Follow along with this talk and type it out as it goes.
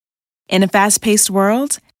In a fast-paced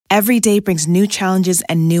world, every day brings new challenges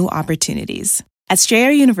and new opportunities. At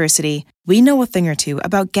Strayer University, we know a thing or two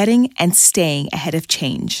about getting and staying ahead of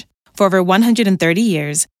change. For over 130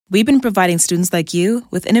 years, we've been providing students like you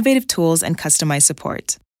with innovative tools and customized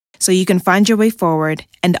support, so you can find your way forward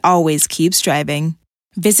and always keep striving.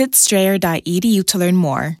 Visit strayer.edu to learn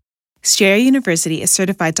more. Strayer University is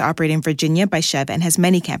certified to operate in Virginia by Chev and has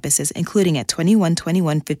many campuses, including at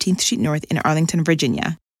 2121 15th Street North in Arlington,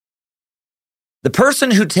 Virginia. The person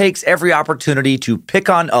who takes every opportunity to pick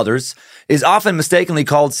on others is often mistakenly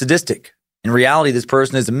called sadistic. In reality, this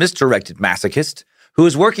person is a misdirected masochist who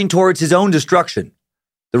is working towards his own destruction.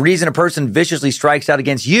 The reason a person viciously strikes out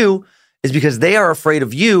against you is because they are afraid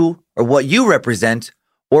of you or what you represent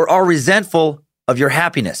or are resentful of your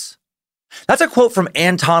happiness. That's a quote from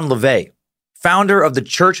Anton LaVey, founder of the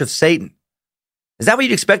Church of Satan. Is that what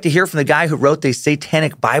you'd expect to hear from the guy who wrote the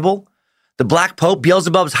Satanic Bible? The Black Pope,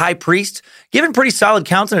 Beelzebub's high priest, giving pretty solid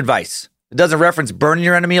counsel and advice. It doesn't reference burning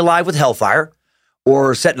your enemy alive with hellfire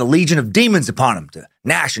or setting a legion of demons upon him to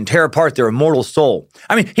gnash and tear apart their immortal soul.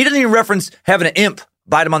 I mean, he doesn't even reference having an imp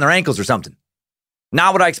bite him on their ankles or something.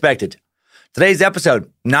 Not what I expected. Today's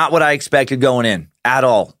episode, not what I expected going in at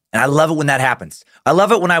all. And I love it when that happens. I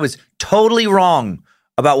love it when I was totally wrong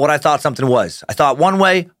about what I thought something was. I thought one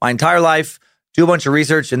way my entire life, do a bunch of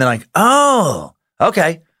research, and then like, oh,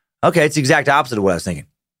 okay, it's the exact opposite of what I was thinking.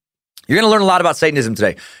 You're going to learn a lot about Satanism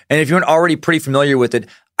today. And if you aren't already pretty familiar with it,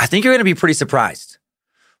 I think you're going to be pretty surprised.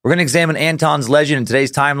 We're going to examine Anton's legend in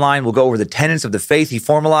today's timeline. We'll go over the tenets of the faith he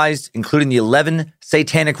formalized, including the 11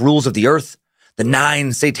 satanic rules of the earth, the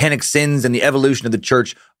 9 satanic sins, and the evolution of the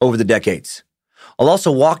church over the decades. I'll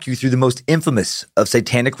also walk you through the most infamous of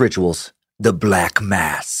satanic rituals, the Black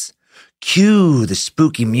Mass. Cue the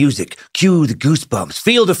spooky music, cue the goosebumps,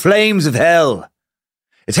 feel the flames of hell.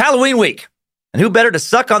 It's Halloween week, and who better to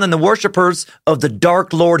suck on than the worshipers of the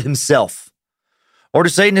Dark Lord himself? Or do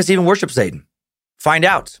Satanists even worship Satan? Find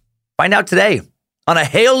out. Find out today on a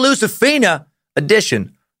Hail Lucifina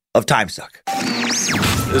edition of Time Suck.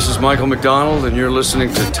 This is Michael McDonald, and you're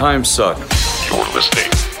listening to Time Suck. You're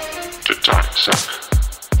listening to Time Suck.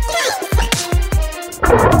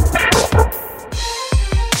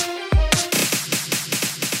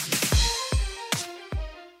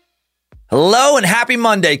 Hello and happy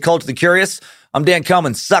Monday, Cult of the Curious. I'm Dan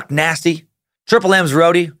Cummins, Suck Nasty, Triple M's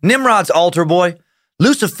Roadie, Nimrod's Altar Boy,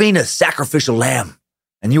 Lucifina's Sacrificial Lamb,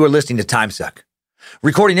 and you are listening to Time Suck.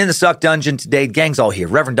 Recording in the Suck Dungeon today, gang's all here.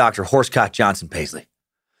 Reverend Dr. Horsecock Johnson Paisley,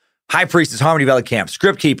 High Priestess Harmony Valley Camp,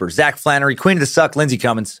 Script Keeper Zach Flannery, Queen of the Suck Lindsay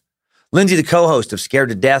Cummins, Lindsay the co-host of Scared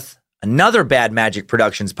to Death, another Bad Magic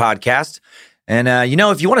Productions podcast. And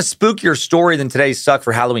if you want to spook your story than today's Suck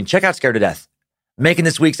for Halloween, check out Scared to Death. Making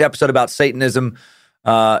this week's episode about Satanism,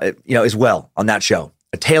 as well on that show.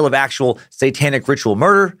 A tale of actual satanic ritual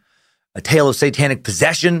murder, a tale of satanic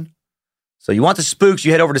possession. So you want the spooks,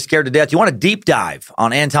 you head over to Scared to Death. You want a deep dive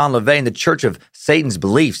on Anton LaVey and the Church of Satan's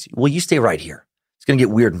beliefs. Well, you stay right here. It's going to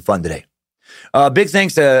get weird and fun today. Big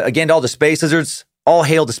thanks to all the Space Lizards. All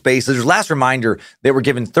hail the Space Lizards. Last reminder, they were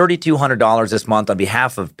given $3,200 this month on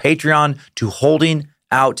behalf of Patreon to Holding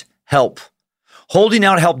Out Help.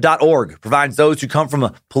 HoldingOutHelp.org provides those who come from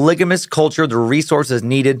a polygamous culture the resources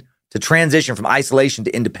needed to transition from isolation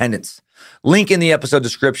to independence. Link in the episode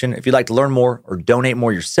description if you'd like to learn more or donate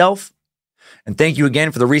more yourself. And thank you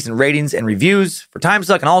again for the recent ratings and reviews for Time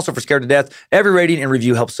Suck and also for Scared to Death. Every rating and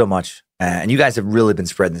review helps so much. And you guys have really been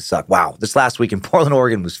spreading this suck. Wow, this last week in Portland,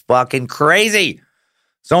 Oregon was fucking crazy.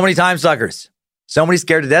 So many Time Suckers. So many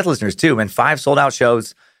Scared to Death listeners too, man. 5 sold out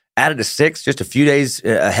shows. Added to 6 just a few days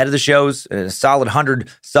ahead of the shows. A solid 100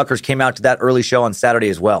 suckers came out to that early show on Saturday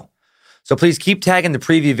as well. So please keep tagging the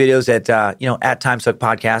preview videos at Time Suck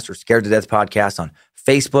Podcast or Scared to Death Podcast on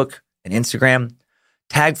Facebook and Instagram.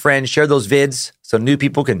 Tag friends, share those vids so new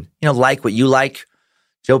people can, like what you like.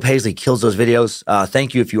 Joe Paisley kills those videos.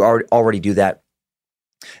 Thank you if you already do that.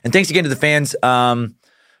 And thanks again to the fans who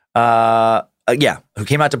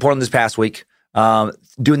came out to Portland this past week.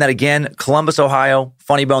 Doing that again, Columbus, Ohio,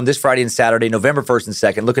 Funny Bone this Friday and Saturday, November 1st and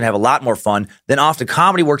 2nd. Looking to have a lot more fun. Then off to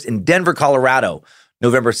Comedy Works in Denver, Colorado,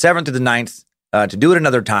 November 7th to the 9th, to do it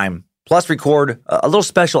another time. Plus record a little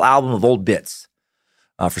special album of old bits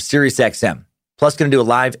for SiriusXM. Plus going to do a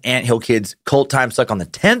live Ant Hill Kids Cult Time Suck on the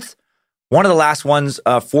 10th. One of the last ones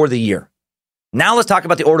for the year. Now let's talk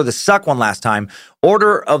about the Order of the Suck one last time.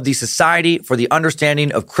 Order of the Society for the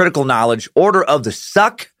Understanding of Critical Knowledge. Order of the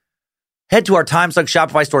Suck. Head to our Time Suck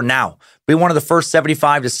Shopify store now. Be one of the first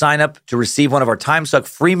 75 to sign up to receive one of our Time Suck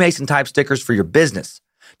Freemason type stickers for your business.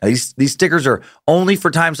 Now, these stickers are only for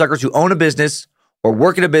Time Suckers who own a business or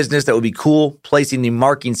work at a business that would be cool placing the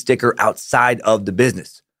marking sticker outside of the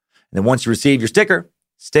business. And then once you receive your sticker,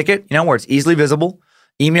 stick it, where it's easily visible.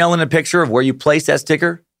 Email in a picture of where you place that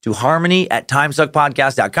sticker to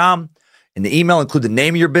harmony@timesuckpodcast.com. And the email include the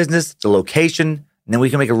name of your business, the location, and then we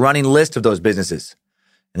can make a running list of those businesses.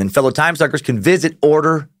 And then fellow Time Suckers can visit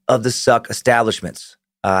Order of the Suck establishments.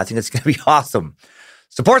 I think that's going to be awesome.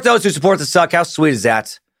 Support those who support the Suck. How sweet is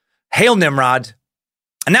that? Hail Nimrod.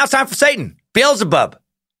 And now it's time for Satan, Beelzebub,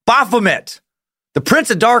 Baphomet, the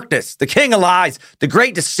Prince of Darkness, the King of Lies, the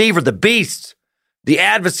Great Deceiver, the Beast, the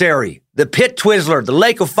Adversary, the Pit Twizzler, the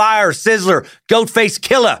Lake of Fire Sizzler, Goat-Faced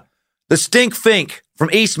Killer, the Stink Fink from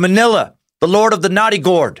East Manila, the Lord of the Naughty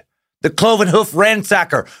Gourd, the Cloven Hoof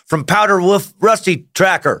Ransacker from Powder Wolf Rusty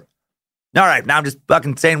Tracker. All right, now I'm just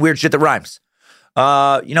fucking saying weird shit that rhymes.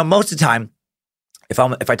 Most of the time, if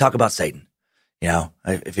I talk about Satan,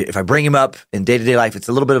 if I bring him up in day-to-day life, it's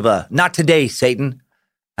a little bit of a, not today, Satan.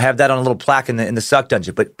 I have that on a little plaque in the Suck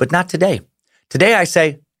Dungeon, but not today. Today I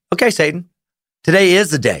say, okay, Satan, today is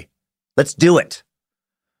the day. Let's do it.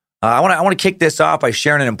 I want to kick this off by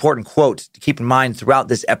sharing an important quote to keep in mind throughout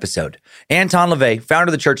this episode. Anton LaVey, founder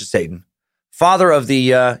of the Church of Satan, father of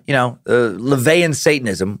the LaVeyan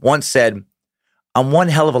Satanism, once said, "I'm one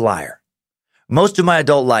hell of a liar. Most of my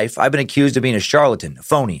adult life, I've been accused of being a charlatan, a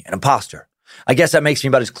phony, an imposter. I guess that makes me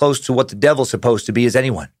about as close to what the devil's supposed to be as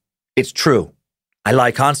anyone. It's true. I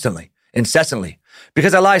lie constantly, incessantly.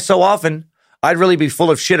 Because I lie so often, I'd really be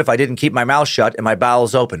full of shit if I didn't keep my mouth shut and my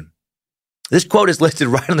bowels open." This quote is listed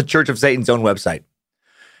right on the Church of Satan's own website.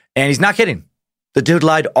 And he's not kidding. The dude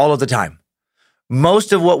lied all of the time.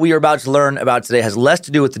 Most of what we are about to learn about today has less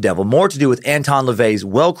to do with the devil, more to do with Anton LaVey's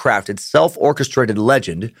well-crafted, self-orchestrated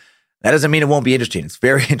legend. That doesn't mean it won't be interesting. It's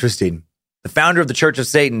very interesting. The founder of the Church of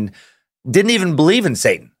Satan didn't even believe in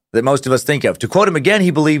Satan that most of us think of. To quote him again,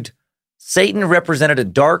 he believed Satan represented a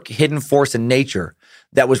dark, hidden force in nature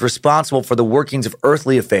that was responsible for the workings of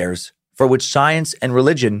earthly affairs, for which science and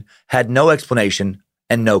religion had no explanation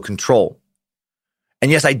and no control.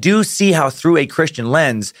 And yes, I do see how through a Christian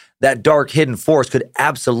lens, that dark hidden force could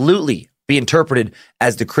absolutely be interpreted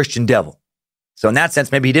as the Christian devil. So in that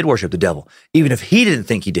sense, maybe he did worship the devil, even if he didn't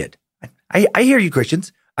think he did. I hear you,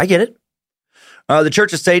 Christians. I get it. The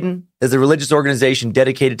Church of Satan is a religious organization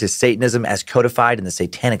dedicated to Satanism as codified in the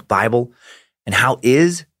Satanic Bible. And how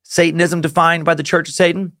is Satanism defined by the Church of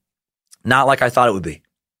Satan? Not like I thought it would be.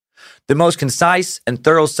 The most concise and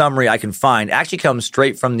thorough summary I can find actually comes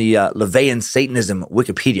straight from the LaVeyan Satanism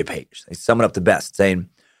Wikipedia page. They sum it up the best, saying,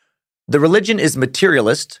 "The religion is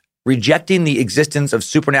materialist, rejecting the existence of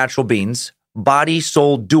supernatural beings,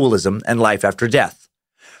 body-soul dualism, and life after death.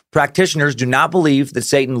 Practitioners do not believe that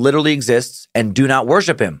Satan literally exists and do not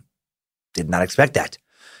worship him." Did not expect that.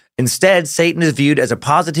 Instead, Satan is viewed as a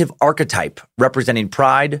positive archetype representing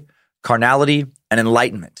pride, carnality, and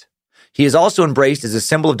enlightenment. He is also embraced as a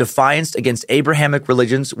symbol of defiance against Abrahamic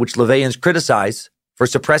religions, which LaVeyans criticize for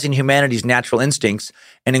suppressing humanity's natural instincts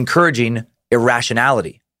and encouraging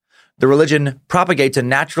irrationality. The religion propagates a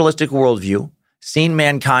naturalistic worldview, seeing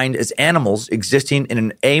mankind as animals existing in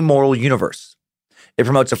an amoral universe. It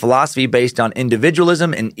promotes a philosophy based on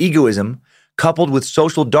individualism and egoism, coupled with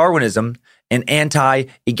social Darwinism and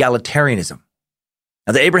anti-egalitarianism.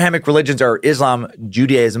 Now, the Abrahamic religions are Islam,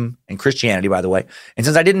 Judaism, and Christianity, by the way. And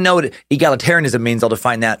since I didn't know what egalitarianism means, I'll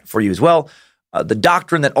define that for you as well. The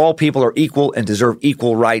doctrine that all people are equal and deserve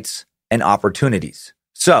equal rights and opportunities.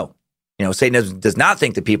 So, Satanism does not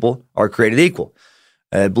think that people are created equal.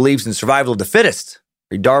 It believes in survival of the fittest.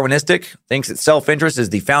 Darwinistic, thinks that self-interest is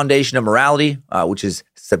the foundation of morality, which is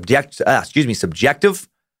subjective.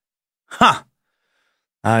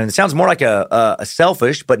 It sounds more like a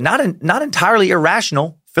selfish, but not entirely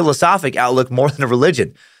irrational philosophic outlook more than a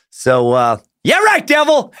religion. So, yeah, right,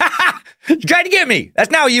 devil. You tried to get me.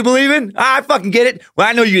 That's not what you believe in. I fucking get it. Well,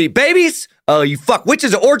 I know you eat babies. You fuck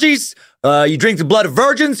witches at orgies. You drink the blood of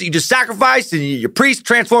virgins. You just sacrifice and your priests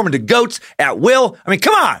transform into goats at will. I mean,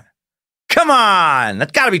 come on. Come on.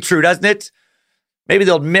 That's got to be true, doesn't it? Maybe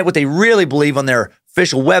they'll admit what they really believe on their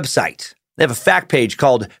official website. They have a fact page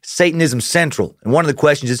called Satanism Central. And one of the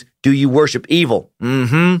questions is, do you worship evil?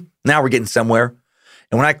 Now we're getting somewhere.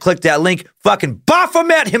 And when I clicked that link, fucking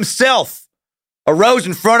Baphomet himself arose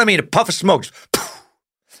in front of me in a puff of smoke.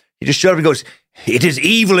 He just showed up and goes, "It is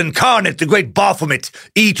evil incarnate, the great Baphomet,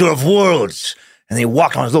 eater of worlds." And then he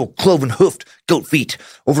walked on his little cloven-hoofed goat feet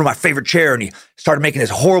over to my favorite chair, and he started making this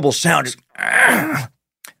horrible sound. Just, I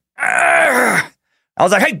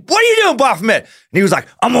was like, "Hey, what are you doing, Baphomet?" And he was like,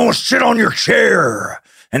 "I'm going to sit on your chair,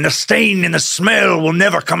 and the stain and the smell will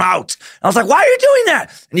never come out." And I was like, "Why are you doing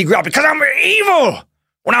that?" And he growled, "Because I'm evil.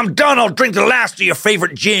 When I'm done, I'll drink the last of your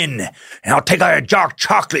favorite gin, and I'll take out a dark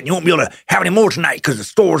chocolate, and you won't be able to have any more tonight because the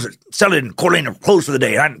stores that sell it in Coeur d'Alene are closed for the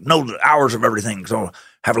day, and I know the hours of everything, so I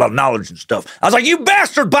have a lot of knowledge and stuff. I was like, you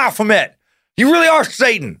bastard, Baphomet! You really are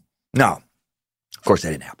Satan! No. Of course,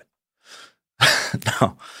 that didn't happen.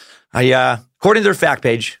 No. According to their fact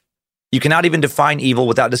page, you cannot even define evil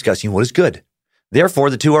without discussing what is good.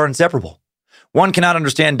 Therefore, the two are inseparable. One cannot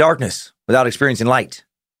understand darkness without experiencing light.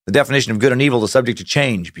 The definition of good and evil is subject to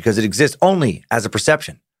change because it exists only as a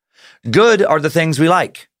perception. Good are the things we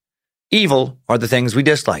like. Evil are the things we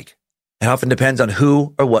dislike. It often depends on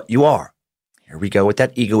who or what you are. Here we go with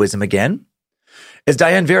that egoism again. As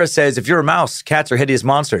Diane Vera says, if you're a mouse, cats are hideous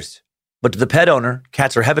monsters. But to the pet owner,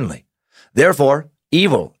 cats are heavenly. Therefore,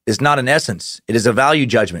 evil is not an essence. It is a value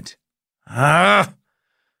judgment. That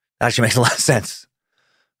actually makes a lot of sense.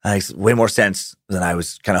 That makes way more sense than I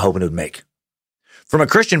was kind of hoping it would make. From a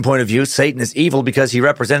Christian point of view, Satan is evil because he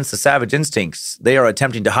represents the savage instincts they are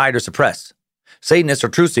attempting to hide or suppress. Satanists are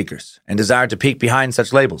truth seekers and desire to peek behind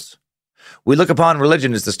such labels. We look upon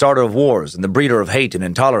religion as the starter of wars and the breeder of hate and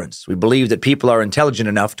intolerance. We believe that people are intelligent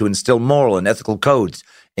enough to instill moral and ethical codes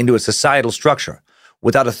into a societal structure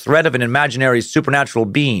without a threat of an imaginary supernatural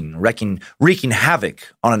being wreaking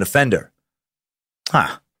havoc on an offender.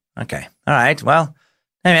 Okay. All right. Well,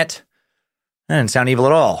 damn it. That didn't sound evil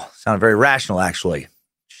at all. Sounded very rational, actually.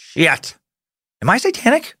 Shit. Am I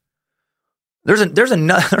satanic? There's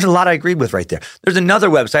a lot I agreed with right there. There's another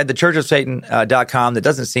website, thechurchofsatan.com, that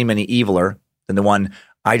doesn't seem any eviler than the one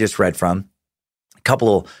I just read from. A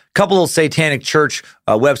couple of satanic church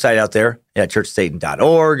website out there. Yeah,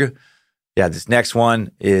 churchsatan.org. Yeah, this next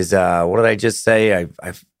one is, what did I just say?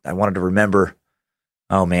 I wanted to remember.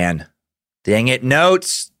 Oh, man. Dang it.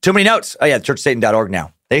 Notes. Too many notes. Oh, yeah, churchsatan.org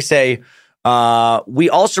now. They say, we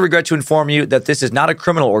also regret to inform you that this is not a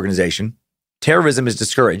criminal organization. Terrorism is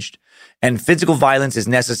discouraged, and physical violence is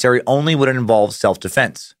necessary only when it involves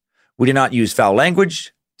self-defense. We do not use foul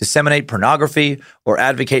language, disseminate pornography, or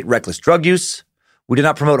advocate reckless drug use. We do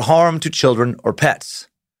not promote harm to children or pets.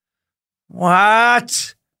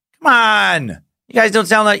 What? Come on. You guys don't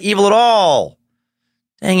sound like evil at all.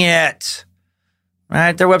 Dang it.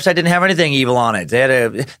 Right? Their website didn't have anything evil on it. They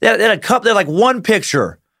had like one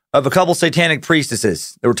picture of a couple satanic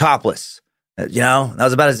priestesses that were topless. That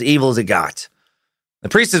was about as evil as it got. The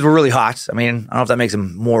priestesses were really hot. I mean, I don't know if that makes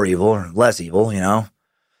them more evil or less evil,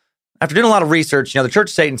 After doing a lot of research, the Church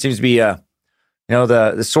of Satan seems to be,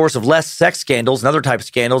 the source of less sex scandals and other types of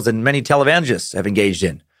scandals than many televangelists have engaged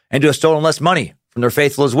in, and to have stolen less money from their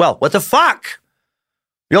faithful as well. What the fuck?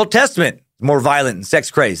 The Old Testament is more violent and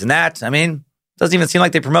sex crazed than that. I mean, it doesn't even seem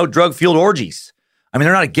like they promote drug-fueled orgies. I mean,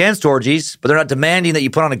 they're not against orgies, but they're not demanding that you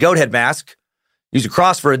put on a goat head mask, use a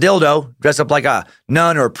cross for a dildo, dress up like a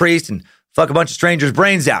nun or a priest, and fuck a bunch of strangers'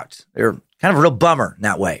 brains out. They're kind of a real bummer in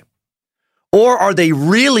that way. Or are they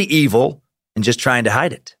really evil and just trying to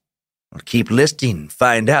hide it? Well, keep listening,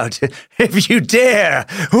 find out if you dare.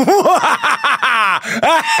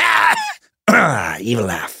 Evil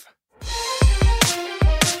laugh.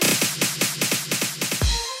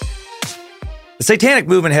 The satanic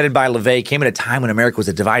movement headed by LaVey came at a time when America was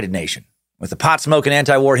a divided nation. With the pot-smoking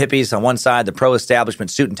anti-war hippies on one side, the pro-establishment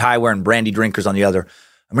suit and tie wearing brandy drinkers on the other,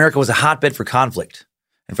 America was a hotbed for conflict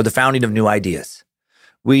and for the founding of new ideas.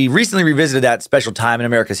 We recently revisited that special time in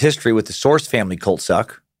America's history with the Source family cult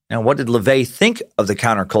suck. Now, what did LaVey think of the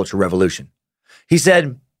counterculture revolution? He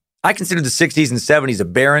said, I consider the 60s and 70s a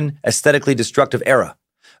barren, aesthetically destructive era.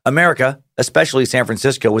 America, especially San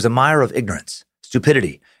Francisco, was a mire of ignorance,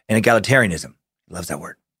 stupidity, and egalitarianism. He loves that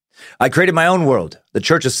word. I created my own world, the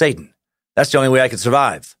Church of Satan. That's the only way I could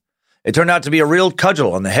survive. It turned out to be a real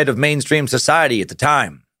cudgel on the head of mainstream society at the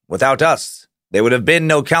time. Without us, there would have been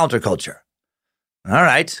no counterculture. All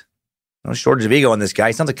right. No shortage of ego on this guy.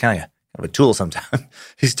 He sounds like kind of a tool sometimes.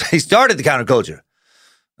 He started the counterculture.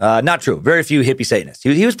 Not true. Very few hippie Satanists.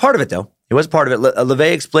 He was part of it, though. He was part of it.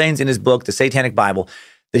 LaVey explains in his book, The Satanic Bible,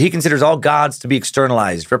 that he considers all gods to be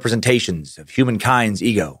externalized representations of humankind's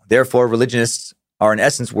ego. Therefore, religionists are in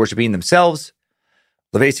essence worshiping themselves.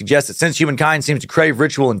 LaVey suggests that since humankind seems to crave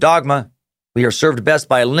ritual and dogma, we are served best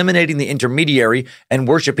by eliminating the intermediary and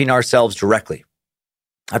worshiping ourselves directly.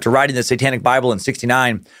 After writing the Satanic Bible in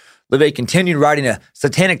 1969, LaVey continued writing a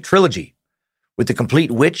satanic trilogy with The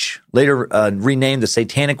Complete Witch, later renamed The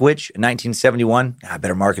Satanic Witch in 1971.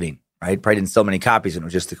 Better marketing, right? Probably didn't sell many copies and it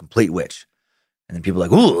was just The Complete Witch. And then people were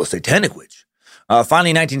like, ooh, Satanic Witch. Finally,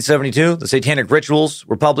 in 1972, The Satanic Rituals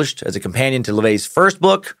were published as a companion to LaVey's first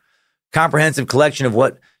book, comprehensive collection of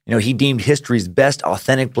what he deemed history's best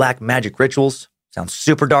authentic black magic rituals. Sounds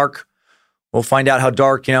super dark. We'll find out how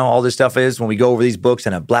dark, all this stuff is when we go over these books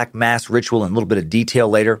and a black mass ritual and a little bit of detail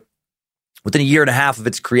later. Within a year and a half of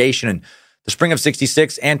its creation in the spring of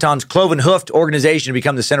 66, Anton's cloven-hoofed organization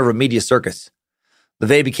became the center of a media circus.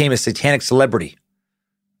 LaVey became a satanic celebrity.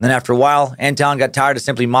 Then after a while, Anton got tired of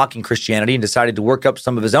simply mocking Christianity and decided to work up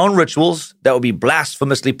some of his own rituals that would be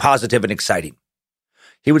blasphemously positive and exciting.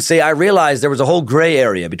 He would say, I realized there was a whole gray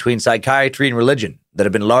area between psychiatry and religion that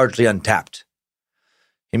had been largely untapped.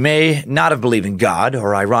 He may not have believed in God,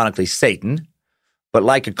 or ironically Satan, but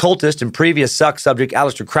like occultist and previous suck subject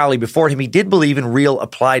Aleister Crowley before him, he did believe in real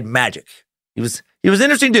applied magic. He was an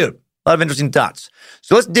interesting dude. A lot of interesting thoughts.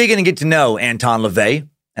 So let's dig in and get to know Anton LaVey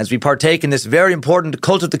as we partake in this very important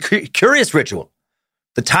Cult of the Curious ritual,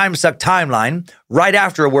 the Time Suck Timeline, right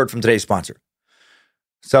after a word from today's sponsor.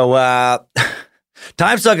 So,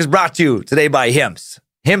 Time Suck is brought to you today by Hims.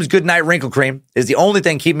 Hims Goodnight Wrinkle Cream is the only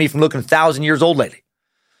thing keeping me from looking 1,000 years old lately.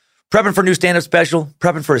 Prepping for a new stand-up special,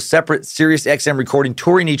 prepping for a separate Sirius XM recording,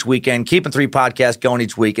 touring each weekend, keeping 3 podcasts going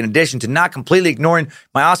each week, in addition to not completely ignoring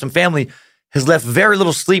my awesome family, has left very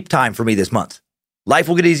little sleep time for me this month. Life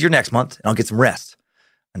will get easier next month, and I'll get some rest.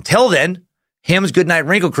 Until then, Hims Goodnight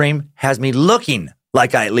Wrinkle Cream has me looking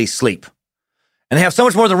like I at least sleep. And they have so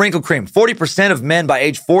much more than wrinkle cream. 40% of men by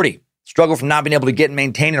age 40 struggle from not being able to get and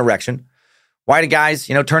maintain an erection. Why do guys,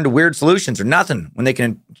 turn to weird solutions or nothing when they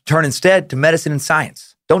can turn instead to medicine and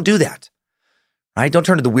science? Don't do that, right? Don't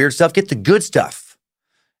turn to the weird stuff. Get the good stuff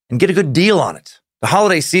and get a good deal on it. The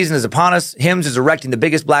holiday season is upon us. Hims is erecting the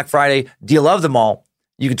biggest Black Friday deal of them all.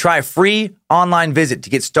 You can try a free online visit to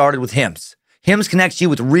get started with Hims. Hims connects you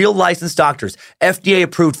with real licensed doctors,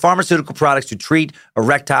 FDA-approved pharmaceutical products to treat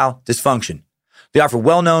erectile dysfunction. They offer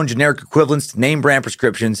well-known generic equivalents to name-brand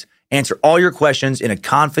prescriptions, answer all your questions in a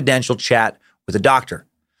confidential chat with a doctor.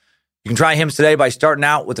 You can try Hims today by starting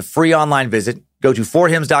out with a free online visit. Go to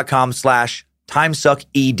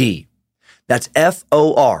forhims.com/timesucked. That's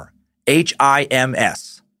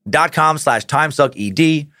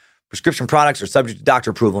forhims.com/timesucked. Prescription products are subject to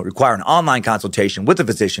doctor approval, require an online consultation with a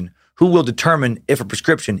physician who will determine if a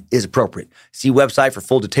prescription is appropriate. See website for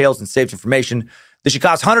full details and safe information. This should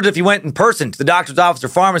cost hundreds if you went in person to the doctor's office or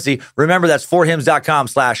pharmacy. Remember, that's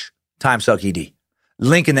forhims.com/timesucked.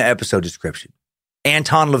 Link in the episode description.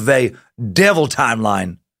 Anton LaVey, Devil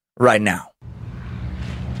Timeline, right now.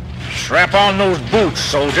 Strap on those boots,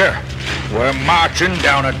 soldier. We're marching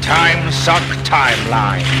down a time-suck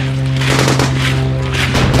timeline.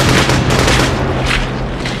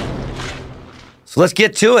 So let's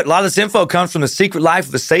get to it. A lot of this info comes from The Secret Life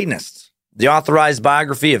of a Satanist, the authorized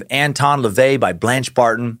biography of Anton LaVey by Blanche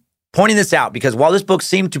Barton. Pointing this out because while this book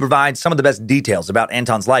seemed to provide some of the best details about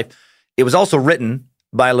Anton's life, it was also written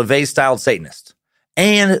by a LaVey-styled Satanist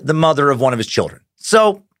and the mother of one of his children.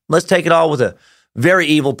 So let's take it all with a very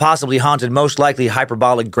evil, possibly haunted, most likely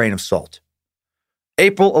hyperbolic grain of salt.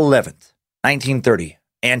 April 11th, 1930,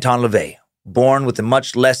 Anton LaVey, born with the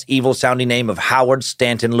much less evil-sounding name of Howard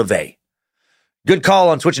Stanton LaVey. Good call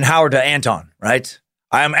on switching Howard to Anton, right?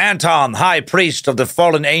 I am Anton, high priest of the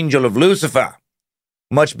fallen angel of Lucifer.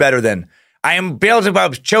 Much better than, I am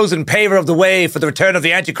Beelzebub's chosen paver of the way for the return of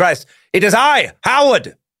the Antichrist. It is I,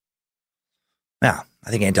 Howard. Now, I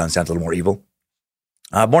think Anton sounds a little more evil.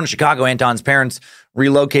 Born in Chicago, Anton's parents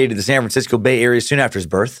relocated to the San Francisco Bay Area soon after his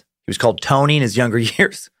birth. He was called Tony in his younger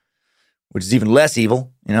years, which is even less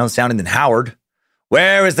evil, sounding than Howard.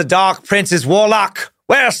 Where is the dark prince's warlock?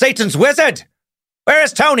 Where is Satan's wizard? Where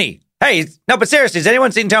is Tony? Hey, no, but seriously, has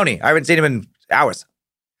anyone seen Tony? I haven't seen him in hours.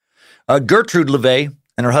 Gertrude LaVey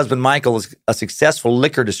and her husband Michael is a successful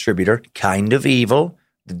liquor distributor, kind of evil,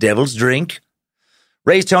 the devil's drink.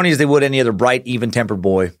 Raised Tony as they would any other bright, even-tempered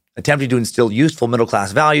boy, attempting to instill useful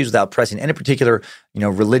middle-class values without pressing any particular,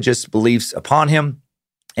 religious beliefs upon him.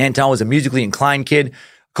 Anton was a musically inclined kid.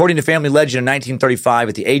 According to family legend, in 1935,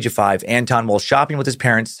 at the age of 5, Anton, while shopping with his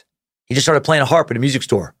parents, he just started playing a harp at a music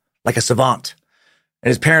store, like a savant. And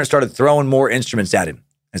his parents started throwing more instruments at him.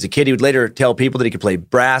 As a kid, he would later tell people that he could play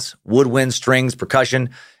brass, woodwind, strings, percussion,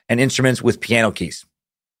 and instruments with piano keys.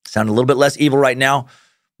 Sound a little bit less evil right now,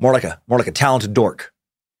 more like a talented dork.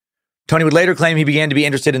 Tony would later claim he began to be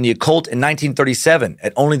interested in the occult in 1937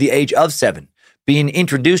 at only the age of 7, being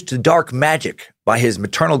introduced to dark magic by his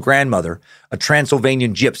maternal grandmother, a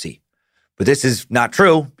Transylvanian gypsy. But this is not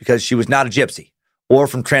true because she was not a gypsy or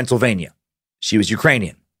from Transylvania. She was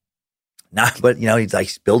Ukrainian. But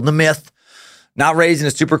he's building a myth. Not raised in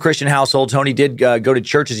a super Christian household, Tony did go to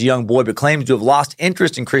church as a young boy, but claims to have lost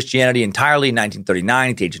interest in Christianity entirely in 1939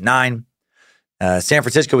 at the age of 9. San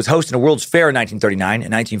Francisco was hosting a World's Fair in 1939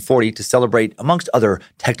 and 1940 to celebrate, amongst other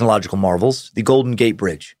technological marvels, the Golden Gate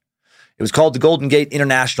Bridge. It was called the Golden Gate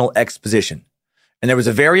International Exposition. And there was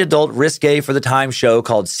a very adult, risque for the time show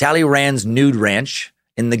called Sally Rand's Nude Ranch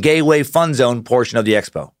in the Gateway Fun Zone portion of the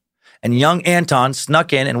expo. And young Anton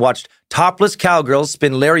snuck in and watched topless cowgirls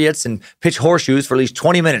spin lariats and pitch horseshoes for at least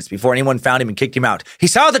 20 minutes before anyone found him and kicked him out. He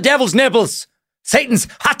saw the devil's nipples, Satan's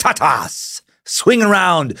hot-tatas, swinging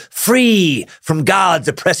around, free from God's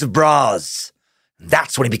oppressive bras. And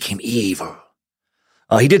that's when he became evil.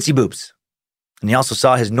 He did see boobs. And he also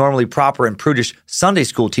saw his normally proper and prudish Sunday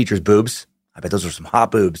school teacher's boobs. I bet those were some hot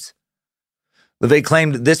boobs. LaVey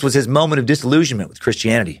claimed that this was his moment of disillusionment with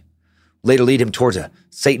Christianity. Later lead him towards a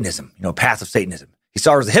Satanism, a path of Satanism. He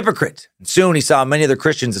saw her as a hypocrite, and soon he saw many other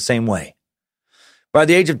Christians the same way. By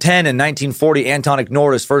the age of 10 in 1940, Anton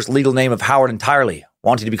ignored his first legal name of Howard entirely,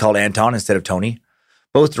 wanting to be called Anton instead of Tony,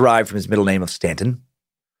 both derived from his middle name of Stanton.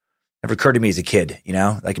 Never occurred to me as a kid,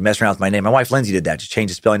 I could mess around with my name. My wife, Lindsay, did that, just change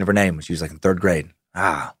the spelling of her name when she was in third grade.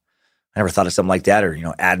 I never thought of something like that or,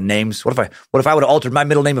 add names. What if I would have altered my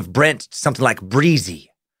middle name of Brent to something like Breezy?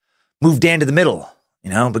 Move Dan to the middle,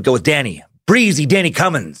 but go with Danny. Breezy Danny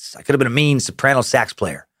Cummins. I could have been a mean soprano sax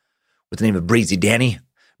player with the name of Breezy Danny.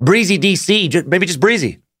 Breezy DC, maybe just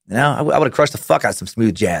Breezy. I would have crushed the fuck out of some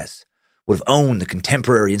smooth jazz. Would have owned the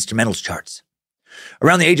contemporary instrumentals charts.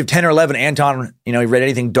 Around the age of 10 or 11, Anton, he read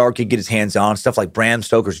anything dark he'd get his hands on, stuff like Bram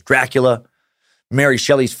Stoker's Dracula, Mary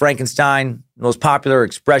Shelley's Frankenstein, the most popular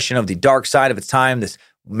expression of the dark side of its time, this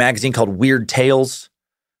magazine called Weird Tales.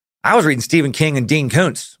 I was reading Stephen King and Dean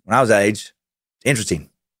Koontz when I was that age. Interesting.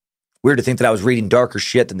 Weird to think that I was reading darker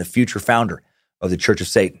shit than the future founder of the Church of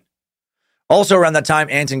Satan. Also around that time,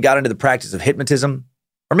 Anton got into the practice of hypnotism,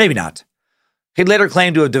 or maybe not. He'd later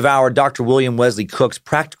claimed to have devoured Dr. William Wesley Cook's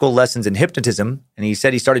Practical Lessons in Hypnotism, and he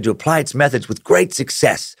said he started to apply its methods with great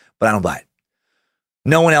success, but I don't buy it.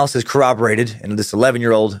 No one else has corroborated, and this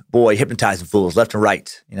 11-year-old boy hypnotizing fools left and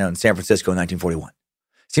right, in San Francisco in 1941.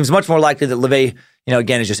 Seems much more likely that LaVey,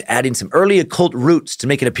 again, is just adding some early occult roots to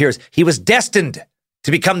make it appear as he was destined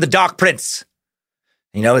to become the Dark Prince.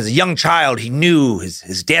 As a young child, he knew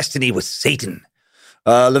his destiny was Satan.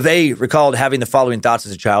 LaVey recalled having the following thoughts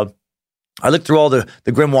as a child. I looked through all the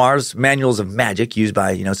grimoires, manuals of magic used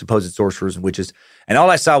by, supposed sorcerers and witches, and all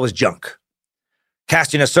I saw was junk.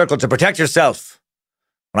 Casting a circle to protect yourself.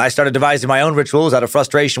 When I started devising my own rituals out of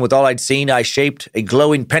frustration with all I'd seen, I shaped a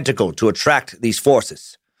glowing pentacle to attract these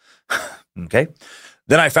forces. Okay.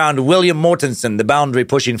 Then I found William Mortensen, the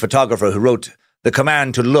boundary-pushing photographer who wrote The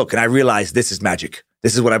Command to Look, and I realized this is magic.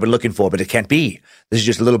 This is what I've been looking for, but it can't be. This is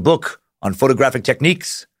just a little book on photographic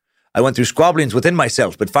techniques. I went through squabblings within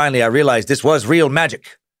myself, but finally I realized this was real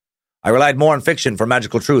magic. I relied more on fiction for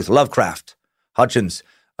magical truth. Lovecraft, Hutchins,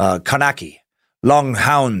 Kanaki, Long's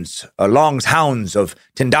Hounds of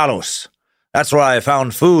Tindalos. That's where I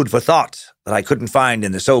found food for thought that I couldn't find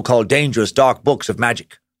in the so-called dangerous dark books of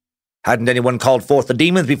magic. Hadn't anyone called forth the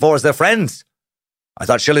demons before as their friends? I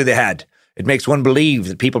thought surely they had. It makes one believe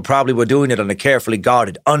that people probably were doing it on a carefully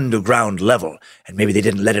guarded underground level, and maybe they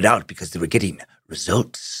didn't let it out because they were getting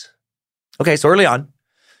results. Okay, so early on,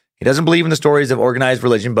 he doesn't believe in the stories of organized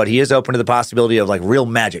religion, but he is open to the possibility of real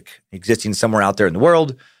magic existing somewhere out there in the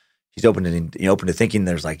world. He's open to thinking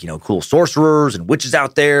there's cool sorcerers and witches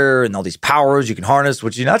out there and all these powers you can harness,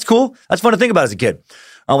 which that's cool. That's fun to think about as a kid.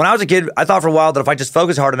 When I was a kid, I thought for a while that if I just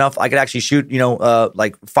focused hard enough, I could actually shoot,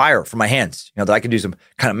 fire from my hands. That I could do some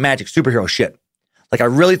kind of magic superhero shit. I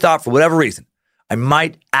really thought for whatever reason, I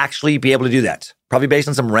might actually be able to do that. Probably based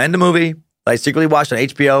on some random movie that I secretly watched on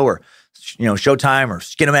HBO or, Showtime or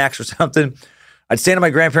Skinamax or something. I'd stand in my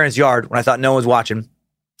grandparents' yard when I thought no one was watching.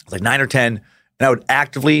 I was 9 or 10, and I would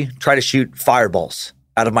actively try to shoot fireballs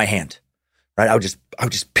out of my hand. Right? I would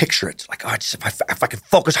just picture it. If I can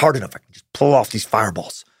focus hard enough, I can just pull off these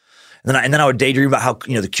fireballs. And then I would daydream about how,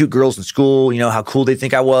 the cute girls in school, how cool they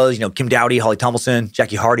think I was. Kim Dowdy, Holly Tomlinson,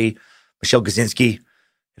 Jackie Hardy, Michelle Gazinski.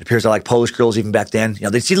 It appears I like Polish girls even back then.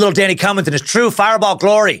 They'd see little Danny Cummins in his true fireball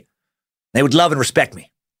glory. They would love and respect me.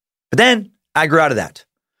 But then I grew out of that.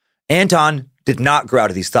 Anton did not grow out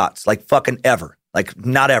of these thoughts, fucking ever.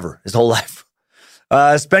 Not ever, his whole life.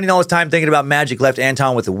 Spending all his time thinking about magic left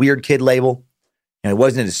Anton with a weird kid label. He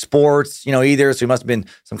wasn't into sports, either, so he must have been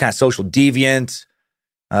some kind of social deviant.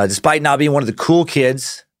 Despite not being one of the cool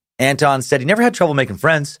kids, Anton said he never had trouble making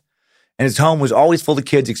friends, and his home was always full of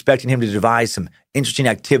kids expecting him to devise some interesting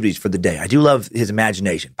activities for the day. I do love his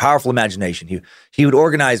imagination, powerful imagination. He would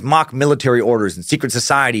organize mock military orders and secret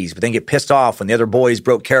societies, but then get pissed off when the other boys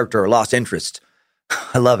broke character or lost interest.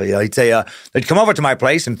 I love it. He'd say, they'd come over to my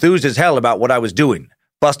place, enthused as hell about what I was doing,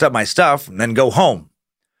 bust up my stuff, and then go home.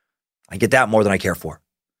 I get that more than I care for.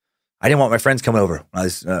 I didn't want my friends coming over when I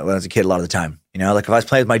was a kid a lot of the time. You know, like if I was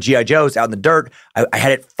playing with my G.I. Joes out in the dirt, I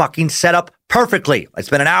had it fucking set up perfectly. I'd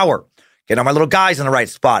spend an hour getting all my little guys in the right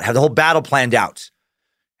spot, have the whole battle planned out.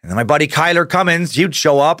 And then my buddy Kyler Cummins, he'd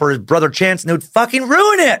show up, or his brother Chance, and they would fucking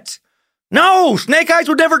ruin it. No, Snake Eyes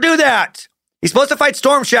would never do that. He's supposed to fight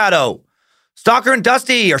Storm Shadow. Stalker and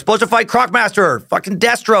Dusty are supposed to fight Crocmaster, fucking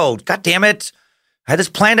Destro. God damn it. I had this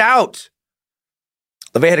planned out.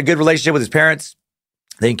 LeVay had a good relationship with his parents.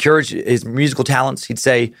 They encouraged his musical talents. He'd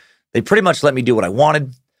say, they pretty much let me do what I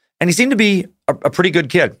wanted. And he seemed to be a pretty good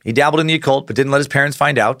kid. He dabbled in the occult, but didn't let his parents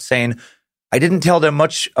find out, saying, I didn't tell them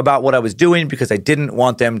much about what I was doing because I didn't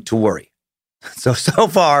want them to worry. So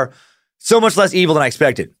far, so much less evil than I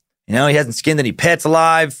expected. You know, he hasn't skinned any pets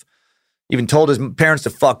alive. Even told his parents to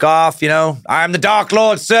fuck off, you know. I am the Dark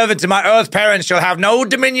Lord's servant, and my earth parents shall have no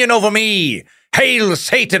dominion over me. Hail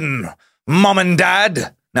Satan, Mom and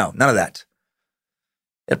Dad. No, none of that.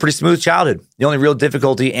 He had a pretty smooth childhood. The only real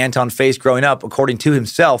difficulty Anton faced growing up, according to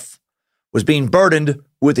himself, was being burdened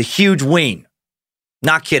with a huge ween.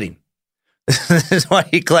 Not kidding. This is what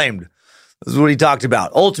he claimed. This is what he talked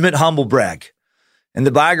about. Ultimate humble brag. In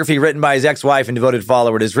the biography written by his ex-wife and devoted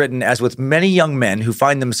follower, it is written, as with many young men who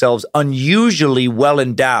find themselves unusually well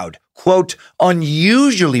endowed, quote,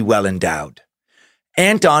 unusually well endowed,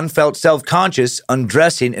 Anton felt self-conscious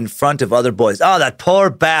undressing in front of other boys. Oh, that poor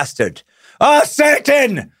bastard. Oh,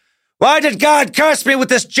 Satan! Why did God curse me with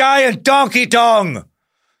this giant donkey dong?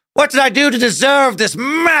 What did I do to deserve this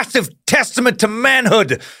massive testament to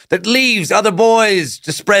manhood that leaves other boys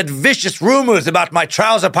to spread vicious rumors about my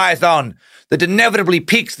trouser python that inevitably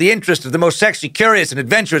piques the interest of the most sexually curious and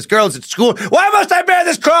adventurous girls at school? Why must I bear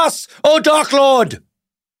this cross, oh Dark Lord?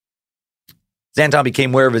 As Anton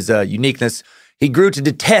became aware of his uniqueness, he grew to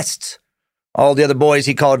detest all the other boys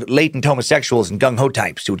he called latent homosexuals and gung-ho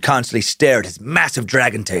types who would constantly stare at his massive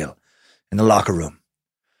dragon tail in the locker room.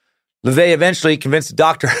 LeVay eventually convinced the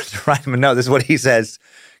doctor to write him a note. This is what he says.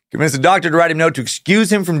 Convinced the doctor to write him a note to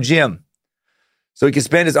excuse him from gym so he could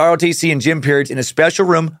spend his ROTC and gym periods in a special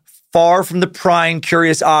room far from the prying,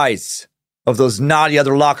 curious eyes of those naughty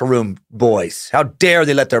other locker room boys. How dare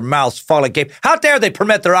they let their mouths fall agape? How dare they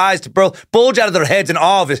permit their eyes to bulge out of their heads in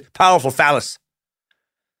awe of his powerful phallus?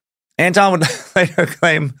 Anton would later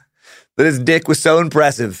claim that his dick was so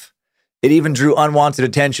impressive, it even drew unwanted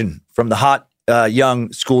attention from the hot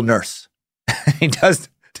young school nurse. He does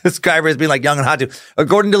describe her as being like young and hot too.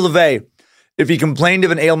 According to LeVay, if he complained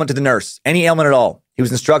of an ailment to the nurse, any ailment at all, he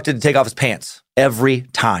was instructed to take off his pants every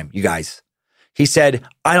time, you guys. He said,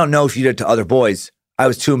 I don't know if you did it to other boys. I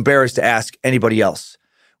was too embarrassed to ask anybody else.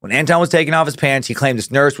 When Anton was taking off his pants, he claimed this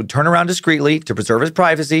nurse would turn around discreetly to preserve his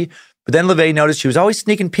privacy. But then LeVay noticed she was always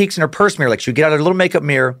sneaking peeks in her purse mirror. Like she would get out her little makeup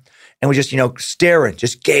mirror and would just, staring,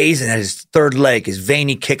 just gazing at his third leg, his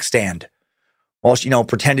veiny kickstand, while she,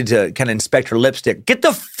 pretended to kind of inspect her lipstick. Get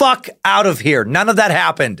the fuck out of here. None of that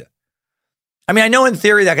happened. I mean, I know in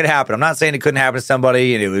theory that could happen. I'm not saying it couldn't happen to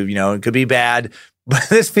somebody and it could be bad, but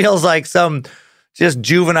this feels like some just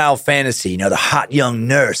juvenile fantasy. The hot young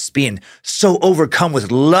nurse being so overcome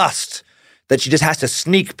with lust that she just has to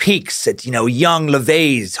sneak peeks at, young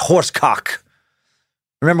LeVay's horsecock.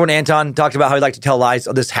 Remember when Anton talked about how he liked to tell lies?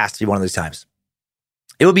 Oh, this has to be one of those times.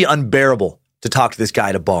 It would be unbearable to talk to this guy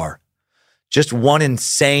at a bar. Just one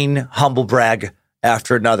insane humble brag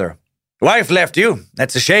after another. Wife left you.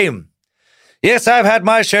 That's a shame. Yes, I've had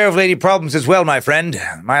my share of lady problems as well, my friend.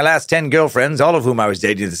 My last 10 girlfriends, all of whom I was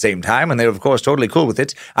dating at the same time, and they were, of course, totally cool with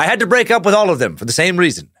it. I had to break up with all of them for the same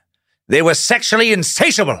reason. They were sexually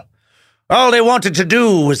insatiable. All they wanted to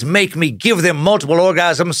do was make me give them multiple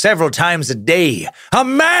orgasms several times a day. A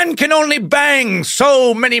man can only bang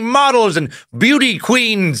so many models and beauty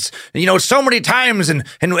queens, so many times in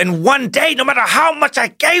one day, no matter how much I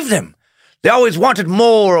gave them. They always wanted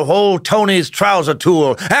more of old Tony's trouser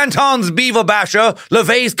tool, Anton's beaver basher,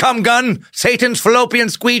 LeVay's cum gun, Satan's fallopian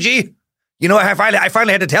squeegee. I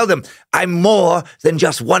finally had to tell them I'm more than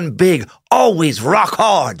just one big, always rock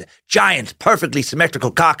hard, giant, perfectly symmetrical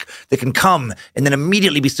cock that can come and then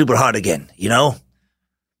immediately be super hard again,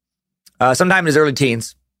 Sometime in his early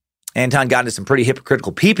teens, Anton got into some pretty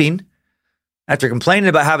hypocritical peeping. After complaining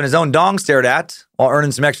about having his own dong stared at while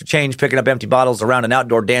earning some extra change picking up empty bottles around an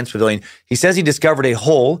outdoor dance pavilion, he says he discovered a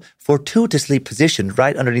hole fortuitously positioned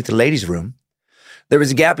right underneath the ladies' room. There was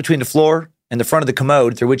a gap between the floor and the front of the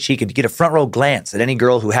commode through which he could get a front row glance at any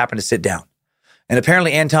girl who happened to sit down. And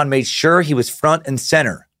apparently Anton made sure he was front and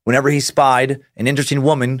center whenever he spied an interesting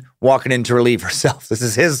woman walking in to relieve herself. This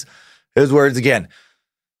is his words again.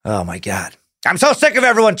 Oh my God. I'm so sick of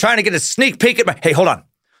everyone trying to get a sneak peek at my... Hey, hold on.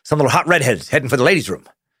 Some little hot redhead heading for the ladies' room.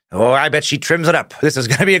 Oh, I bet she trims it up. This is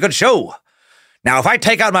going to be a good show. Now, if I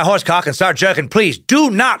take out my horse cock and start jerking, please do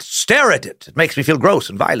not stare at it. It makes me feel gross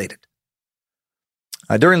and violated.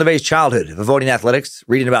 During LaVey's childhood, avoiding athletics,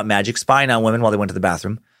 reading about magic, spying on women while they went to the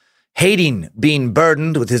bathroom, hating being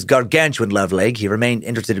burdened with his gargantuan love leg, he remained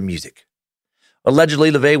interested in music.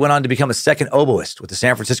 Allegedly, LaVey went on to become a second oboist with the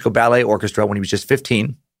San Francisco Ballet Orchestra when he was just 15,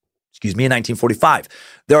 in 1945.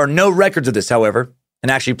 There are no records of this, however, and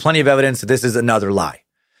actually plenty of evidence that this is another lie.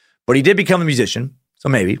 But he did become a musician, so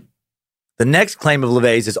maybe. The next claim of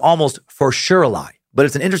LaVey's is almost for sure a lie, but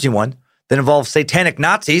it's an interesting one that involves satanic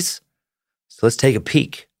Nazis. So let's take a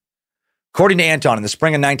peek. According to Anton, in the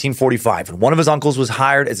spring of 1945, when one of his uncles was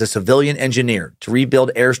hired as a civilian engineer to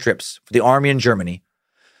rebuild airstrips for the army in Germany,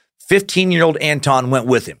 15-year-old Anton went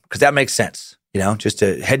with him, because that makes sense. Just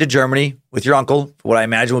to head to Germany with your uncle for what I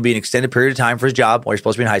imagine would be an extended period of time for his job while you're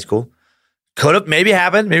supposed to be in high school. Could have maybe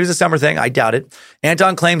happened. Maybe it was a summer thing. I doubt it.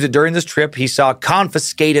 Anton claims that during this trip, he saw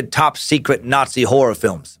confiscated top-secret Nazi horror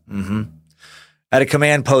films at a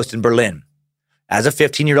command post in Berlin, as a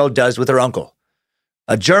 15-year-old does with her uncle.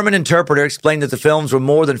 A German interpreter explained that the films were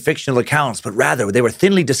more than fictional accounts, but rather they were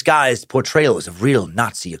thinly disguised portrayals of real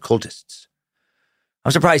Nazi occultists.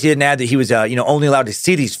 I'm surprised he didn't add that he was, only allowed to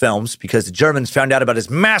see these films because the Germans found out about his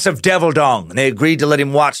massive devil dong, and they agreed to let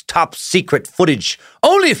him watch top-secret footage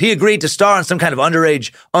only if he agreed to star in some kind of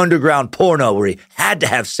underage underground porno where he had to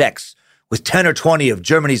have sex with 10 or 20 of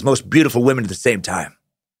Germany's most beautiful women at the same time.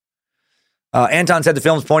 Anton said the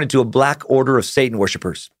films pointed to a black order of Satan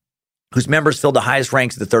worshippers, whose members filled the highest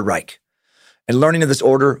ranks of the Third Reich. And learning of this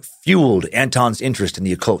order fueled Anton's interest in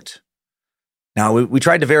the occult. Now, we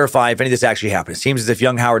tried to verify if any of this actually happened. It seems as if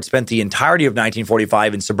young Howard spent the entirety of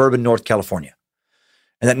 1945 in suburban North California.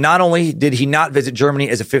 And that not only did he not visit Germany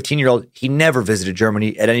as a 15-year-old, he never visited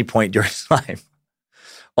Germany at any point during his life.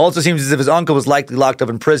 Also seems as if his uncle was likely locked up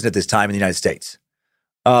in prison at this time in the United States.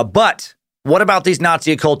 But what about these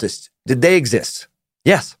Nazi occultists? Did they exist?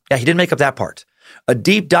 Yes. Yeah, he didn't make up that part. A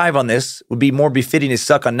deep dive on this would be more befitting his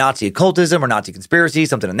suck on Nazi occultism or Nazi conspiracy,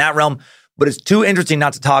 something in that realm. But it's too interesting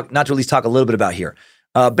not to at least talk a little bit about here.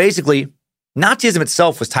 Basically, Nazism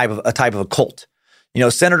itself was a type of a cult,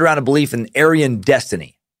 centered around a belief in Aryan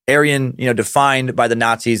destiny. Aryan, defined by the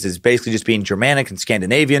Nazis as basically just being Germanic and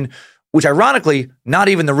Scandinavian, which ironically, not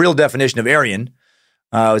even the real definition of Aryan.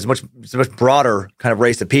 It was a much broader kind of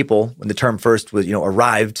race of people when the term first was,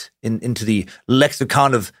 arrived into the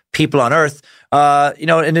lexicon of people on Earth.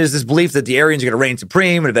 And there's this belief that the Aryans are going to reign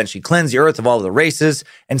supreme and eventually cleanse the Earth of all of the races.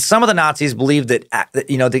 And some of the Nazis believed that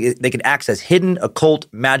they could access hidden, occult,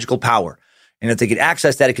 magical power. And if they could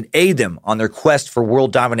access that, it could aid them on their quest for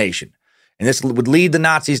world domination. And this would lead the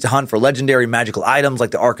Nazis to hunt for legendary magical items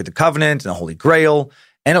like the Ark of the Covenant and the Holy Grail.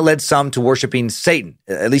 And it led some to worshiping Satan,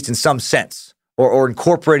 at least in some sense. Or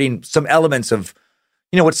incorporating some elements of,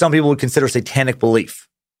 what some people would consider satanic belief.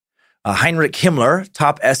 Heinrich Himmler,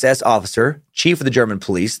 top SS officer, chief of the German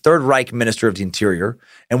police, Third Reich minister of the interior,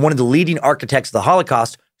 and one of the leading architects of the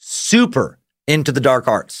Holocaust, super into the dark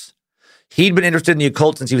arts. He'd been interested in the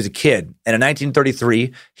occult since he was a kid, and in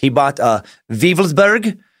 1933, he bought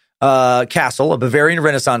Wewelsburg Castle, a Bavarian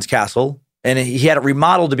Renaissance castle, and he had it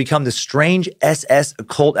remodeled to become the strange SS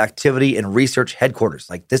occult activity and research headquarters.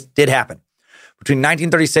 Like, this did happen. Between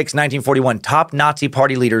 1936 and 1941, top Nazi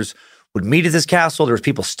party leaders would meet at this castle. There was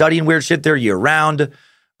people studying weird shit there year round.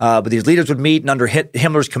 But these leaders would meet, and under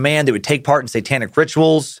Himmler's command, they would take part in satanic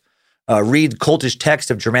rituals, read cultish texts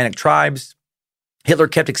of Germanic tribes. Hitler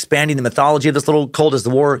kept expanding the mythology of this little cult as the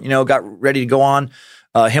war, got ready to go on.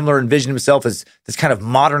 Himmler envisioned himself as this kind of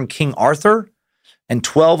modern King Arthur. And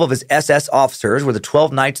 12 of his SS officers were the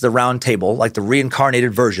 12 Knights of the Round Table, like the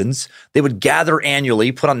reincarnated versions. They would gather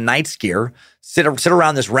annually, put on knight's gear, sit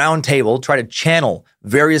around this round table, try to channel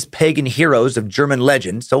various pagan heroes of German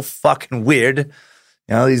legend. So fucking weird.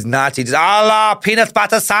 These Nazis, Allah, peanut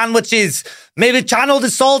butter sandwiches. May we channel the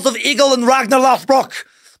souls of Eagle and Ragnar Lothbrok.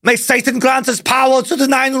 May Satan grant his power to the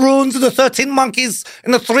 9 runes and the 13 monkeys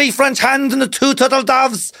and the 3 French hens and the 2 turtle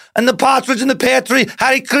doves and the partridge and the pear tree.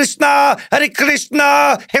 Hare Krishna,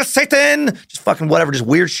 Hail Satan. Just fucking whatever, just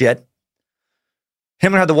weird shit.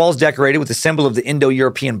 Himmler had the walls decorated with the symbol of the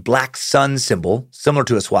Indo-European black sun symbol, similar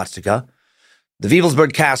to a swastika. The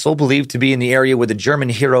Wewelsburg Castle, believed to be in the area where the German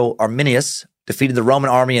hero Arminius defeated the Roman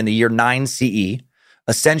army in the year 9 CE,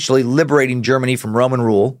 essentially liberating Germany from Roman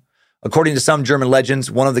rule. According to some German legends,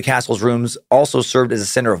 one of the castle's rooms also served as a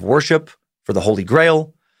center of worship for the Holy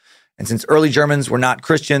Grail. And since early Germans were not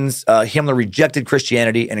Christians, Himmler rejected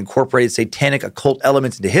Christianity and incorporated satanic occult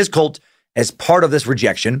elements into his cult as part of this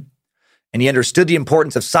rejection. And he understood the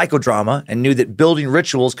importance of psychodrama and knew that building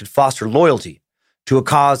rituals could foster loyalty. to a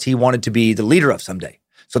cause he wanted to be the leader of someday.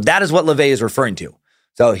 So that is what LaVey is referring to.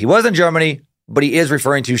 So he was in Germany, but he is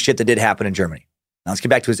referring to shit that did happen in Germany. Now let's get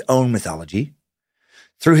back to his own mythology.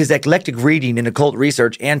 Through his eclectic reading and occult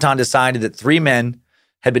research, Anton decided that 3 men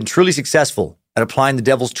had been truly successful at applying the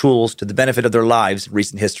devil's tools to the benefit of their lives in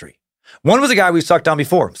recent history. One was a guy we've sucked on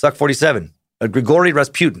before, Suck 47, Grigory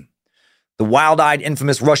Rasputin, the wild-eyed,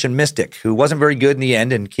 infamous Russian mystic who wasn't very good in the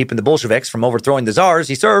end in keeping the Bolsheviks from overthrowing the czars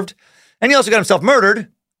he served. And he also got himself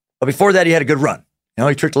murdered. But before that, he had a good run. You know,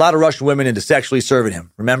 he tricked a lot of Russian women into sexually serving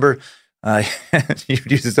him. Remember? He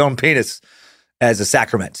would use his own penis as a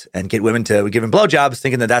sacrament and get women to give him blowjobs,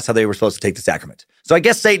 thinking that that's how they were supposed to take the sacrament. So I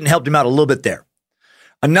guess Satan helped him out a little bit there.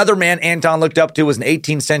 Another man Anton looked up to was an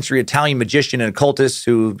 18th century Italian magician and occultist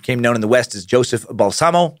who became known in the West as Joseph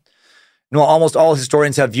Balsamo. And while almost all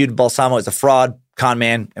historians have viewed Balsamo as a fraud, con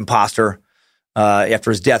man, imposter,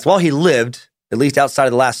 after his death, while he lived, at least outside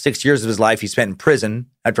of the last 6 years of his life, he spent in prison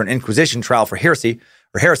after an Inquisition trial for heresy.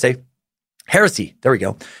 There we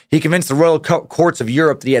go. He convinced the royal courts of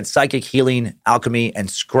Europe that he had psychic healing, alchemy, and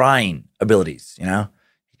scrying abilities. You know,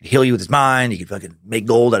 he could heal you with his mind. He could fucking make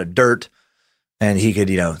gold out of dirt. And he could,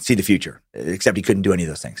 see the future, except he couldn't do any of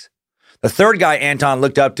those things. The third guy Anton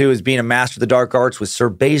looked up to as being a master of the dark arts was Sir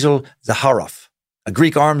Basil Zaharoff, a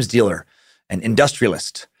Greek arms dealer and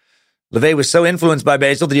industrialist. LaVey was so influenced by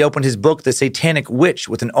Basil that he opened his book, The Satanic Witch,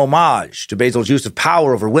 with an homage to Basil's use of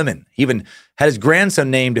power over women. He even had his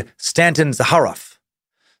grandson named Stanton Zaharoff.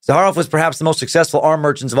 Zaharoff was perhaps the most successful arm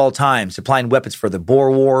merchant of all time, supplying weapons for the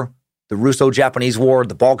Boer War, the Russo-Japanese War,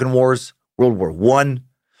 the Balkan Wars, World War I.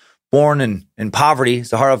 Born in poverty,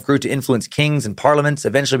 Zaharoff grew to influence kings and parliaments,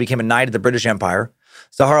 eventually became a knight of the British Empire.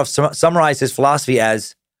 Zaharoff summarized his philosophy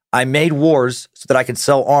as, I made wars so that I could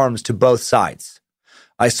sell arms to both sides.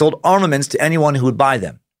 I sold armaments to anyone who would buy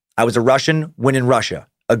them. I was a Russian when in Russia,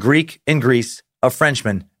 a Greek in Greece, a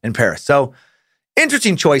Frenchman in Paris. So,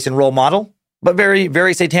 interesting choice and role model, but very,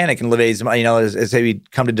 very satanic in LaVey's, as he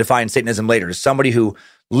would come to define Satanism later. Somebody who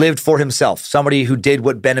lived for himself, somebody who did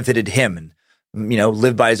what benefited him and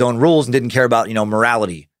lived by his own rules and didn't care about,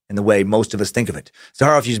 morality in the way most of us think of it.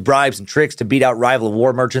 Zaharoff used bribes and tricks to beat out rival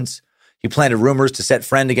war merchants. He planted rumors to set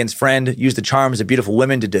friend against friend, used the charms of beautiful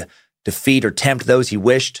women to defeat or tempt those he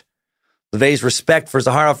wished. LaVey's respect for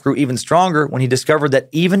Zaharoff grew even stronger when he discovered that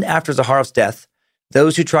even after Zaharoff's death,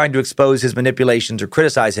 those who tried to expose his manipulations or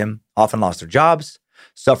criticize him often lost their jobs,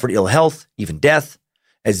 suffered ill health, even death,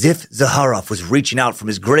 as if Zaharoff was reaching out from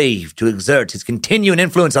his grave to exert his continuing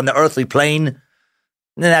influence on the earthly plane.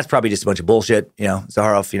 And that's probably just a bunch of bullshit.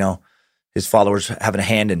 Zaharoff, his followers having a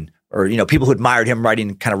hand in, or people who admired him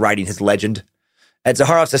writing his legend. At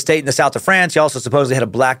Zaharoff's estate in the south of France, he also supposedly had a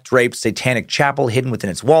black draped satanic chapel hidden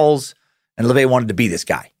within its walls, and LaVey wanted to be this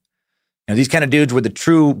guy. These kind of dudes were the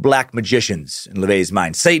true black magicians in LaVey's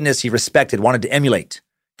mind. Satanists he respected, wanted to emulate.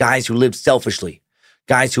 Guys who lived selfishly.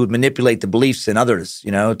 Guys who would manipulate the beliefs in others,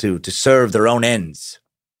 to serve their own ends.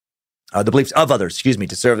 The beliefs of others,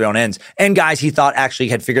 to serve their own ends. And guys he thought actually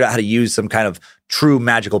had figured out how to use some kind of true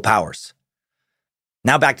magical powers.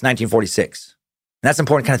 Now back to 1946. And that's an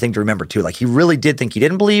important kind of thing to remember too. Like he really did think, he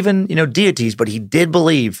didn't believe in, deities, but he did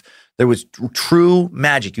believe there was true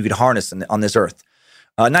magic you could harness on this earth.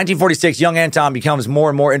 1946, young Anton becomes more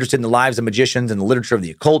and more interested in the lives of magicians and the literature of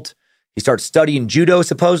the occult. He starts studying judo,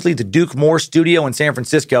 supposedly, the Duke Moore Studio in San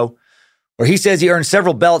Francisco, where he says he earned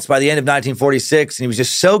several belts by the end of 1946, and he was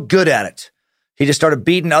just so good at it. He just started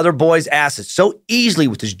beating other boys' asses so easily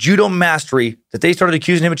with his judo mastery that they started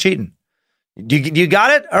accusing him of cheating. Do you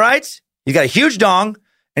got it? All right? He's got a huge dong,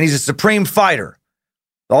 and he's a supreme fighter.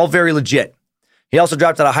 All very legit. He also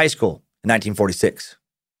dropped out of high school in 1946.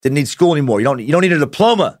 Didn't need school anymore. You don't need a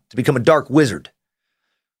diploma to become a dark wizard.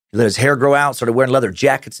 He let his hair grow out, started wearing leather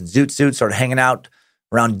jackets and zoot suits, started hanging out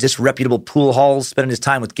around disreputable pool halls, spending his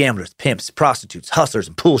time with gamblers, pimps, prostitutes, hustlers,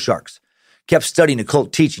 and pool sharks. Kept studying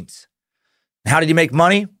occult teachings. And how did he make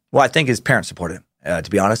money? Well, I think his parents supported him, to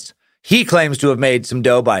be honest. He claims to have made some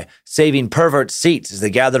dough by saving pervert seats as they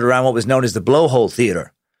gathered around what was known as the Blowhole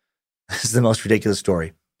Theater. This is the most ridiculous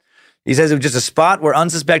story. He says it was just a spot where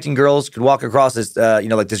unsuspecting girls could walk across this,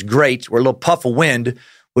 like this grate where a little puff of wind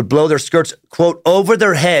would blow their skirts, quote, over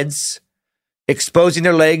their heads, exposing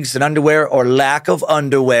their legs and underwear or lack of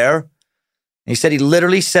underwear. And he said he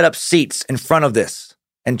literally set up seats in front of this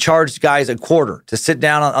and charged guys $0.25 to sit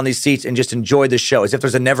down on these seats and just enjoy the show, as if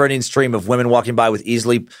there's a never-ending stream of women walking by with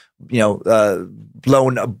easily, blow-upable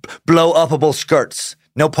skirts.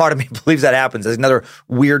 No part of me believes that happens. That's another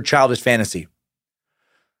weird childish fantasy.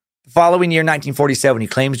 The following year, 1947, he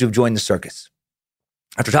claims to have joined the circus.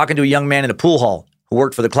 After talking to a young man in a pool hall who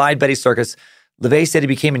worked for the Clyde Betty Circus, LeVay said he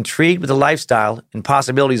became intrigued with the lifestyle and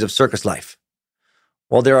possibilities of circus life.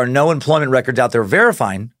 While there are no employment records out there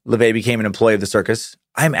verifying LeVay became an employee of the circus,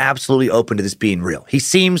 I'm absolutely open to this being real. He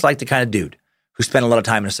seems like the kind of dude who spent a lot of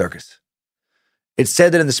time in a circus. It's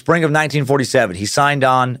said that in the spring of 1947, he signed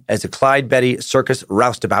on as a Clyde Beatty circus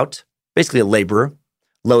roustabout, basically a laborer,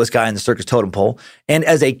 lowest guy in the circus totem pole, and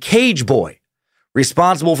as a cage boy,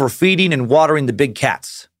 responsible for feeding and watering the big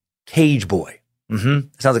cats. Cage boy. Sounds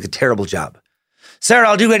like a terrible job. Sir,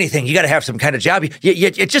 I'll do anything. You got to have some kind of job.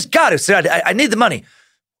 You just got to, sir. I need the money.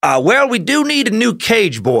 Well, we do need a new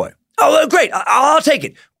cage boy. Oh, great. I'll take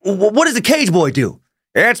it. What does the cage boy do?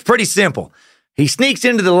 It's pretty simple. He sneaks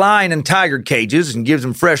into the lion and tiger cages and gives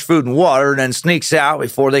them fresh food and water and then sneaks out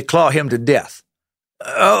before they claw him to death.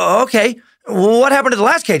 Oh, okay. What happened to the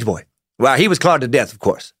last cage boy? Well, he was clawed to death, of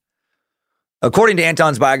course. According to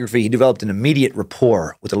Anton's biography, he developed an immediate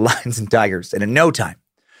rapport with the lions and tigers, and in no time,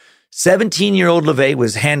 17-year-old LeVay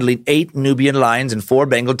was handling 8 Nubian lions and 4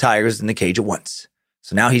 Bengal tigers in the cage at once.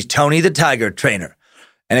 So now he's Tony the Tiger Trainer.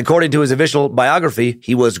 And according to his official biography,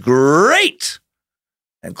 he was great.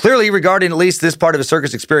 And clearly, regarding at least this part of his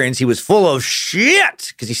circus experience, he was full of shit,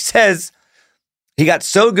 because he says he got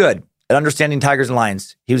so good at understanding tigers and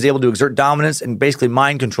lions, he was able to exert dominance and basically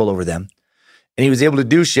mind control over them. And he was able to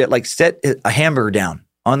do shit like set a hamburger down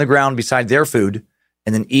on the ground beside their food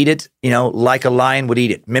and then eat it, like a lion would eat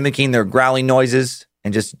it, mimicking their growling noises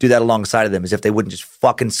and just do that alongside of them as if they wouldn't just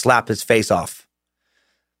fucking slap his face off.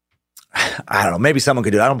 I don't know. Maybe someone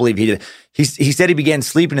could do it. I don't believe he did. He said he began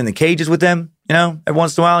sleeping in the cages with them, every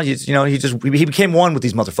once in a while. He became one with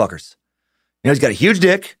these motherfuckers. He's got a huge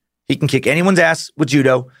dick. He can kick anyone's ass with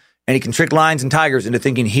judo, and he can trick lions and tigers into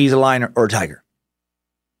thinking he's a lion or a tiger.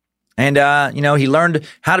 And, he learned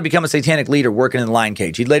how to become a satanic leader working in the lion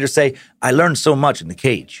cage. He'd later say, I learned so much in the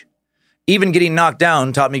cage. Even getting knocked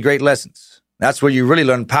down taught me great lessons. That's where you really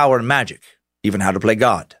learn power and magic, even how to play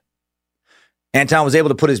God. Anton was able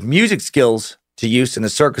to put his music skills to use in the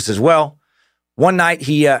circus as well. One night,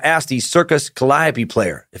 he asked the circus calliope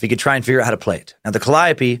player if he could try and figure out how to play it. Now, the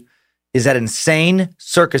calliope is that insane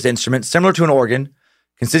circus instrument similar to an organ,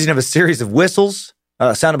 consisting of a series of whistles,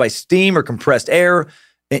 sounded by steam or compressed air,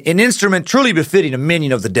 an instrument truly befitting a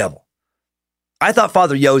minion of the devil. I thought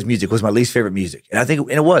Father Yo's music was my least favorite music, and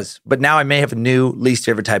it was, but now I may have a new least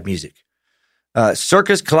favorite type music.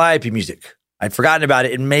 Circus calliope music. I'd forgotten about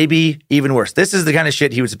it, and maybe even worse. This is the kind of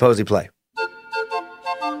shit he would supposedly play.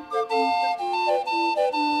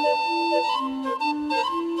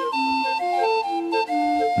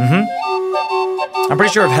 I'm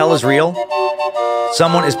pretty sure if hell is real,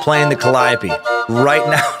 someone is playing the calliope right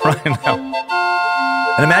now.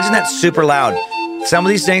 And imagine that super loud. Some of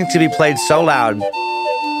these things could be played so loud,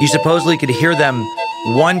 you supposedly could hear them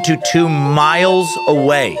 1 to 2 miles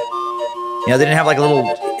away. They didn't have like a little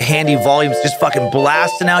handy volumes, just fucking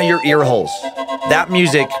blasting out your ear holes. That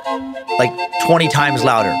music, like 20 times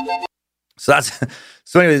louder. So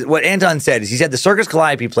anyways, what Anton said is he said the circus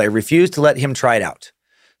calliope player refused to let him try it out.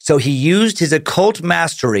 So he used his occult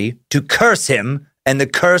mastery to curse him, and the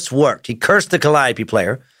curse worked. He cursed the calliope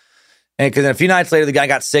player. And because a few nights later, the guy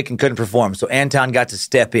got sick and couldn't perform. So Anton got to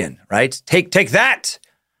step in, right? Take that.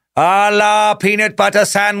 A la peanut butter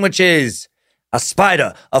sandwiches. A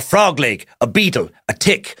spider, a frog leg, a beetle, a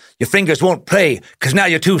tick. Your fingers won't play because now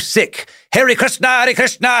you're too sick. Hare Krishna,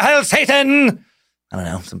 Hell Satan. I don't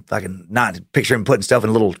know, some fucking not picture him putting stuff in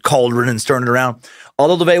a little cauldron and stirring it around.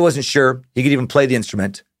 Although LeVay wasn't sure he could even play the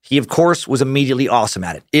instrument, he, of course, was immediately awesome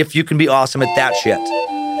at it. If you can be awesome at that shit.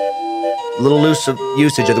 A little loose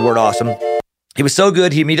usage of the word awesome. He was so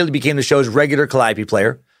good, he immediately became the show's regular calliope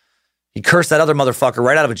player. He cursed that other motherfucker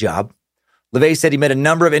right out of a job. LeVay said he met a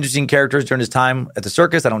number of interesting characters during his time at the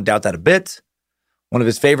circus. I don't doubt that a bit. One of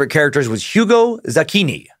his favorite characters was Hugo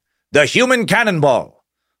Zacchini, the human cannonball.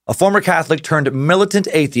 A former Catholic turned militant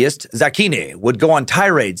atheist, Zacchini would go on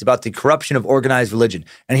tirades about the corruption of organized religion,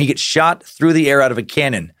 and he gets shot through the air out of a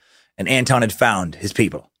cannon, and Anton had found his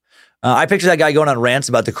people. I picture that guy going on rants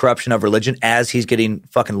about the corruption of religion as he's getting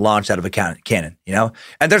fucking launched out of a cannon,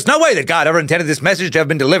 And there's no way that God ever intended this message to have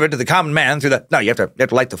been delivered to the common man through the... No, you have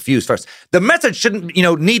to light the fuse first. The message shouldn't,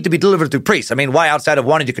 need to be delivered through priests. I mean, why outside of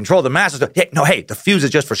wanting to control the masses? Hey, the fuse is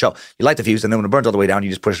just for show. You light the fuse, and then when it burns all the way down, you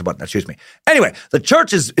just push the button. Excuse me. Anyway, the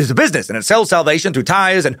church is a business, and it sells salvation through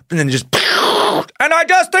tithes, and then just... And I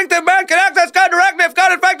just think that man can access God directly if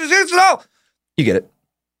God in fact exists at all. You get it.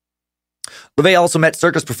 LeVay also met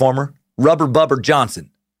circus performer Rubber Bubber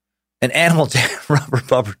Johnson, an animal tamer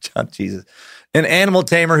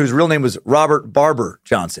whose real name was Robert Barber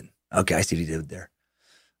Johnson. Okay, I see what he did there.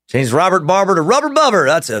 Changed Robert Barber to Rubber Bubber.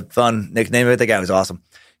 That's a fun nickname. I think that guy was awesome.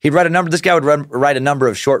 This guy would write a number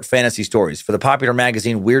of short fantasy stories for the popular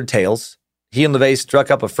magazine Weird Tales. He and LaVey struck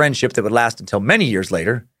up a friendship that would last until many years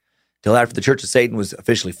later, till after the Church of Satan was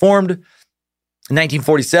officially formed. In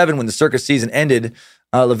 1947, when the circus season ended,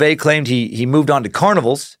 LaVey claimed he moved on to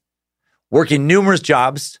carnivals, working numerous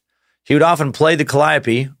jobs. He would often play the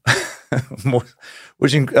calliope,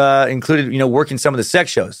 which included, working some of the sex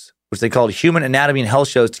shows, which they called human anatomy and health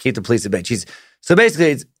shows to keep the police at bay. So basically,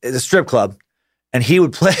 it's a strip club, and he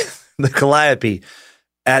would play the calliope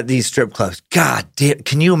at these strip clubs. God damn,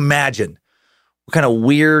 can you imagine what kind of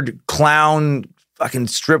weird clown fucking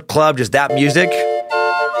strip club, just that music?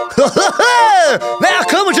 Now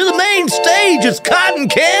coming to the main stage, it's Cotton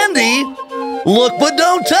Candy. Look but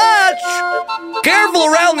don't touch. Careful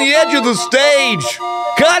around the edge of the stage.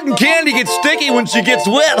 Cotton Candy gets sticky when she gets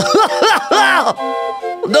wet.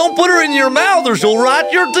 Don't put her in your mouth or she'll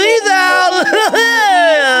rot your teeth out.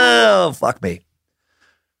 Fuck me.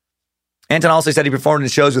 Anton also said he performed in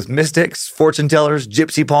shows with mystics, fortune tellers,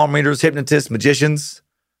 gypsy palm readers, hypnotists, magicians.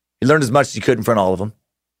 He learned as much as he could in front of all of them.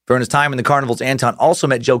 During his time in the carnivals, Anton also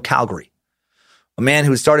met Joe Calgary, a man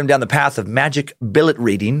who would start him down the path of magic billet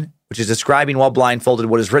reading, which is describing while blindfolded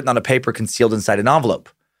what is written on a paper concealed inside an envelope.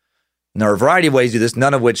 And there are a variety of ways to do this,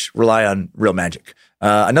 none of which rely on real magic.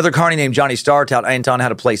 Another carny named Johnny Starr taught Anton how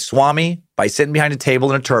to play Swami by sitting behind a table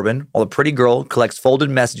in a turban while a pretty girl collects folded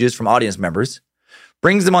messages from audience members,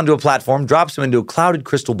 brings them onto a platform, drops them into a clouded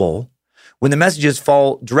crystal bowl. When the messages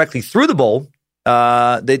fall directly through the bowl,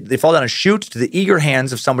 they fall down a chute to the eager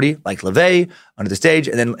hands of somebody like LaVey under the stage,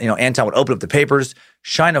 and then Anton would open up the papers,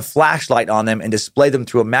 shine a flashlight on them, and display them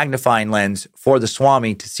through a magnifying lens for the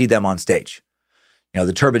Swami to see them on stage.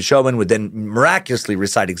 The turban showman would then miraculously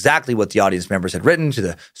recite exactly what the audience members had written to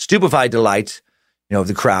the stupefied delight, of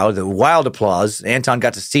the crowd, the wild applause. Anton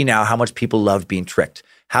got to see now how much people loved being tricked,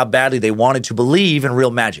 how badly they wanted to believe in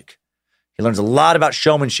real magic. He learns a lot about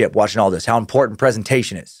showmanship watching all this, how important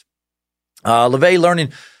presentation is. LaVey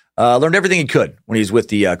learned everything he could when he was with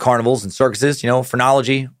the carnivals and circuses,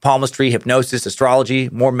 phrenology, palmistry, hypnosis, astrology,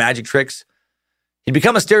 more magic tricks. He'd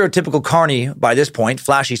become a stereotypical carny by this point,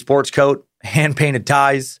 flashy sports coat, hand-painted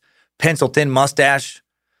ties, pencil-thin mustache.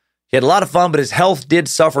 He had a lot of fun, but his health did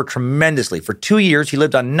suffer tremendously. For 2 years, he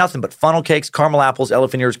lived on nothing but funnel cakes, caramel apples,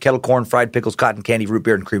 elephant ears, kettle corn, fried pickles, cotton candy, root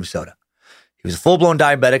beer, and cream soda. He was a full-blown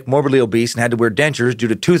diabetic, morbidly obese, and had to wear dentures due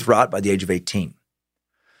to tooth rot by the age of 18.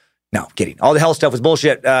 No, kidding. All the health stuff was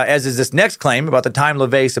bullshit, as is this next claim about the time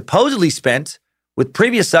LaVey supposedly spent with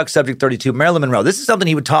previous sex subject 32, Marilyn Monroe. This is something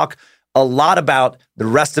he would talk a lot about the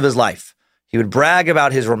rest of his life. He would brag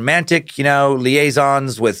about his romantic,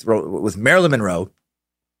 liaisons with Marilyn Monroe.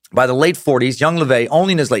 By the late 40s, young LaVey,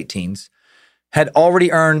 only in his late teens, had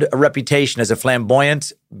already earned a reputation as a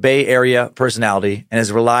flamboyant Bay Area personality and as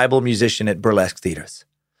a reliable musician at burlesque theaters.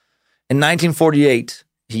 In 1948,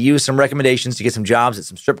 he used some recommendations to get some jobs at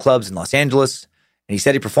some strip clubs in Los Angeles, and he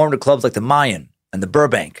said he performed at clubs like the Mayan and the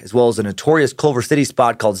Burbank, as well as a notorious Culver City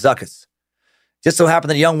spot called Zuckus. Just so happened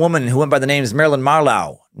that a young woman who went by the names Marilyn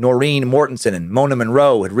Marlowe, Noreen Mortensen, and Mona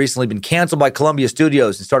Monroe had recently been canceled by Columbia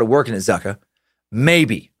Studios and started working at Zucca.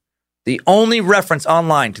 Maybe the only reference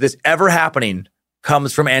online to this ever happening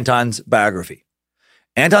comes from Anton's biography.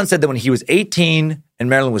 Anton said that when he was 18 and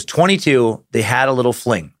Marilyn was 22, they had a little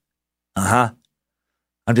fling. I'm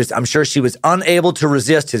sure she was unable to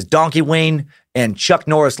resist his donkey wing and Chuck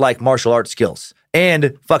Norris-like martial arts skills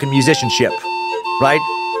and fucking musicianship, right?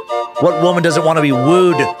 What woman doesn't want to be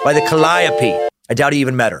wooed by the calliope? I doubt he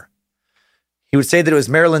even met her. He would say that it was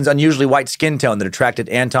Marilyn's unusually white skin tone that attracted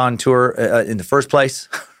Anton to her in the first place.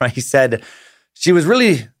 Right? He said, she was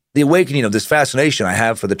really the awakening of this fascination I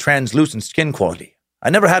have for the translucent skin quality. I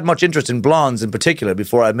never had much interest in blondes in particular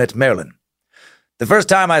before I met Marilyn. The first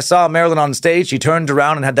time I saw Marilyn on stage, she turned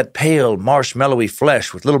around and had that pale, marshmallowy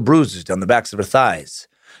flesh with little bruises down the backs of her thighs.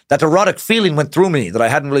 That erotic feeling went through me that I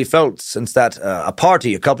hadn't really felt since a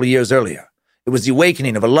party a couple of years earlier. It was the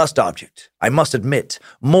awakening of a lust object, I must admit,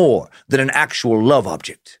 more than an actual love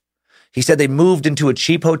object. He said they moved into a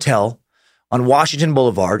cheap hotel on Washington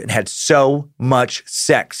Boulevard and had so much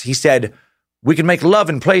sex. He said, we could make love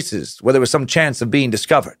in places where there was some chance of being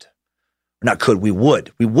discovered. Not could, we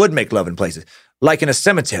would. We would make love in places. Like in a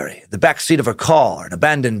cemetery, the backseat of a car, an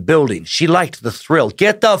abandoned building. She liked the thrill.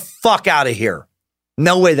 Get the fuck out of here.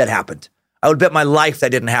 No way that happened. I would bet my life that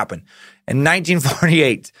didn't happen. In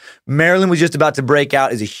 1948, Marilyn was just about to break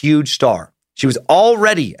out as a huge star. She was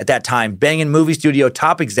already, at that time, banging movie studio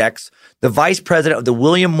top execs. The vice president of the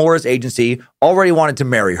William Morris Agency already wanted to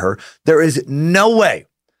marry her. There is no way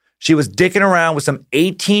she was dicking around with some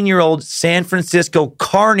 18-year-old San Francisco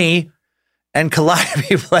carny and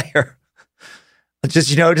calliope player.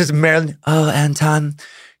 Just Marilyn. Oh, Anton,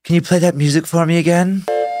 can you play that music for me again?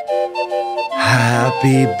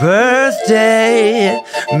 Happy birthday,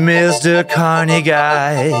 Mr. Carney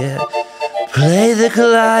Guy. Play the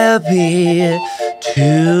Calliope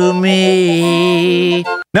to me.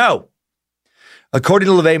 No. According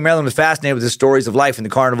to LaVey, Marilyn was fascinated with his stories of life in the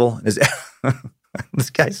carnival. And this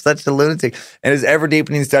guy's such a lunatic. And his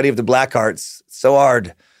ever-deepening study of the black arts. So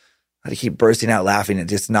hard. How to keep bursting out laughing at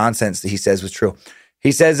just nonsense that he says was true.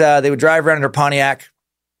 He says they would drive around in her Pontiac.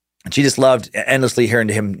 And she just loved endlessly hearing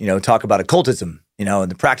to him, talk about occultism,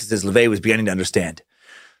 and the practices LaVey was beginning to understand.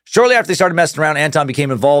 Shortly after they started messing around, Anton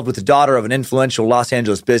became involved with the daughter of an influential Los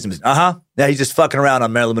Angeles businessman. Yeah, he's just fucking around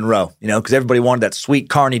on Marilyn Monroe, because everybody wanted that sweet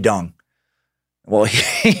Carney dong. Well,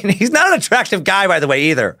 he's not an attractive guy, by the way,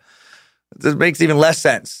 either. This makes even less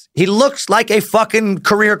sense. He looks like a fucking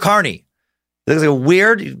career Carney. He looks like a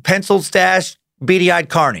weird, pencil stash, beady-eyed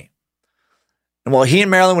Carney. And while he and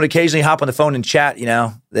Marilyn would occasionally hop on the phone and chat,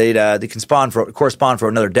 they correspond for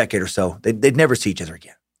another decade or so. They'd never see each other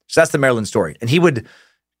again. So that's the Marilyn story. And he would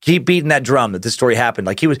keep beating that drum that this story happened.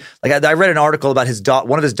 Like I read an article about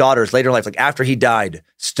one of his daughters later in life, like after he died,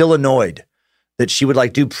 still annoyed that she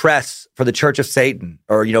would do press for the Church of Satan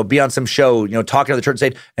or, be on some show, talking to the Church of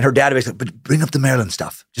Satan. And her database, like, but bring up the Marilyn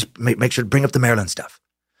stuff. Just make sure to bring up the Marilyn stuff.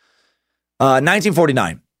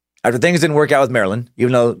 1949, after things didn't work out with Marilyn,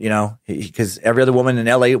 even though, because every other woman in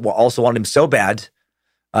LA also wanted him so bad,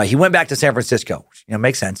 he went back to San Francisco, which,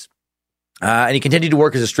 makes sense. And he continued to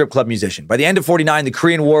work as a strip club musician. By the end of 49, the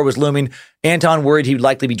Korean War was looming. Anton worried he would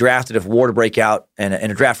likely be drafted if war to break out, and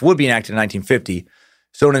a draft would be enacted in 1950.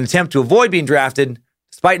 So in an attempt to avoid being drafted,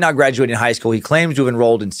 despite not graduating high school, he claims to have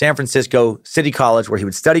enrolled in San Francisco City College, where he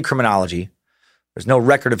would study criminology. There's no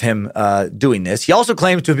record of him doing this. He also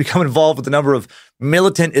claims to have become involved with a number of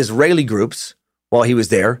militant Israeli groups while he was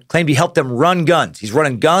there. Claimed he helped them run guns. He's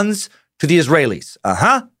running guns to the Israelis.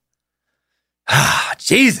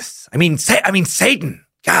 Jesus. I mean, Satan.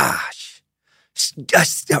 Gosh.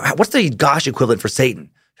 What's the gosh equivalent for Satan?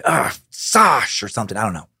 Sosh or something. I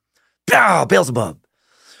don't know. Beelzebub.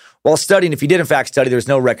 While studying, if he did in fact study, there's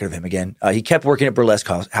no record of him again. He kept working at burlesque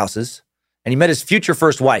houses. And he met his future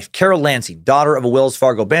first wife, Carol Lansing, daughter of a Wells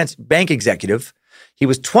Fargo bank executive. He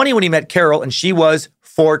was 20 when he met Carol, and she was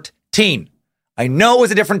 14. I know it was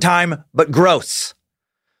a different time, but gross.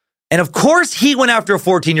 And of course, he went after a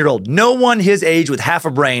 14-year-old. No one his age with half a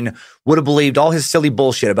brain would have believed all his silly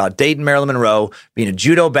bullshit about dating Marilyn Monroe, being a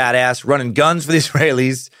judo badass, running guns for the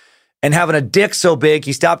Israelis, and having a dick so big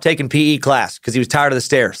he stopped taking PE class because he was tired of the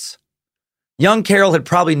stairs. Young Carol had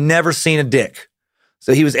probably never seen a dick.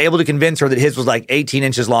 So he was able to convince her that his was like 18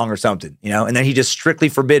 inches long or something, and then he just strictly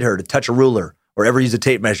forbid her to touch a ruler or ever use a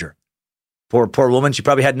tape measure. Poor woman. She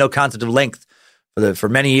probably had no concept of length for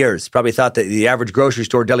many years. Probably thought that the average grocery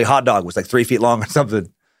store deli hot dog was like 3 feet long or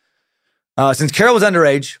something. Since Carol was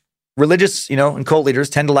underage, religious, and cult leaders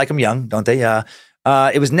tend to like him young, don't they?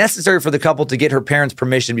 It was necessary for the couple to get her parents'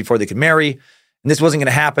 permission before they could marry. And this wasn't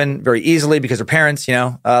going to happen very easily because her parents,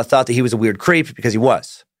 thought that he was a weird creep because he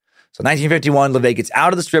was. So 1951, LaVey gets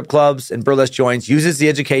out of the strip clubs and burlesque joints, uses the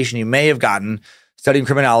education he may have gotten studying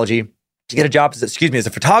criminology to get a job as a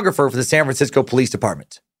photographer for the San Francisco Police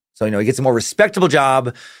Department. So, he gets a more respectable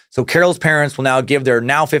job. So Carol's parents will now give their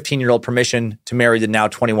now 15-year-old permission to marry the now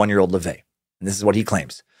 21-year-old LaVey. And this is what he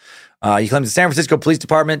claims. He claims the San Francisco Police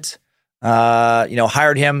Department,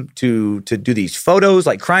 hired him to do these photos,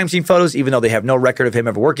 like crime scene photos, even though they have no record of him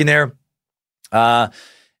ever working there.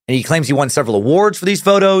 And he claims he won several awards for these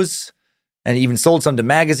photos and even sold some to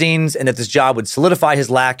magazines, and that this job would solidify his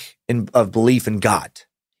lack of belief in God.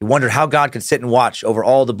 He wondered how God could sit and watch over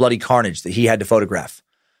all the bloody carnage that he had to photograph,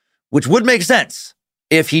 which would make sense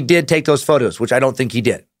if he did take those photos, which I don't think he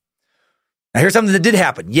did. Now, here's something that did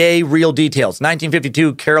happen. Yay, real details.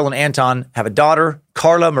 1952, Carol and Anton have a daughter,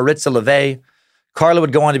 Carla Maritza LaVey. Carla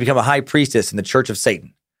would go on to become a high priestess in the Church of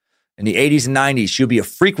Satan. In the 80s and 90s, she would be a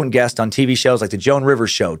frequent guest on TV shows like The Joan Rivers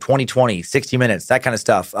Show, 2020, 60 Minutes, that kind of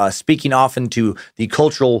stuff, speaking often to the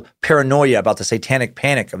cultural paranoia about the satanic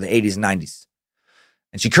panic of the 80s and 90s.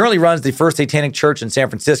 And she currently runs the First Satanic Church in San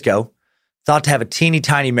Francisco, thought to have a teeny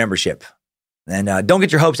tiny membership. And don't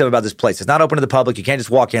get your hopes up about this place. It's not open to the public. You can't just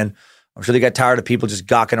walk in. I'm sure they got tired of people just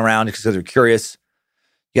gawking around because they're curious.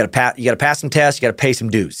 You got to pass some tests. You got to pay some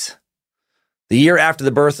dues. The year after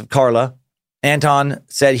the birth of Carla, Anton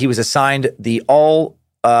said he was assigned all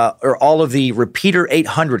of the repeater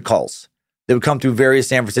 800 calls that would come through various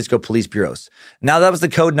San Francisco police bureaus. Now, that was the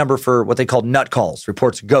code number for what they called nut calls,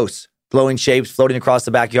 reports of ghosts, glowing shapes floating across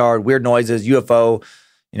the backyard, weird noises, UFO,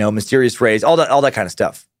 mysterious rays, all that kind of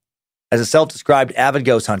stuff. As a self-described avid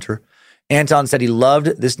ghost hunter, Anton said he loved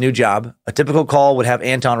this new job. A typical call would have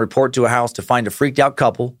Anton report to a house to find a freaked out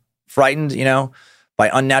couple, frightened, by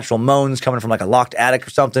unnatural moans coming from like a locked attic or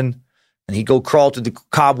something. And he'd go crawl through the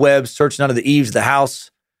cobwebs, searching under the eaves of the house.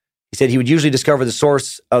 He said he would usually discover the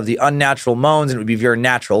source of the unnatural moans, and it would be very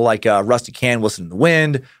natural, like a rusty can whistling in the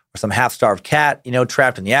wind or some half-starved cat,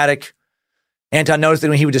 trapped in the attic. Anton noticed that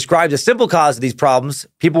when he would describe the simple cause of these problems,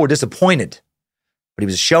 people were disappointed. But he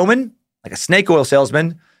was a showman, like a snake oil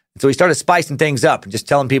salesman. And so he started spicing things up and just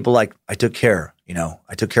telling people like, I took care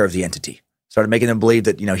of the entity. Started making them believe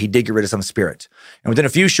that, he did get rid of some spirit. And within a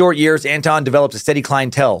few short years, Anton developed a steady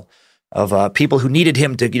clientele of people who needed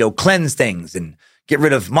him to, cleanse things and get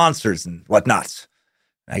rid of monsters and whatnot.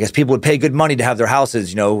 I guess people would pay good money to have their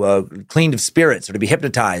houses, cleaned of spirits or to be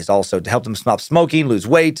hypnotized also to help them stop smoking, lose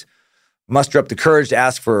weight, muster up the courage to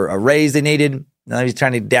ask for a raise they needed. Now he's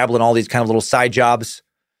trying to dabble in all these kind of little side jobs.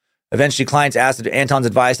 Eventually, clients asked Anton's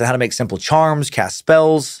advice on how to make simple charms, cast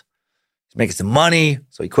spells, to make some money.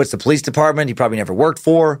 So he quits the police department he probably never worked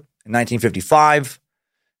for in 1955.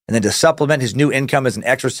 And then to supplement his new income as an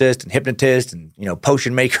exorcist and hypnotist and,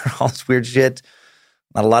 potion maker, all this weird shit,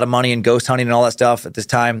 not a lot of money in ghost hunting and all that stuff at this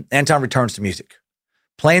time, Anton returns to music,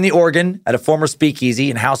 playing the organ at a former speakeasy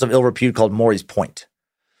and house of ill repute called Maury's Point.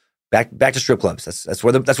 Back to strip clubs. That's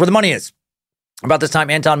where the money is. About this time,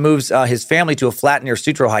 Anton moves his family to a flat near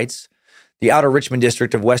Sutro Heights, the outer Richmond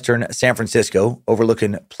district of western San Francisco,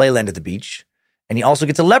 overlooking Playland at the beach. And he also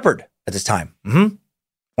gets a leopard at this time. One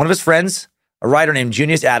of his friends, a writer named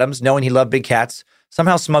Junius Adams, knowing he loved big cats,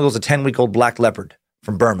 somehow smuggles a 10-week-old black leopard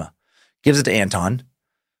from Burma, gives it to Anton.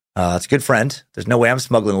 It's a good friend. There's no way I'm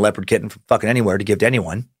smuggling a leopard kitten from fucking anywhere to give to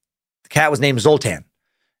anyone. The cat was named Zoltan,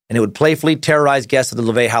 and it would playfully terrorize guests of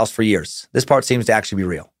the LeVay house for years. This part seems to actually be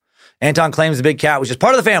real. Anton claims the big cat was just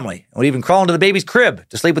part of the family and would even crawl into the baby's crib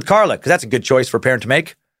to sleep with Carla, because that's a good choice for a parent to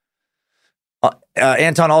make.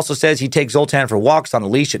 Anton also says he takes Zoltan for walks on a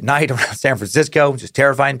leash at night around San Francisco, just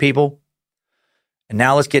terrifying people. And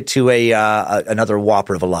now let's get to another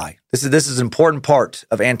whopper of a lie. This is an important part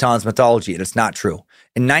of Anton's mythology, and it's not true.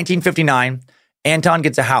 In 1959, Anton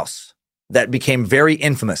gets a house that became very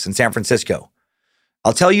infamous in San Francisco.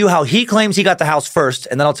 I'll tell you how he claims he got the house first,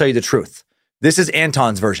 and then I'll tell you the truth. This is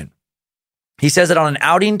Anton's version. He says that on an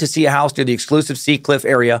outing to see a house near the exclusive Sea Cliff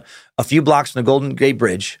area, a few blocks from the Golden Gate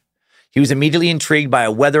Bridge, he was immediately intrigued by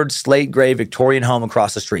a weathered slate gray Victorian home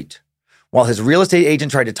across the street. While his real estate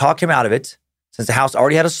agent tried to talk him out of it, since the house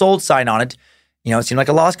already had a sold sign on it, it seemed like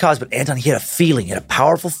a lost cause, but Anton, he had a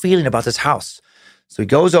powerful feeling about this house. So he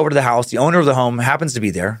goes over to the house. The owner of the home happens to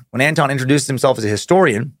be there. When Anton introduces himself as a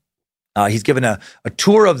historian, he's given a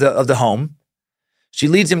tour of the home. She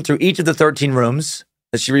leads him through each of the 13 rooms.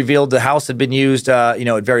 That she revealed the house had been used,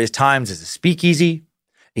 at various times as a speakeasy,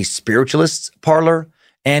 a spiritualist's parlor,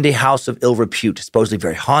 and a house of ill repute, supposedly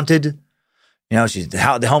very haunted.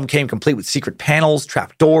 The home came complete with secret panels,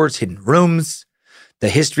 trap doors, hidden rooms. The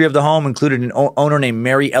history of the home included an owner named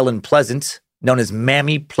Mary Ellen Pleasant, known as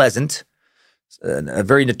Mammy Pleasant, a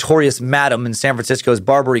very notorious madam in San Francisco's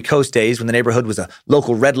Barbary Coast days when the neighborhood was a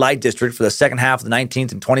local red light district for the second half of the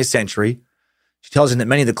 19th and 20th century. She tells him that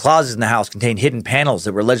many of the closets in the house contained hidden panels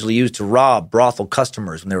that were allegedly used to rob brothel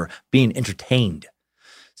customers when they were being entertained.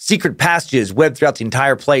 Secret passages webbed throughout the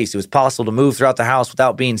entire place. It was possible to move throughout the house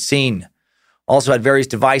without being seen. Also had various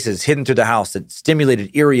devices hidden through the house that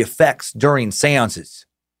stimulated eerie effects during seances.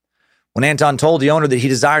 When Anton told the owner that he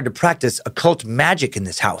desired to practice occult magic in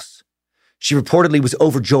this house, she reportedly was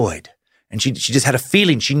overjoyed. And she just had a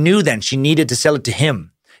feeling. She knew then she needed to sell it to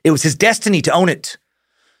him. It was his destiny to own it.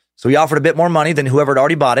 So he offered a bit more money than whoever had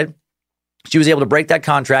already bought it. She was able to break that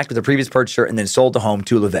contract with the previous purchaser and then sold the home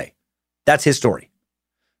to LeVay. That's his story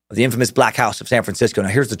of the infamous Black House of San Francisco. Now,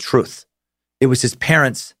 here's the truth. It was his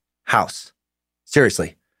parents' house.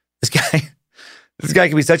 Seriously, this guy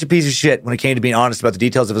can be such a piece of shit when it came to being honest about the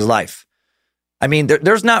details of his life. I mean,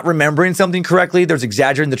 there's not remembering something correctly. There's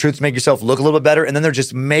exaggerating the truth to make yourself look a little bit better. And then they're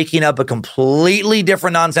just making up a completely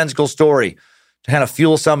different nonsensical story to kind of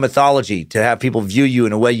fuel some mythology, to have people view you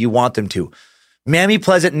in a way you want them to. Mammy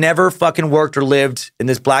Pleasant never fucking worked or lived in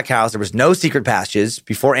this black house. There was no secret passages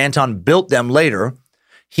before Anton built them later.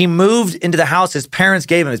 He moved into the house his parents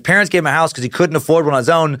gave him. His parents gave him a house because he couldn't afford one on his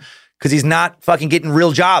own because he's not fucking getting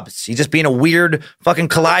real jobs. He's just being a weird fucking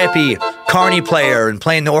calliope carny player and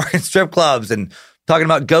playing the Oregon strip clubs and talking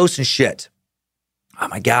about ghosts and shit. Oh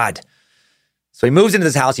my God. So he moves into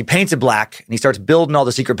this house, he paints it black, and he starts building all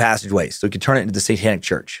the secret passageways so he could turn it into the Satanic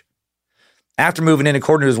Church. After moving in,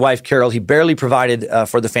 according to his wife, Carol, he barely provided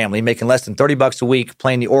for the family, making less than $30 a week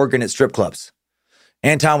playing the organ at strip clubs.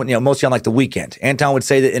 Anton would, mostly on like the weekend. Anton would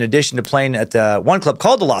say that in addition to playing at one club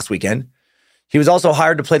called the Lost Weekend, He was also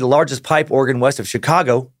hired to play the largest pipe organ west of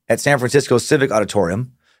Chicago at San Francisco's Civic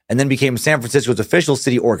Auditorium, and then became San Francisco's official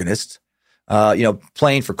city organist,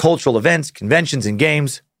 playing for cultural events, conventions, and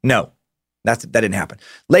games. No, that didn't happen.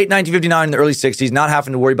 Late 1959 and the early 60s, not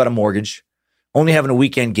having to worry about a mortgage, only having a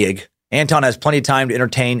weekend gig, Anton has plenty of time to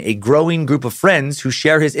entertain a growing group of friends who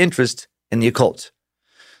share his interest in the occult.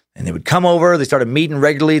 And they would come over. They started meeting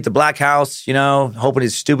regularly at the Black House, hoping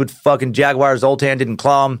his stupid fucking Jaguar Zoltan didn't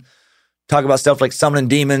claw him. Talk about stuff like summoning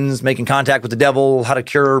demons, making contact with the devil, how to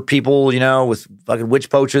cure people, with fucking witch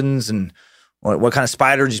potions, and what kind of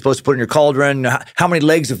spider you're supposed to put in your cauldron. How many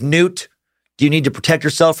legs of newt do you need to protect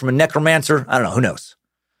yourself from a necromancer? I don't know. Who knows?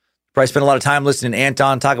 Probably spent a lot of time listening to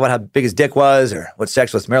Anton talk about how big his dick was or what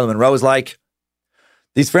sex with Marilyn Monroe was like.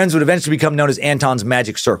 These friends would eventually become known as Anton's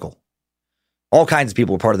Magic Circle. All kinds of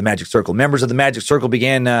people were part of the Magic Circle. Members of the Magic Circle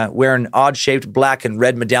began wearing odd-shaped black and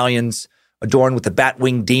red medallions adorned with the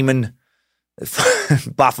bat-winged demon.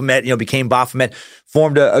 Baphomet, became Baphomet,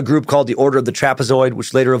 formed a group called the Order of the Trapezoid,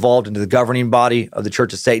 which later evolved into the governing body of the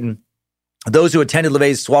Church of Satan. Those who attended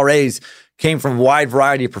LaVey's soirees came from a wide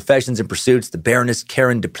variety of professions and pursuits. The Baroness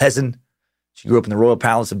Karen de Plezen, she grew up in the Royal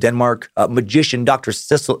Palace of Denmark. Magician Dr.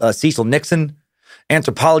 Cecil Nixon,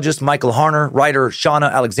 anthropologist Michael Harner, writer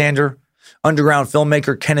Shauna Alexander, underground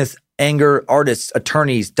filmmaker Kenneth Anger, artists,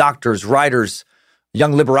 attorneys, doctors, writers,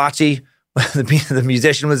 young Liberace, the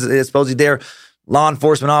musician was supposedly there, law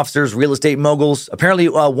enforcement officers, real estate moguls. Apparently,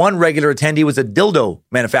 one regular attendee was a dildo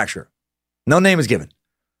manufacturer. No name is given.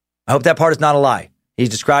 I hope that part is not a lie. He's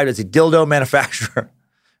described as a dildo manufacturer.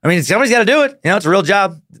 I mean, somebody's got to do it. It's a real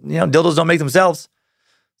job. Dildos don't make themselves.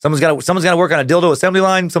 Someone's got to work on a dildo assembly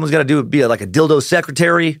line. Someone's got to be like a dildo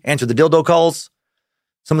secretary, answer the dildo calls.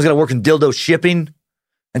 Someone's got to work in dildo shipping.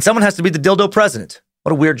 And someone has to be the dildo president.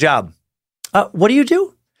 What a weird job. What do you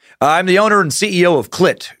do? I'm the owner and CEO of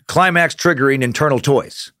Clit, Climax Triggering Internal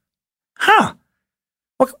Toys. Huh.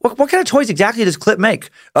 What kind of toys exactly does Clit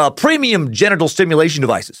make? Premium genital stimulation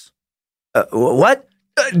devices. What?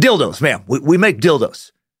 Dildos, ma'am. We make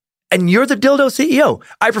dildos. And you're the dildo CEO.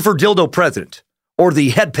 I prefer dildo president or the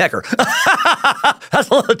head pecker. That's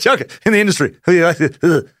a lot of joke in the industry.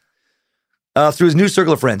 Through his new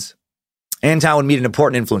circle of friends, Anton would meet an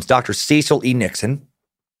important influence, Dr. Cecil E. Nixon.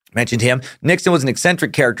 Mentioned him. Nixon was an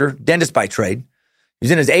eccentric character, dentist by trade. He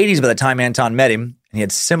was in his 80s by the time Anton met him, and he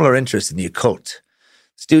had similar interests in the occult.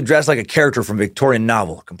 This dude dressed like a character from a Victorian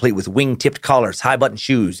novel, complete with wing-tipped collars, high-button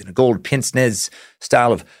shoes, and a gold pince-nez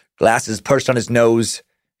style of glasses perched on his nose.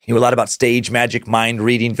 He knew a lot about stage magic, mind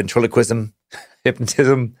reading, ventriloquism,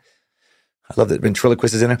 hypnotism. I love that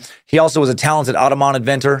ventriloquist is in it. He also was a talented automaton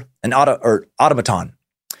inventor, automaton.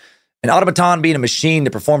 An automaton being a machine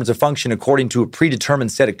that performs a function according to a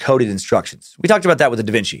predetermined set of coded instructions. We talked about that with the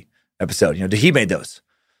Da Vinci episode. He made those.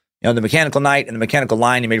 The Mechanical Knight and the Mechanical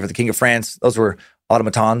Line he made for the King of France. Those were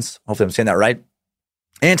automatons. Hopefully I'm saying that right.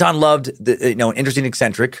 Anton loved an interesting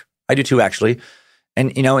eccentric. I do too, actually.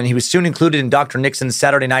 And he was soon included in Dr. Nixon's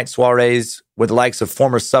Saturday night soirees with the likes of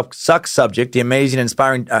former suck subject, the amazing and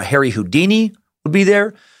inspiring Harry Houdini would be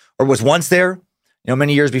there, or was once there,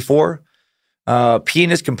 many years before.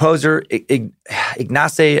 Pianist, composer,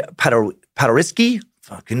 Ignacy Paderewski,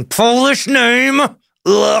 fucking Polish name.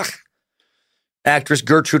 Ugh. Actress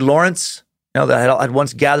Gertrude Lawrence, that had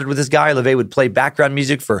once gathered with this guy. LaVey would play background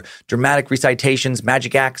music for dramatic recitations,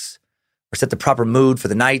 magic acts, or set the proper mood for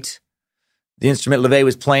the night. The instrument LaVey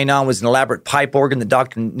was playing on was an elaborate pipe organ that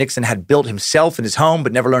Dr. Nixon had built himself in his home,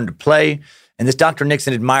 but never learned to play. And this Dr.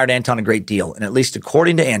 Nixon admired Anton a great deal. And at least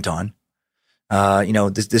according to Anton,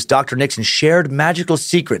 this Dr. Nixon shared magical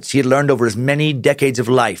secrets he had learned over his many decades of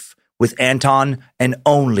life with Anton and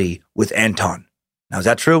only with Anton. Now, is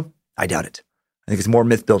that true? I doubt it. I think it's more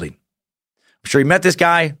myth building. I'm sure he met this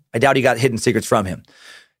guy. I doubt he got hidden secrets from him.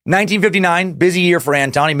 1959, busy year for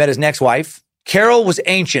Anton. He met his next wife. Carol was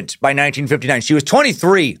ancient by 1959. She was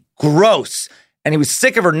 23, gross, and he was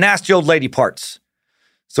sick of her nasty old lady parts.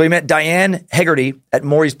 So he met Diane Hegarty at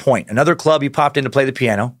Morey's Point, another club he popped in to play the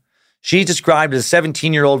piano. She's described as a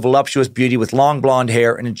 17-year-old voluptuous beauty with long blonde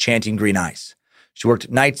hair and enchanting green eyes. She worked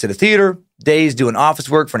nights at a theater, days doing office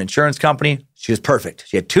work for an insurance company. She was perfect.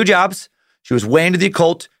 She had 2 jobs. She was way into the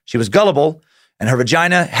occult. She was gullible, and her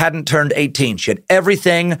vagina hadn't turned 18. She had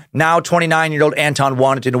everything now 29-year-old Anton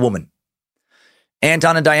wanted in a woman.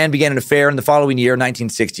 Anton and Diane began an affair in the following year,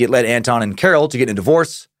 1960. It led Anton and Carol to get a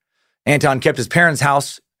divorce. Anton kept his parents'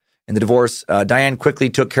 house in the divorce. Diane quickly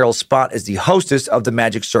took Carol's spot as the hostess of the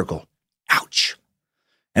Magic Circle. Ouch.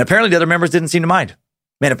 And apparently the other members didn't seem to mind.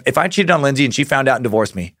 Man, if I cheated on Lindsay and she found out and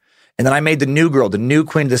divorced me, and then I made the new girl, the new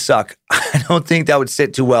queen of the suck, I don't think that would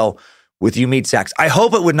sit too well with you meat sacks. I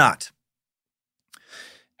hope it would not.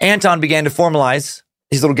 Anton began to formalize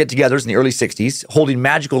his little get-togethers in the early 60s, holding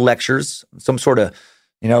magical lectures, some sort of,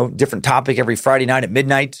 different topic every Friday night at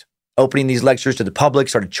midnight, opening these lectures to the public,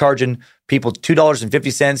 started charging people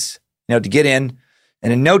 $2.50, to get in.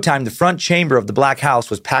 And in no time, the front chamber of the Black House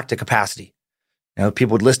was packed to capacity.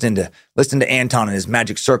 People would listen to Anton and his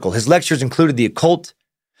magic circle. His lectures included the occult,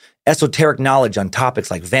 esoteric knowledge on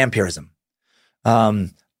topics like vampirism,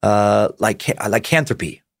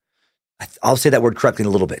 lycanthropy. I'll say that word correctly in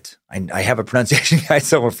a little bit. I have a pronunciation guide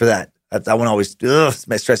somewhere for that. That one always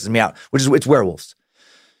stresses me out, it's werewolves.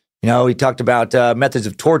 He talked about methods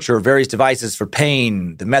of torture, various devices for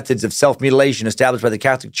pain, the methods of self-mutilation established by the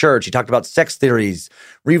Catholic Church. He talked about sex theories,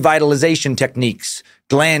 revitalization techniques,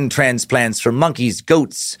 gland transplants for monkeys,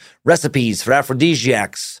 goats, recipes for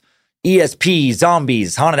aphrodisiacs, ESP,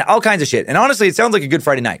 zombies, haunted, all kinds of shit. And honestly, it sounds like a good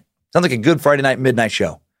Friday night. Sounds like a good Friday night midnight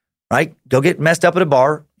show, right? Go get messed up at a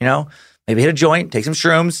bar, maybe hit a joint, take some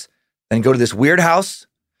shrooms, then go to this weird house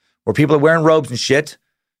where people are wearing robes and shit.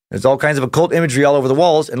 There's all kinds of occult imagery all over the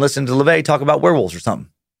walls, and listen to LeVay talk about werewolves or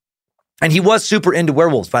something. And he was super into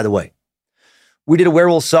werewolves, by the way. We did a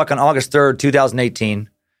Werewolf Suck on August 3rd, 2018,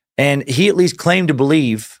 and he at least claimed to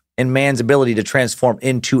believe in man's ability to transform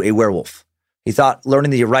into a werewolf. He thought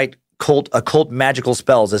learning the right occult magical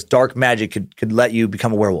spells, this dark magic, could let you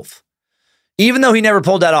become a werewolf. Even though he never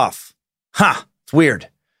pulled that off. It's weird.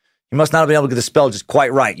 He must not have been able to get the spell just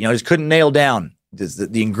quite right. Just couldn't nail down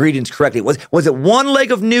the ingredients correctly. Was it one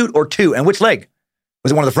leg of newt or two? And which leg?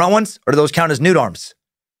 Was it one of the front ones? Or do those count as newt arms?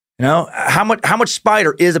 How much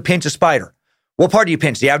spider is a pinch of spider? What part do you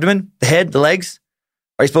pinch? The abdomen? The head? The legs?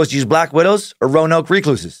 Are you supposed to use black widows or Roanoke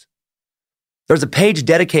recluses? There's a page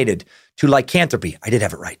dedicated to lycanthropy. I did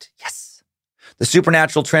have it right. Yes. The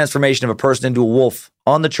supernatural transformation of a person into a wolf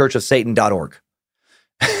on thechurchofsatan.org.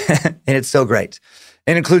 And it's so great.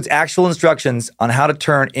 It includes actual instructions on how to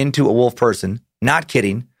turn into a wolf person. Not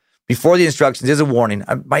kidding. Before the instructions is a warning.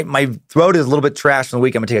 My throat is a little bit trashed from the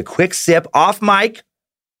week. I'm going to take a quick sip off mic.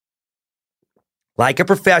 Like a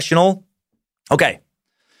professional. Okay.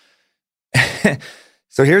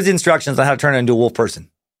 So here's the instructions on how to turn into a wolf person.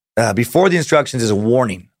 Before the instructions is a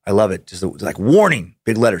warning. I love it. Just like warning,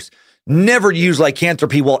 big letters. Never use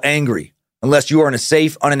lycanthropy while angry unless you are in a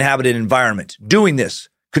safe, uninhabited environment. Doing this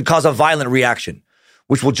could cause a violent reaction,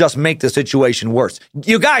 which will just make the situation worse.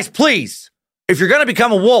 You guys, please, if you're going to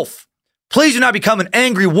become a wolf, please do not become an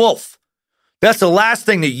angry wolf. That's the last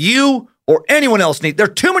thing that you or anyone else need. There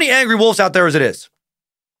are too many angry wolves out there as it is.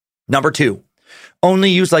 Number 2, only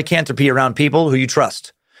use lycanthropy around people who you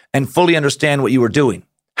trust and fully understand what you are doing.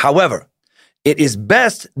 However, it is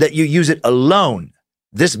best that you use it alone.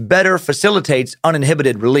 This better facilitates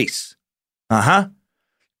uninhibited release. I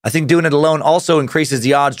think doing it alone also increases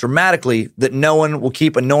the odds dramatically that no one will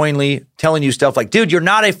keep annoyingly telling you stuff like, dude, you're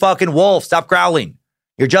not a fucking wolf. Stop growling.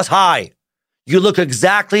 You're just high. You look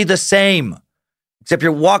exactly the same, except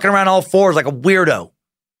you're walking around all fours like a weirdo.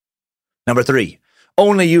 Number 3,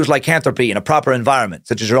 only use lycanthropy in a proper environment,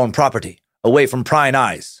 such as your own property, away from prying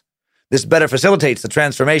eyes. This better facilitates the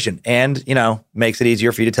transformation and, makes it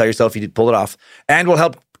easier for you to tell yourself you did pull it off, and will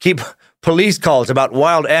help keep police calls about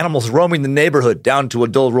wild animals roaming the neighborhood down to a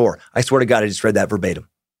dull roar. I swear to God, I just read that verbatim.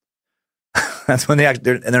 That's when and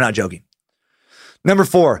they're not joking. Number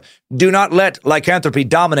 4, do not let lycanthropy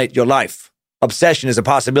dominate your life. Obsession is a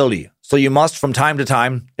possibility, so you must, from time to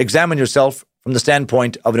time, examine yourself from the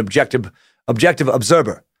standpoint of an objective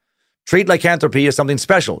observer. Treat lycanthropy as something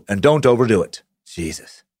special and don't overdo it.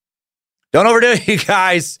 Jesus. Don't overdo it, you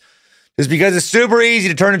guys. Just because it's super easy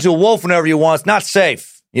to turn into a wolf whenever you want, it's not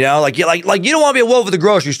safe. Like you don't want to be a wolf at the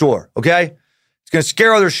grocery store, okay? It's going to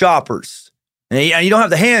scare other shoppers. And you don't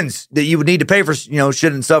have the hands that you would need to pay for,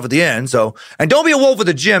 shit and stuff at the end. So, and don't be a wolf at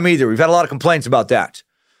the gym either. We've had a lot of complaints about that.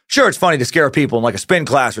 Sure, it's funny to scare people in like a spin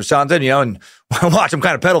class or something, and watch them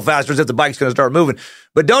kind of pedal faster as if the bike's going to start moving.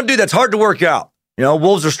 But don't do that. It's hard to work out.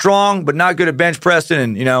 Wolves are strong, but not good at bench pressing.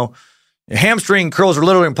 And, hamstring curls are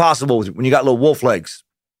literally impossible when you got little wolf legs.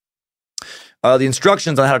 The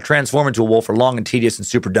instructions on how to transform into a wolf are long and tedious and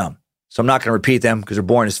super dumb. So I'm not going to repeat them because they're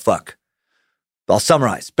boring as fuck. But I'll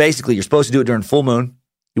summarize. Basically, you're supposed to do it during full moon.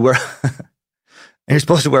 And you're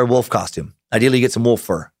supposed to wear a wolf costume. Ideally, you get some wolf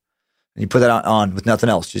fur. And you put that on with nothing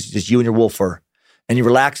else. Just you and your wolf fur. And you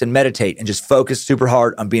relax and meditate and just focus super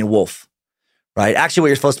hard on being a wolf. Right? Actually, what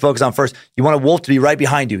you're supposed to focus on first, you want a wolf to be right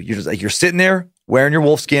behind you. You're sitting there wearing your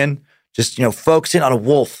wolf skin, just, focusing on a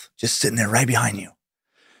wolf just sitting there right behind you.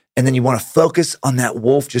 And then you want to focus on that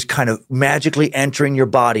wolf just kind of magically entering your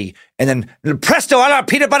body. And then presto, I love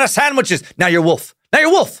peanut butter sandwiches. Now you're wolf.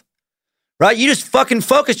 Right? You just fucking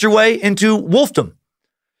focused your way into wolfdom.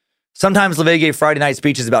 Sometimes LaVey gave Friday night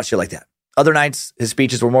speeches about shit like that. Other nights, his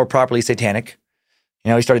speeches were more properly satanic.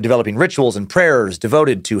 He started developing rituals and prayers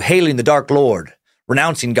devoted to hailing the Dark Lord,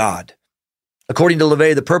 renouncing God. According to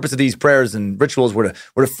LaVey, the purpose of these prayers and rituals were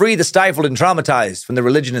to free the stifled and traumatized from the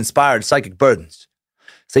religion-inspired psychic burdens.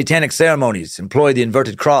 Satanic ceremonies employ the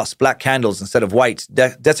inverted cross, black candles instead of white,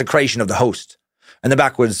 desecration of the host, and the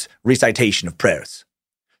backwards recitation of prayers.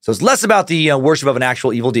 So it's less about the worship of an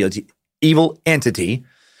actual evil entity,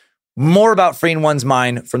 more about freeing one's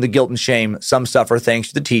mind from the guilt and shame some suffer thanks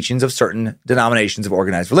to the teachings of certain denominations of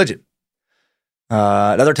organized religion.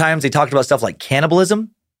 At other times, they talked about stuff like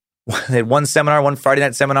cannibalism. They had one Friday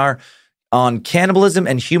night seminar on cannibalism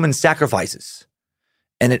and human sacrifices.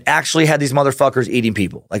 And it actually had these motherfuckers eating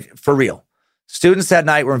people, like for real. Students that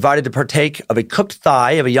night were invited to partake of a cooked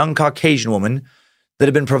thigh of a young Caucasian woman that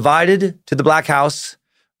had been provided to the Black House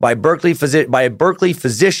by a Berkeley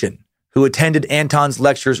physician who attended Anton's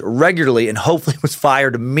lectures regularly and hopefully was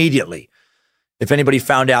fired immediately if anybody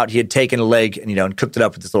found out he had taken a leg and cooked it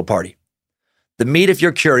up at this little party. The meat, if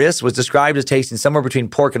you're curious, was described as tasting somewhere between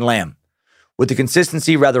pork and lamb, with the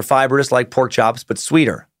consistency rather fibrous like pork chops, but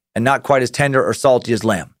sweeter and not quite as tender or salty as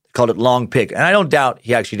lamb. They called it long pig, and I don't doubt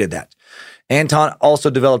he actually did that. Anton also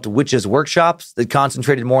developed witches' workshops that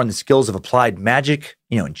concentrated more on the skills of applied magic,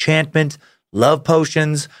 enchantment, love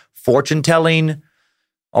potions, fortune-telling,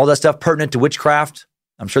 all that stuff pertinent to witchcraft.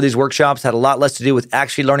 I'm sure these workshops had a lot less to do with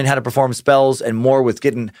actually learning how to perform spells and more with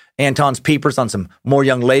getting Anton's peepers on some more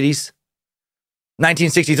young ladies.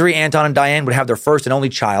 1963, Anton and Diane would have their first and only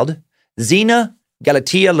child, Zena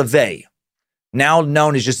Galatea LaVey, now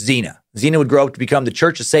known as just Zena. Zena would grow up to become the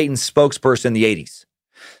Church of Satan's spokesperson in the 80s.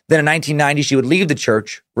 Then in 1990, she would leave the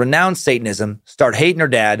church, renounce Satanism, start hating her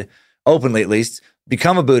dad, openly at least,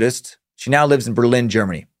 become a Buddhist. She now lives in Berlin,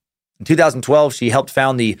 Germany. In 2012, she helped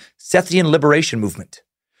found the Sethian Liberation Movement,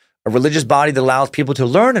 a religious body that allows people to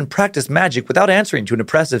learn and practice magic without answering to an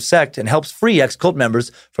oppressive sect and helps free ex-cult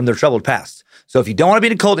members from their troubled past. So if you don't want to be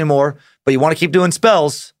in a cult anymore, but you want to keep doing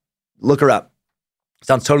spells, look her up.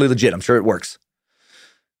 Sounds totally legit. I'm sure it works.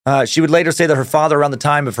 She would later say that her father, around the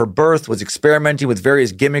time of her birth, was experimenting with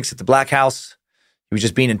various gimmicks at the Black House. He was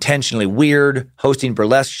just being intentionally weird, hosting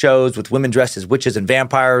burlesque shows with women dressed as witches and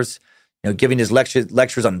vampires, giving his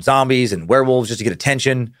lectures on zombies and werewolves just to get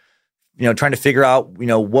attention, trying to figure out,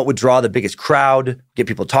 what would draw the biggest crowd, get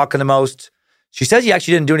people talking the most. She says he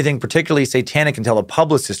actually didn't do anything particularly satanic until a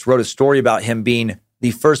publicist wrote a story about him being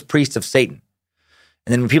the first priest of Satan.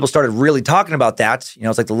 And then when people started really talking about that,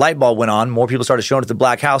 it's like the light bulb went on, more people started showing up at the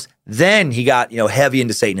Black House. Then he got, heavy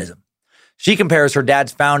into Satanism. She compares her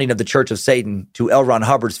dad's founding of the Church of Satan to L. Ron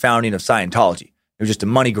Hubbard's founding of Scientology. It was just a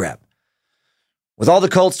money grab. With all the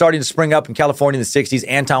cults starting to spring up in California in the 60s,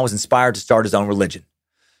 Anton was inspired to start his own religion.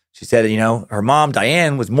 She said, her mom,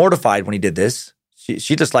 Diane, was mortified when he did this.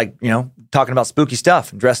 She just talking about spooky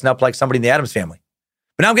stuff and dressing up like somebody in the Addams Family.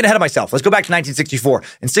 But now I'm getting ahead of myself. Let's go back to 1964.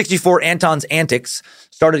 In 64, Anton's antics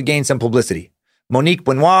started to gain some publicity. Monique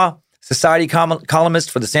Benoit, society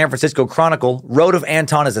columnist for the San Francisco Chronicle, wrote of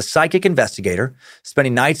Anton as a psychic investigator,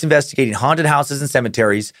 spending nights investigating haunted houses and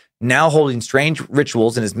cemeteries, now holding strange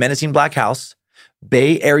rituals in his menacing Black House.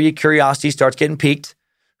 Bay Area curiosity starts getting piqued.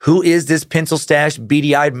 Who is this pencil-stashed,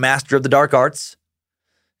 beady-eyed master of the dark arts?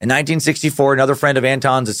 In 1964, another friend of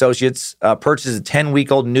Anton's associates purchases a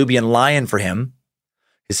 10-week-old Nubian lion for him,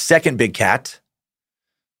 his second big cat.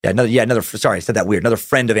 Sorry, I said that weird. Another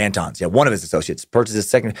friend of Anton's. One of his associates purchases a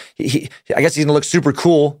second. I guess he's going to look super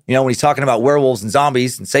cool, when he's talking about werewolves and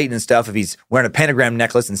zombies and Satan and stuff, if he's wearing a pentagram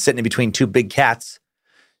necklace and sitting in between two big cats.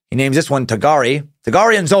 He names this one Tagari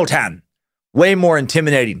and Zoltan. Way more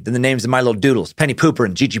intimidating than the names of my little doodles, Penny Pooper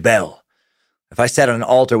and Gigi Bell. If I sat on an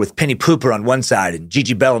altar with Penny Pooper on one side and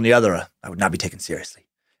Gigi Bell on the other, I would not be taken seriously.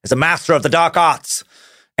 As a master of the dark arts,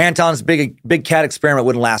 Anton's big cat experiment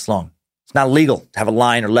wouldn't last long. It's not illegal to have a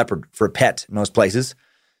lion or leopard for a pet in most places,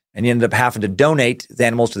 and he ended up having to donate the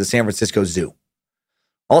animals to the San Francisco Zoo.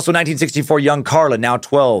 Also, 1964, young Carla, now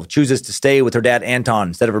 12, chooses to stay with her dad Anton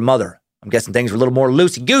instead of her mother. I'm guessing things were a little more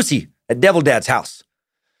loosey-goosey at Devil Dad's house.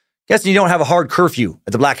 Guessing you don't have a hard curfew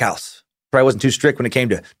at the Black House. Probably wasn't too strict when it came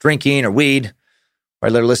to drinking or weed.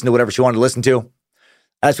 Probably let her listen to whatever she wanted to listen to.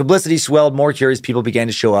 As publicity swelled, more curious people began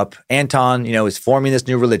to show up. Anton, is forming this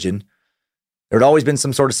new religion. There had always been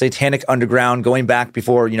some sort of satanic underground going back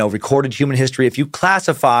before, recorded human history. If you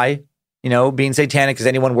classify, being satanic as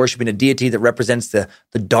anyone worshiping a deity that represents the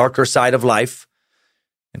darker side of life,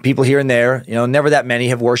 and people here and there, never that many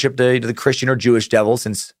have worshipped the Christian or Jewish devil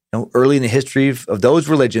since early in the history of those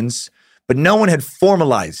religions, but no one had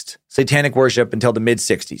formalized satanic worship until the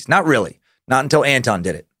mid-60s. Not really. Not until Anton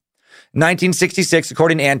did it. In 1966,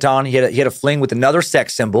 according to Anton, he had a fling with another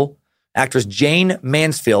sex symbol. Actress Jane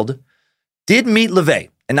Mansfield did meet LaVey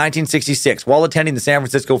in 1966 while attending the San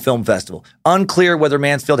Francisco Film Festival. Unclear whether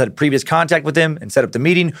Mansfield had previous contact with him and set up the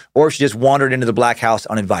meeting, or if she just wandered into the Black House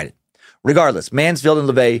uninvited. Regardless, Mansfield and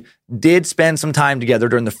LaVey did spend some time together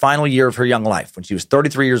during the final year of her young life when she was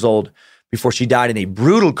 33 years old before she died in a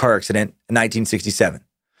brutal car accident in 1967.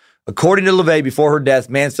 According to LaVey, before her death,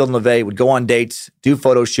 Mansfield and LaVey would go on dates, do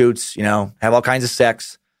photo shoots, have all kinds of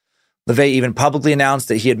sex. LaVey even publicly announced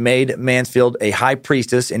that he had made Mansfield a high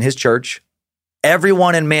priestess in his church.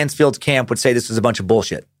 Everyone in Mansfield's camp would say this was a bunch of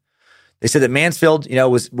bullshit. They said that Mansfield,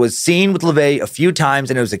 was seen with LaVey a few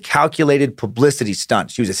times, and it was a calculated publicity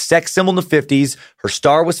stunt. She was a sex symbol in the 50s. Her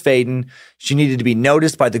star was fading. She needed to be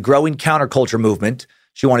noticed by the growing counterculture movement.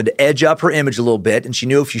 She wanted to edge up her image a little bit, and she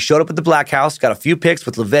knew if she showed up at the Black House, got a few pics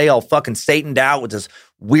with LaVey all fucking Sataned out with this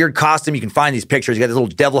weird costume. You can find these pictures. You got these little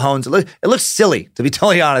devil horns. It looks silly, to be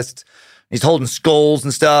totally honest. He's holding skulls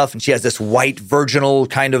and stuff, and she has this white virginal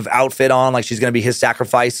kind of outfit on, like she's going to be his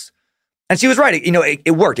sacrifice. And she was right.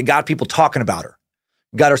 It worked. It got people talking about her.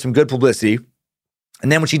 It got her some good publicity.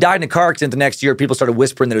 And then when she died in a car accident the next year, people started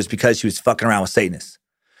whispering that it was because she was fucking around with Satanists.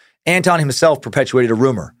 Anton himself perpetuated a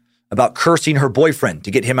rumor about cursing her boyfriend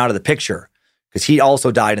to get him out of the picture because he also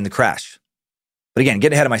died in the crash. But again,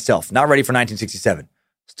 getting ahead of myself. Not ready for 1967.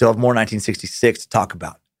 Still have more 1966 to talk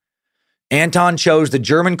about. Anton chose the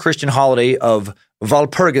German Christian holiday of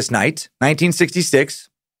Walpurgisnacht, 1966.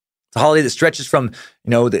 It's a holiday that stretches from,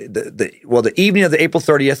 the evening of the April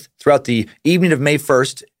 30th throughout the evening of May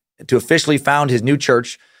 1st to officially found his new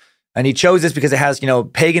church. And he chose this because it has,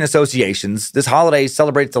 pagan associations. This holiday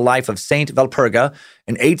celebrates the life of Saint Walpurga,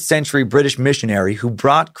 an 8th century British missionary who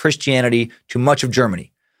brought Christianity to much of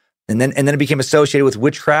Germany. And then it became associated with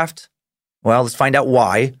witchcraft. Well, let's find out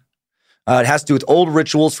why. It has to do with old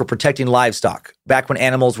rituals for protecting livestock, back when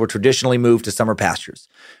animals were traditionally moved to summer pastures.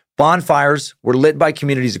 Bonfires were lit by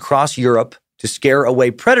communities across Europe to scare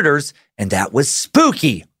away predators, and that was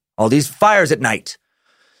spooky. All these fires at night.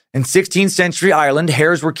 In 16th century Ireland,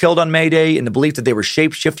 hares were killed on May Day in the belief that they were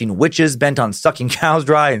shape-shifting witches bent on sucking cows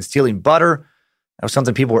dry and stealing butter. That was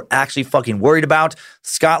something people were actually fucking worried about.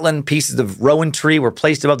 Scotland, pieces of rowan tree were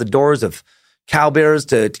placed above the doors of cowbears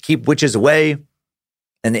to keep witches away.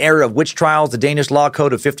 In the era of witch trials, the Danish law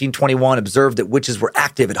code of 1521 observed that witches were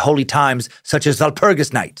active at holy times, such as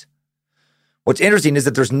Walpurgisnacht. What's interesting is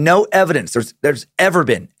that there's no evidence there's ever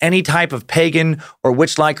been any type of pagan or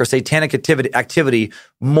witch-like or satanic activity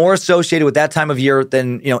more associated with that time of year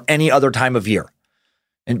than any other time of year.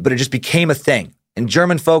 But it just became a thing. In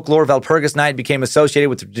German folklore, Walpurgisnacht became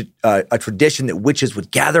associated with a tradition that witches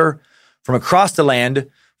would gather from across the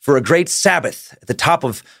land for a great Sabbath at the top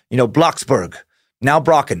of Blocksberg, now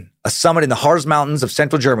Brocken, a summit in the Harz Mountains of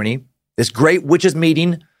central Germany. This great witches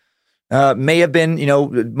meeting may have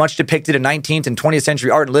been, much depicted in 19th and 20th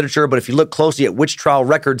century art and literature, but if you look closely at witch trial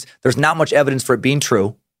records, there's not much evidence for it being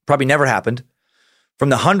true. Probably never happened. From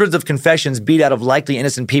the hundreds of confessions beat out of likely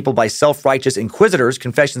innocent people by self-righteous inquisitors,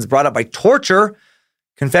 confessions brought up by torture,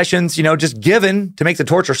 confessions, just given to make the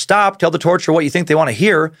torture stop, tell the torturer what you think they want to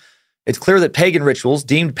hear. It's clear that pagan rituals,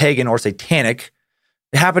 deemed pagan or satanic,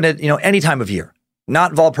 happen at, any time of year.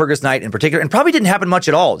 Not Walpurgisnacht in particular, and probably didn't happen much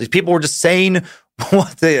at all. These people were just saying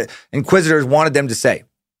what the inquisitors wanted them to say.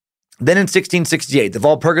 Then in 1668, the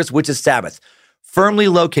Walpurgis Witches' Sabbath, firmly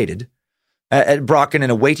located at Brocken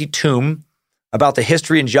in a weighty tomb about the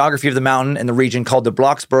history and geography of the mountain and the region called the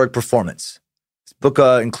Blocksberg Performance. This book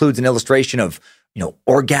includes an illustration of,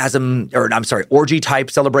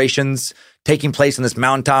 orgy-type celebrations taking place on this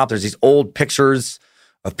mountaintop. There's these old pictures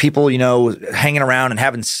of people, hanging around and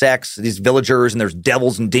having sex, these villagers, and there's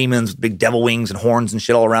devils and demons with big devil wings and horns and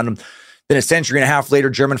shit all around them. Then a century and a half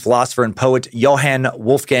later, German philosopher and poet Johann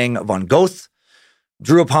Wolfgang von Goethe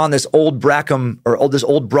drew upon this old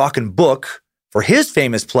Brocken book for his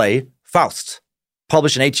famous play, Faust,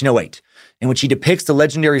 published in 1808, in which he depicts the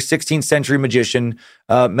legendary 16th century magician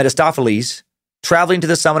Mephistopheles traveling to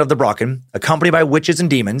the summit of the Brocken, accompanied by witches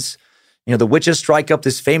and demons. The witches strike up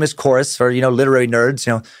this famous chorus for, literary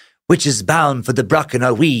nerds, witches bound for the Brocken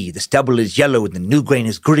are we, the stubble is yellow and the new grain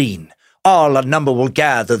is green. All our number will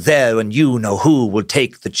gather there and you know who will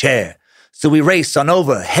take the chair. So we race on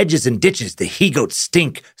over hedges and ditches, the he-goats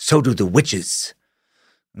stink, so do the witches.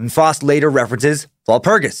 And Faust later references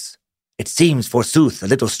Walpurgis. It seems, forsooth, a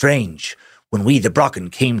little strange, when we the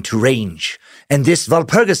Brocken came to range, and this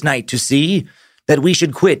Walpurgisnacht to see, that we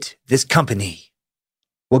should quit this company.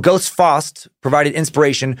 Well, Goethe's Faust provided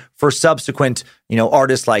inspiration for subsequent,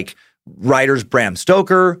 artists like writers Bram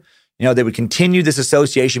Stoker. They would continue this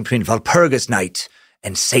association between Walpurgisnacht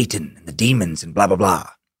and Satan and the demons and blah, blah, blah.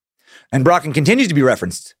 And Brocken continues to be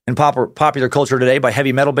referenced in popular culture today by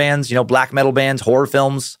heavy metal bands, black metal bands, horror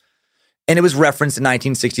films. And it was referenced in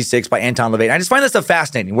 1966 by Anton LaVey. And I just find that stuff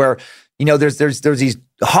fascinating where, there's these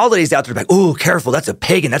holidays out there like, oh, careful, that's a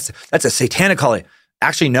pagan, that's a satanic holiday.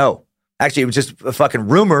 Actually, no. Actually, it was just a fucking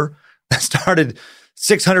rumor that started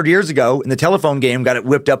 600 years ago in the telephone game, got it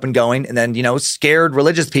whipped up and going, and then, scared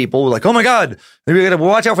religious people were like, oh my God, we got to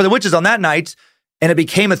watch out for the witches on that night. And it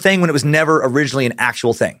became a thing when it was never originally an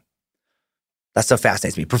actual thing. That stuff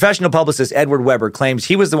fascinates me. Professional publicist Edward Weber claims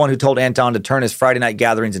he was the one who told Anton to turn his Friday night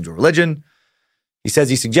gatherings into a religion. He says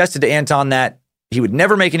he suggested to Anton that he would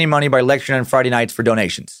never make any money by lecturing on Friday nights for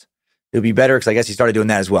donations. It would be better, because I guess he started doing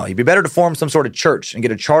that as well. He'd be better to form some sort of church and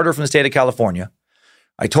get a charter from the state of California.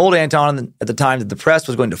 I told Anton at the time that the press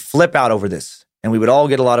was going to flip out over this, and we would all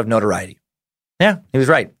get a lot of notoriety. Yeah, he was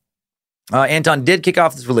right. Anton did kick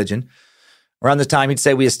off this religion. Around this time, he'd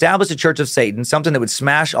say, we established a church of Satan, something that would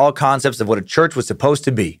smash all concepts of what a church was supposed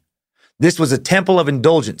to be. This was a temple of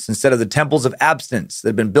indulgence instead of the temples of abstinence that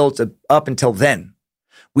had been built up until then.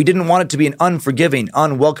 We didn't want it to be an unforgiving,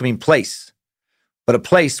 unwelcoming place, but a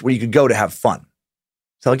place where you could go to have fun.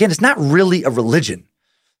 So again, it's not really a religion.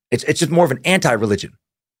 It's just more of an anti-religion.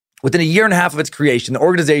 Within a year and a half of its creation, the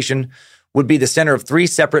organization would be the center of 3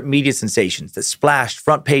 separate media sensations that splashed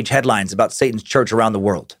front-page headlines about Satan's church around the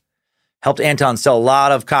world. Helped Anton sell a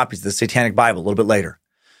lot of copies of the Satanic Bible a little bit later.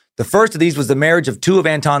 The first of these was the marriage of 2 of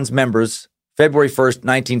Anton's members, February 1st,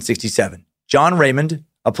 1967. John Raymond,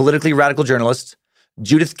 a politically radical journalist,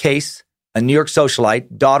 Judith Case, a New York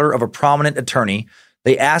socialite, daughter of a prominent attorney.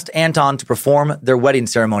 They asked Anton to perform their wedding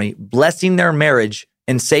ceremony, blessing their marriage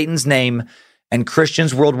in Satan's name, and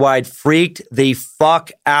Christians worldwide freaked the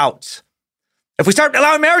fuck out. If we start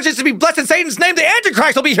allowing marriages to be blessed in Satan's name, the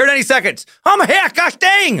Antichrist will be here in any second. Oh my heck, gosh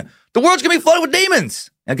dang. The world's going to be flooded with demons.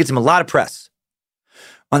 That gets him a lot of press.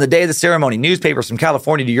 On the day of the ceremony, newspapers from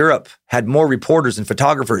California to Europe had more reporters and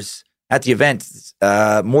photographers at the event,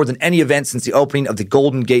 more than any event since the opening of the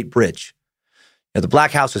Golden Gate Bridge. The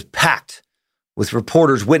Black House was packed with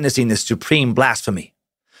reporters witnessing this supreme blasphemy.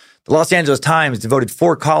 The Los Angeles Times devoted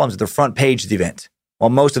 4 columns at the front page of the event, while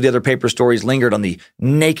most of the other paper stories lingered on the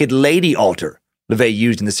naked lady altar LaVey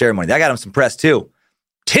used in the ceremony. That got him some press too.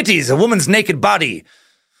 Titties, a woman's naked body.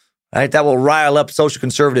 Right? That will rile up social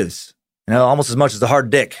conservatives, almost as much as the hard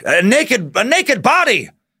dick. A naked body,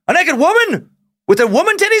 a naked woman with her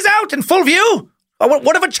woman titties out in full view.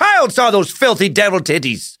 What if a child saw those filthy devil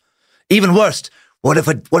titties? Even worse, what if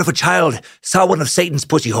a child saw one of Satan's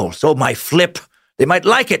pussy holes? Oh my flip, they might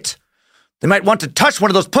like it. They might want to touch one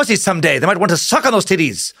of those pussies someday. They might want to suck on those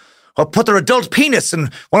titties, or put their adult penis in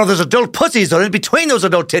one of those adult pussies, or in between those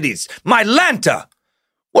adult titties. My Lanta.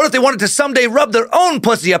 What if they wanted to someday rub their own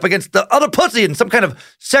pussy up against the other pussy in some kind of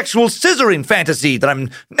sexual scissoring fantasy that I'm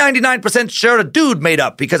 99% sure a dude made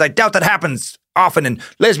up, because I doubt that happens often in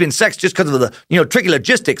lesbian sex just because of the, tricky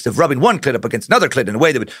logistics of rubbing one clit up against another clit in a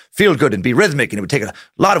way that would feel good and be rhythmic, and it would take a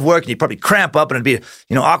lot of work, and you'd probably cramp up, and it'd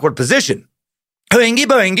be, awkward position. Boingy,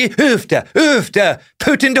 boingy, oofta, oofta,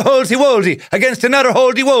 put into holsy-wolsy against another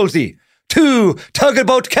holsy-wolsy. 2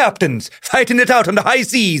 tugboat captains fighting it out on the high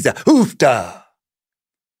seas, oofta.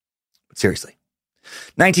 Seriously.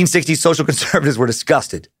 1960s social conservatives were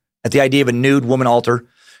disgusted at the idea of a nude woman altar.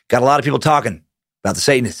 Got a lot of people talking about the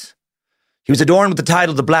Satanists. He was adorned with the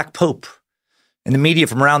title the Black Pope. And the media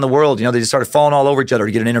from around the world, they just started falling all over each other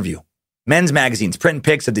to get an interview. Men's magazines printing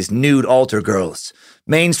pics of these nude altar girls.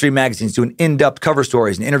 Mainstream magazines doing in-depth cover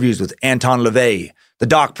stories and interviews with Anton LaVey, the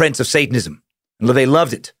Dark Prince of Satanism. And LaVey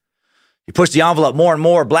loved it. He pushed the envelope more and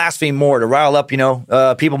more, blasphemed more to rile up,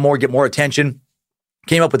 people more, get more attention.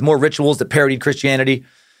 Came up with more rituals that parodied Christianity.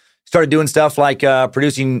 Started doing stuff like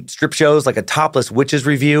producing strip shows like a Topless Witches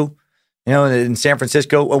Review, in San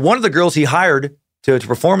Francisco. One of the girls he hired to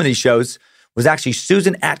perform in these shows was actually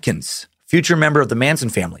Susan Atkins, future member of the Manson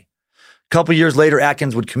family. A couple years later,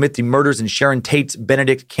 Atkins would commit the murders in Sharon Tate's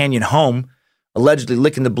Benedict Canyon home, allegedly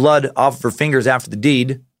licking the blood off of her fingers after the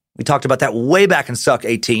deed. We talked about that way back in Suck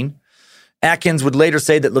 18. Atkins would later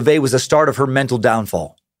say that LaVey was the start of her mental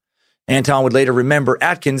downfall. Anton would later remember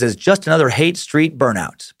Atkins as just another Haight Street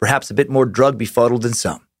burnout, perhaps a bit more drug befuddled than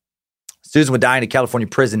some. Susan would die in a California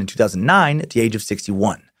prison in 2009 at the age of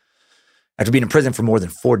 61, after being in prison for more than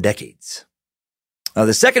 4 decades.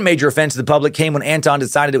 The second major offense to the public came when Anton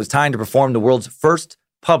decided it was time to perform the world's first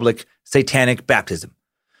public satanic baptism.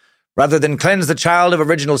 Rather than cleanse the child of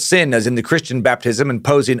original sin, as in the Christian baptism,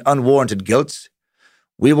 imposing unwarranted guilt,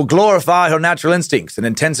 we will glorify her natural instincts and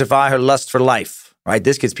intensify her lust for life. Right?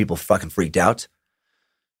 This gets people fucking freaked out.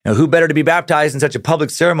 Now, who better to be baptized in such a public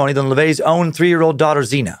ceremony than LaVey's own 3-year-old daughter,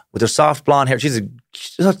 Zena, with her soft blonde hair. She's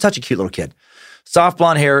such a cute little kid. Soft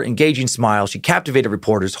blonde hair, engaging smile. She captivated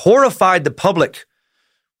reporters, horrified the public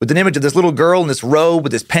with an image of this little girl in this robe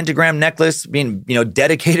with this pentagram necklace being,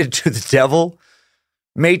 dedicated to the devil.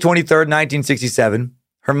 May 23rd, 1967.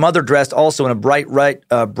 Her mother dressed also in a bright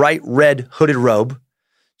red hooded robe.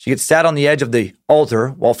 She gets sat on the edge of the altar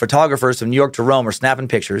while photographers from New York to Rome are snapping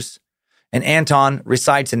pictures. And Anton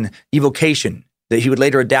recites an evocation that he would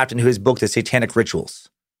later adapt into his book, The Satanic Rituals.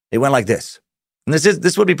 It went like this. And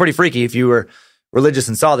this would be pretty freaky if you were religious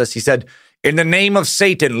and saw this. He said, "In the name of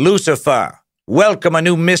Satan, Lucifer, welcome a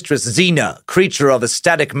new mistress, Zena, creature of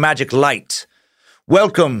ecstatic magic light.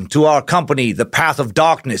 Welcome to our company, the path of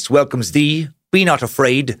darkness welcomes thee. Be not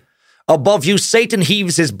afraid. Above you, Satan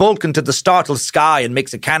heaves his bulk into the startled sky and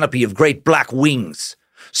makes a canopy of great black wings.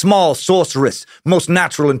 Small sorceress, most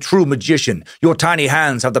natural and true magician, your tiny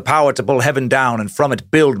hands have the power to pull heaven down and from it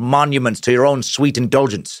build monuments to your own sweet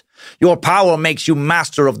indulgence. Your power makes you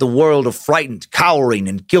master of the world of frightened, cowering,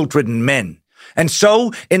 and guilt-ridden men. And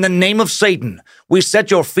so, in the name of Satan, we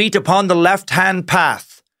set your feet upon the left-hand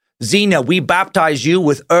path. Zena, we baptize you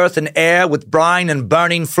with earth and air, with brine and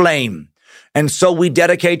burning flame. And so we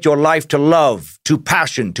dedicate your life to love, to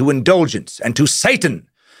passion, to indulgence, and to Satan,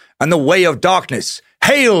 and the way of darkness.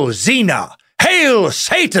 Hail, Zena! Hail,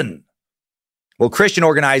 Satan!" Well, Christian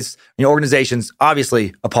organizations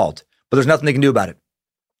obviously appalled, but there's nothing they can do about it.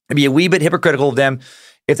 It'd be a wee bit hypocritical of them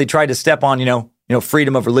if they tried to step on,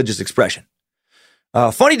 freedom of religious expression.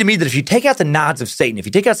 Funny to me that if you take out the nods of Satan, if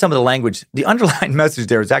you take out some of the language, the underlying message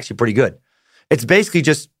there is actually pretty good. It's basically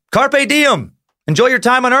just carpe diem. Enjoy your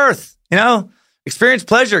time on earth. Experience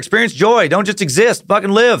pleasure, experience joy. Don't just exist, fucking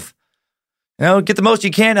live. Get the most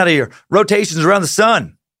you can out of your rotations around the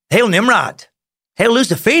sun. Hail Nimrod. Hail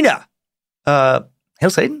Lucifina. Hail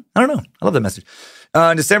Satan? I don't know. I love that message.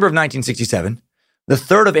 In December of 1967, the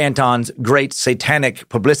third of Anton's great satanic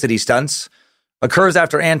publicity stunts occurs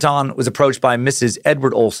after Anton was approached by Mrs.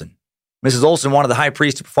 Edward Olson. Mrs. Olson wanted the high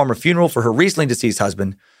priest to perform a funeral for her recently deceased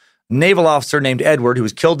husband, a naval officer named Edward, who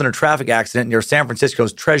was killed in a traffic accident near San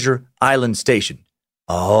Francisco's Treasure Island Station.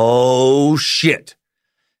 Oh, shit.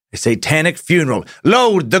 A satanic funeral.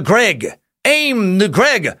 Load the Greg. Aim the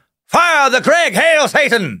Greg. Fire the Greg. Hail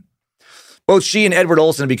Satan. Both she and Edward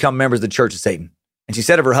Olson had become members of the Church of Satan. And she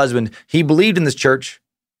said of her husband, he believed in this church,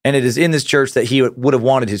 and it is in this church that he would have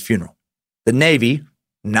wanted his funeral. The Navy,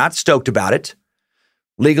 not stoked about it,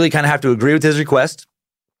 legally kind of have to agree with his request.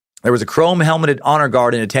 There was a chrome-helmeted honor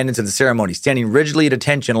guard in attendance at the ceremony, standing rigidly at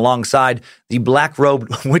attention alongside the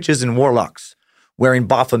black-robed witches and warlocks, wearing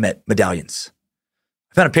Baphomet medallions.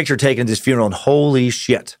 I found a picture taken at this funeral, and holy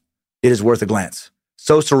shit, it is worth a glance.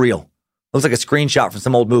 So surreal. Looks like a screenshot from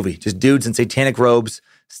some old movie. Just dudes in satanic robes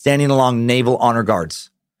standing along naval honor guards.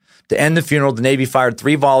 To end the funeral, the Navy fired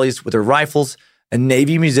 3 volleys with their rifles. A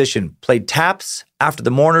Navy musician played taps after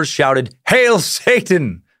the mourners shouted, "Hail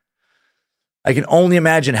Satan!" I can only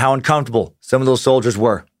imagine how uncomfortable some of those soldiers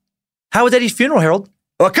were. How was Eddie's funeral, Harold?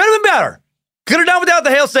 Well, it could have been better. Could have done without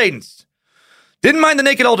the Hail Satans. Didn't mind the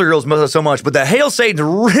naked altar girls so much, but the Hail Satans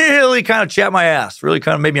really kind of chapped my ass. Really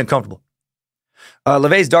kind of made me uncomfortable.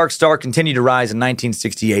 LaVey's dark star continued to rise in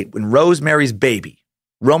 1968 when Rosemary's Baby,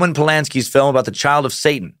 Roman Polanski's film about the child of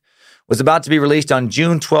Satan, was about to be released on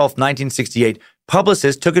June 12, 1968.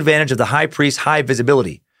 Publicists took advantage of the high priest's high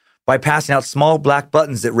visibility by passing out small black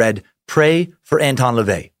buttons that read, "Pray for Anton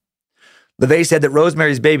LaVey." LaVey said that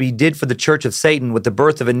Rosemary's Baby did for the Church of Satan what the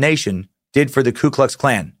Birth of a Nation did for the Ku Klux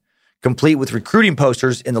Klan, complete with recruiting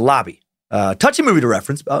posters in the lobby. Touchy movie to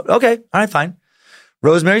reference. Okay, all right, fine.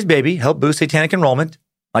 Rosemary's Baby helped boost satanic enrollment,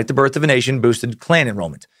 like the Birth of a Nation boosted Klan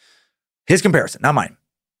enrollment. His comparison, not mine.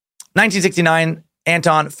 1969,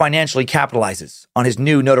 Anton financially capitalizes on his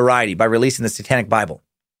new notoriety by releasing the Satanic Bible.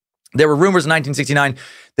 There were rumors in 1969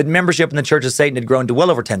 that membership in the Church of Satan had grown to well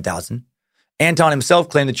over 10,000. Anton himself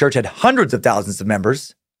claimed the church had hundreds of thousands of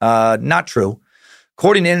members. Not true.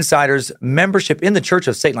 According to insiders, membership in the Church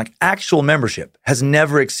of Satan, like actual membership, has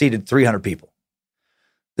never exceeded 300 people.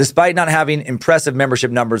 Despite not having impressive membership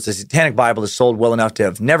numbers, the Satanic Bible is sold well enough to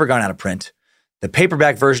have never gone out of print. The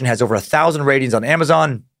paperback version has over 1,000 ratings on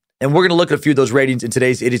Amazon, and we're going to look at a few of those ratings in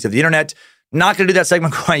today's Idiots of the Internet. Not going to do that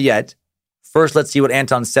segment quite yet. First, let's see what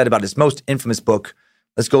Anton said about his most infamous book.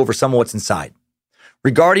 Let's go over some of what's inside.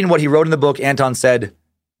 Regarding what he wrote in the book, Anton said,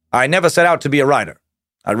 "I never set out to be a writer.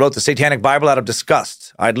 I wrote the Satanic Bible out of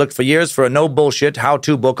disgust. I'd looked for years for a no-bullshit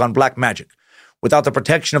how-to book on black magic, without the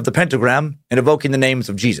protection of the pentagram and evoking the names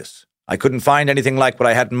of Jesus. I couldn't find anything like what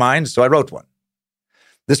I had in mind, so I wrote one."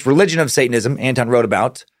 This religion of Satanism Anton wrote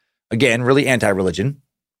about, again, really anti-religion,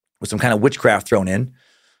 with some kind of witchcraft thrown in.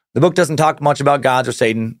 The book doesn't talk much about gods or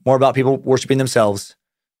Satan, more about people worshiping themselves.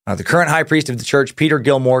 The current high priest of the church, Peter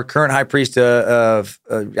Gilmore, current high priest the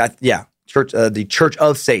Church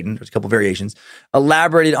of Satan, there's a couple variations,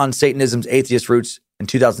 elaborated on Satanism's atheist roots in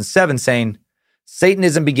 2007, saying,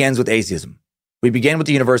 Satanism begins with atheism. We begin with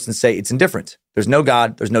the universe and say it's indifferent. There's no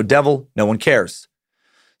God, there's no devil, no one cares.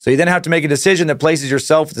 So you then have to make a decision that places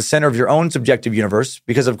yourself at the center of your own subjective universe,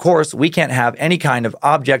 because of course we can't have any kind of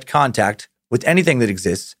object contact with anything that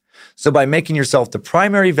exists. So by making yourself the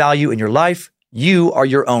primary value in your life, you are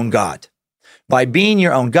your own God. By being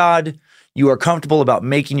your own God, you are comfortable about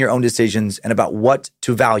making your own decisions and about what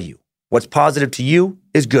to value. What's positive to you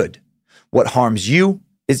is good. What harms you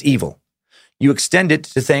is evil. You extend it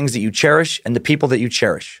to things that you cherish and the people that you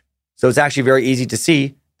cherish. So it's actually very easy to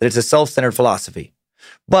see that it's a self-centered philosophy.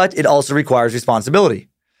 But it also requires responsibility,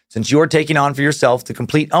 since you are taking on for yourself the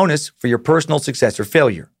complete onus for your personal success or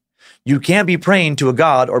failure. You can't be praying to a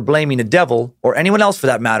god or blaming a devil or anyone else for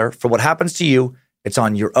that matter for what happens to you. It's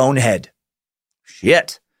on your own head.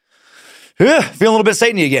 Shit. Feeling a little bit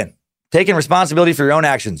Satan-y again. Taking responsibility for your own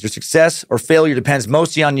actions. Your success or failure depends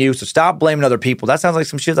mostly on you, so stop blaming other people. That sounds like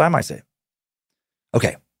some shit that I might say.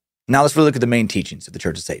 Okay, now let's really look at the main teachings of the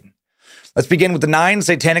Church of Satan. Let's begin with the 9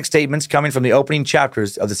 satanic statements coming from the opening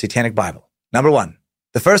chapters of the Satanic Bible. Number 1,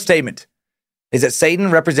 the first statement is that Satan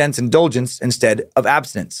represents indulgence instead of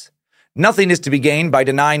abstinence. Nothing is to be gained by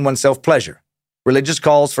denying oneself pleasure. Religious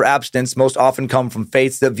calls for abstinence most often come from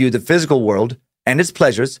faiths that view the physical world and its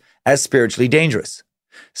pleasures as spiritually dangerous.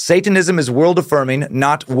 Satanism is world-affirming,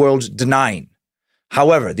 not world-denying.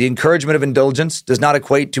 However, the encouragement of indulgence does not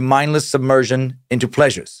equate to mindless submersion into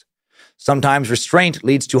pleasures. Sometimes restraint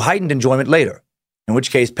leads to heightened enjoyment later, in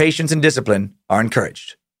which case patience and discipline are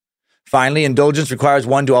encouraged. Finally, indulgence requires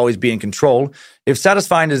one to always be in control. If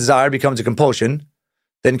satisfying a desire becomes a compulsion,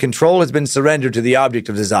 then control has been surrendered to the object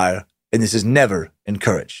of desire, and this is never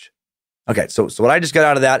encouraged. Okay, so what I just got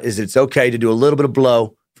out of that is it's okay to do a little bit of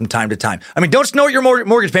blow from time to time. I mean, don't snort your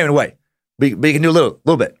mortgage payment away, but you can do a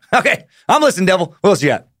little bit. Okay, I'm listening, devil. What else you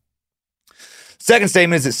got? Second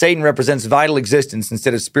statement is that Satan represents vital existence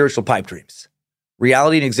instead of spiritual pipe dreams.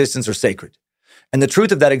 Reality and existence are sacred, and the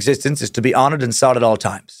truth of that existence is to be honored and sought at all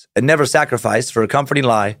times, and never sacrificed for a comforting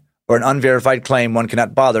lie or an unverified claim one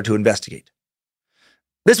cannot bother to investigate.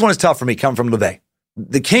 This one is tough for me, coming from LeVay,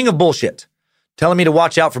 the king of bullshit, telling me to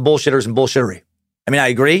watch out for bullshitters and bullshittery. I mean, I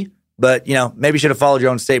agree, but, maybe you should have followed your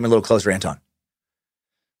own statement a little closer, Anton.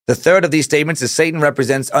 The third of these statements is Satan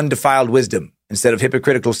represents undefiled wisdom instead of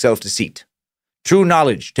hypocritical self-deceit. True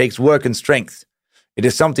knowledge takes work and strength. It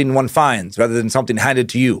is something one finds rather than something handed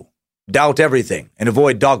to you. Doubt everything and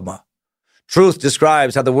avoid dogma. Truth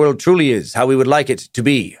describes how the world truly is, how we would like it to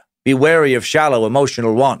be. Be wary of shallow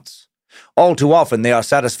emotional wants. All too often they are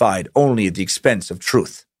satisfied only at the expense of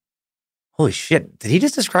truth. Holy shit, did he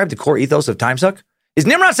just describe the core ethos of Timesuck? Is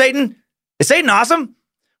Nimrod Satan? Is Satan awesome?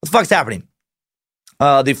 What the fuck's happening?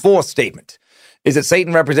 The fourth statement is that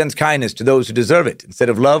Satan represents kindness to those who deserve it instead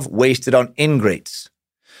of love wasted on ingrates.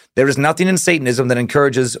 There is nothing in Satanism that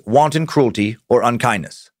encourages wanton cruelty or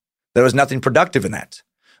unkindness. There is nothing productive in that.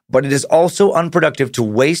 But it is also unproductive to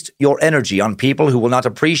waste your energy on people who will not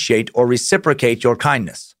appreciate or reciprocate your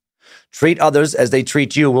kindness. Treat others as they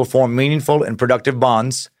treat you will form meaningful and productive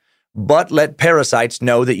bonds, but let parasites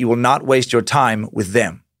know that you will not waste your time with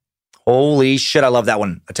them. Holy shit, I love that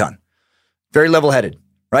one a ton. Very level-headed,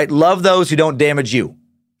 right? Love those who don't damage you.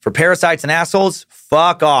 For parasites and assholes,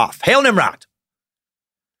 fuck off. Hail Nimrod!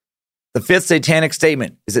 The fifth satanic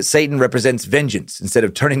statement is that Satan represents vengeance instead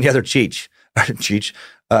of turning the other cheek.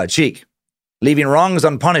 Leaving wrongs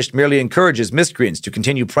unpunished merely encourages miscreants to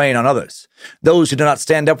continue preying on others. Those who do not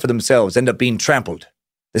stand up for themselves end up being trampled.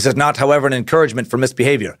 This is not, however, an encouragement for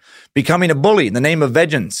misbehavior. Becoming a bully in the name of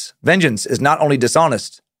vengeance is not only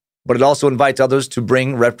dishonest, but it also invites others to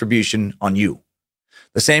bring retribution on you.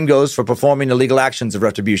 The same goes for performing illegal actions of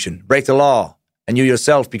retribution. Break the law, and you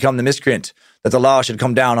yourself become the miscreant that the law should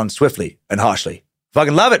come down on swiftly and harshly.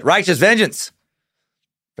 Fucking love it. Righteous vengeance.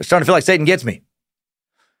 I'm starting to feel like Satan gets me.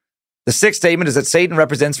 The sixth statement is that Satan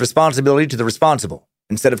represents responsibility to the responsible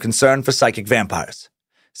instead of concern for psychic vampires.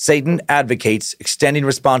 Satan advocates extending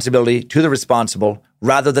responsibility to the responsible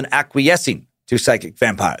rather than acquiescing to psychic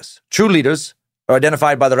vampires. True leaders are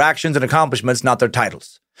identified by their actions and accomplishments, not their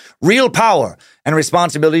titles. Real power and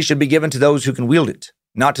responsibility should be given to those who can wield it,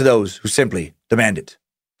 not to those who simply demand it.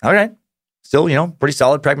 All right. Still, pretty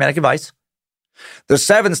solid pragmatic advice. The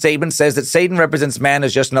seventh statement says that Satan represents man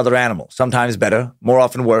as just another animal, sometimes better, more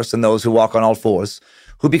often worse than those who walk on all fours,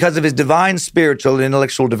 who because of his divine spiritual and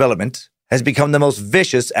intellectual development has become the most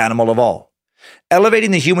vicious animal of all.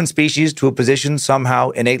 Elevating the human species to a position somehow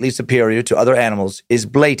innately superior to other animals is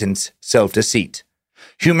blatant self-deceit.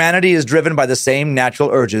 Humanity is driven by the same natural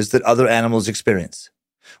urges that other animals experience.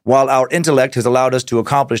 While our intellect has allowed us to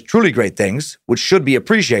accomplish truly great things, which should be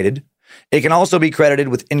appreciated, it can also be credited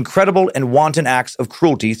with incredible and wanton acts of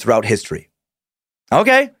cruelty throughout history.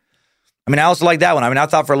 Okay. I also like that one. I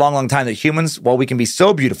thought for a long, long time that humans, while we can be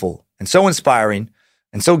so beautiful and so inspiring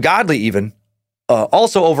and so godly even,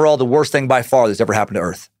 also overall the worst thing by far that's ever happened to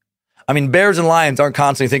Earth. Bears and lions aren't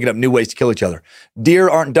constantly thinking up new ways to kill each other. Deer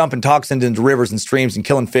aren't dumping toxins into rivers and streams and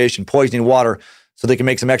killing fish and poisoning water so they can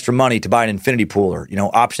make some extra money to buy an infinity pool or,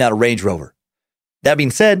 option out a Range Rover. That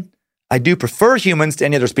being said, I do prefer humans to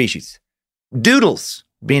any other species. Doodles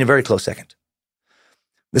being a very close second.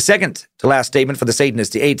 The second to last statement for the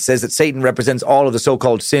Satanist, the 8th, says that Satan represents all of the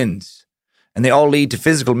so-called sins, and they all lead to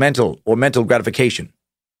physical, mental, or mental gratification.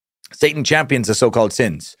 Satan champions the so-called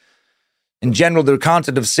sins. In general, the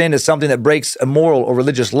concept of sin is something that breaks a moral or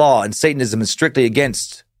religious law, and Satanism is strictly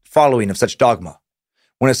against following of such dogma.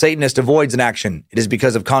 When a Satanist avoids an action, it is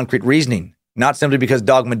because of concrete reasoning, not simply because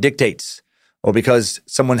dogma dictates or because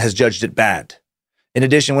someone has judged it bad. In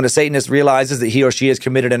addition, when a Satanist realizes that he or she has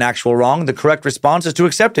committed an actual wrong, the correct response is to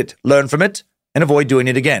accept it, learn from it, and avoid doing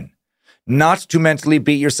it again. Not to mentally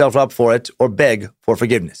beat yourself up for it or beg for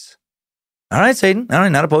forgiveness. All right, Satan. All right,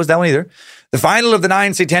 not opposed to that one either. The final of the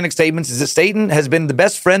 9 satanic statements is that Satan has been the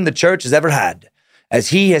best friend the church has ever had, as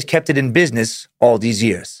he has kept it in business all these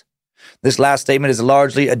years. This last statement is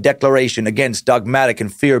largely a declaration against dogmatic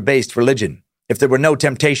and fear-based religion. If there were no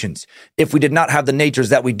temptations, if we did not have the natures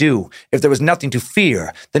that we do, if there was nothing to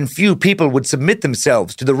fear, then few people would submit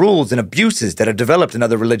themselves to the rules and abuses that have developed in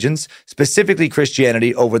other religions, specifically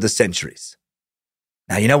Christianity, over the centuries.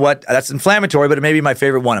 Now, you know what? That's inflammatory, but it may be my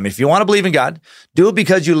favorite one. If you want to believe in God, do it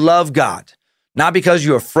because you love God, not because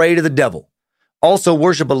you're afraid of the devil. Also,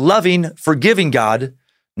 worship a loving, forgiving God,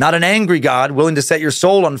 not an angry God willing to set your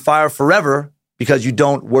soul on fire forever because you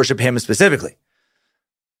don't worship him specifically.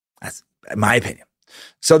 That's my opinion.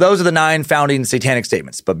 So those are the 9 founding satanic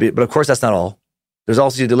statements. But of course, that's not all. There's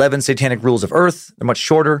also the 11 satanic rules of earth. They're much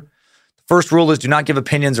shorter. The first rule is do not give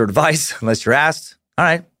opinions or advice unless you're asked. All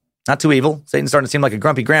right. Not too evil. Satan's starting to seem like a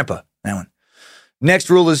grumpy grandpa. That one. Next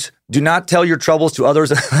rule is do not tell your troubles to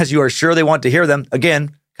others unless you are sure they want to hear them.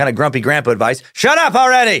 Again, kind of grumpy grandpa advice. Shut up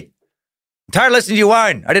already. I'm tired of listening to you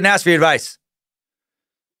whine. I didn't ask for your advice.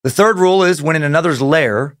 The third rule is when in another's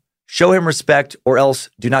lair, show him respect or else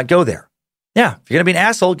do not go there. Yeah, if you're going to be an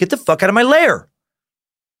asshole, get the fuck out of my lair.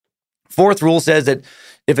 Fourth rule says that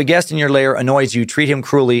if a guest in your lair annoys you, treat him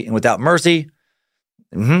cruelly and without mercy.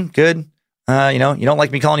 Good. You don't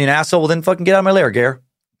like me calling you an asshole? Well, then fucking get out of my lair, Gare.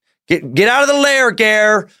 Get out of the lair,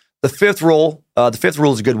 Gare. The fifth rule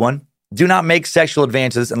is a good one. Do not make sexual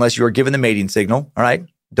advances unless you are given the mating signal. All right.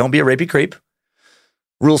 Don't be a rapey creep.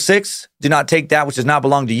 Rule 6, do not take that which does not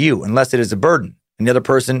belong to you unless it is a burden and the other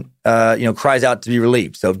person, cries out to be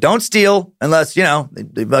relieved. So don't steal unless, they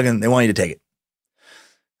want you to take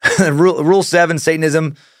it. Rule 7,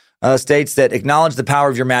 Satanism states that acknowledge the power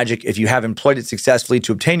of your magic if you have employed it successfully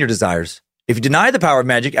to obtain your desires. If you deny the power of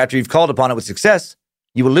magic after you've called upon it with success,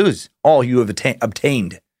 you will lose all you have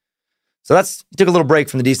obtained. So you took a little break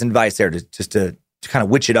from the decent advice there to kind of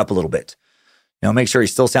witch it up a little bit. Make sure he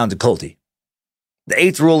still sounds occulty. The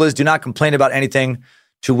 8th rule is do not complain about anything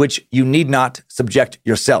to which you need not subject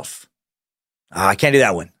yourself. I can't do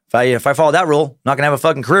that one. If I follow that rule, I'm not going to have a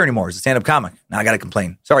fucking career anymore as a stand-up comic. Now I got to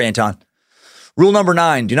complain. Sorry, Anton. Rule number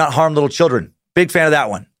 9, do not harm little children. Big fan of that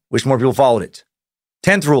one. Wish more people followed it.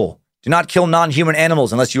 10th rule, do not kill non-human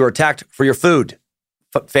animals unless you are attacked for your food.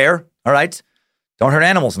 Fair? All right. Don't hurt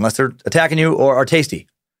animals unless they're attacking you or are tasty.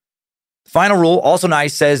 The final rule, also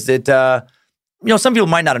nice, says that, some people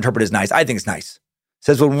might not interpret it as nice. I think it's nice. It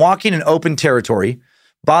says when walking in open territory,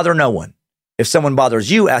 bother no one. If someone bothers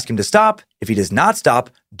you, ask him to stop. If he does not stop,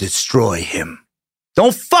 destroy him.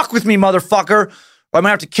 Don't fuck with me, motherfucker, or I'm going to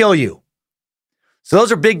have to kill you. So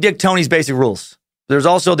those are Big Dick Tony's basic rules. There's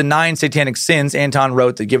also the 9 satanic sins Anton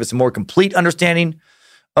wrote that give us a more complete understanding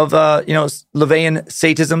of, LaVeyan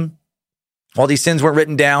Satanism. While these sins weren't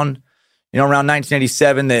written down, around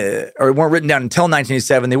 1987, or weren't written down until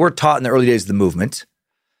 1987, they were taught in the early days of the movement.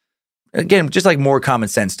 Again, just like more common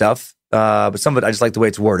sense stuff, but some of it I just like the way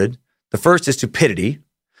it's worded. The first is stupidity.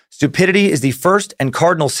 Stupidity is the first and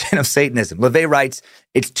cardinal sin of Satanism. LaVey writes,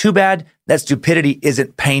 it's too bad that stupidity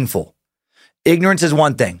isn't painful. Ignorance is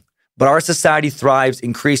one thing, but our society thrives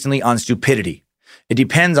increasingly on stupidity. It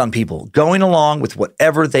depends on people going along with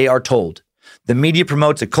whatever they are told. The media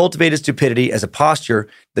promotes a cultivated stupidity as a posture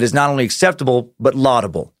that is not only acceptable, but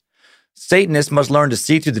laudable. Satanists must learn to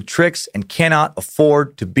see through the tricks and cannot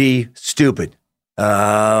afford to be stupid.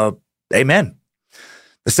 Amen.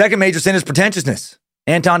 The second major sin is pretentiousness.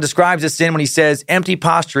 Anton describes this sin when he says empty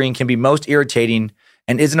posturing can be most irritating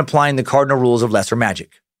and isn't applying the cardinal rules of lesser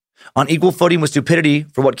magic. On equal footing with stupidity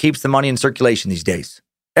for what keeps the money in circulation these days.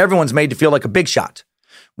 Everyone's made to feel like a big shot,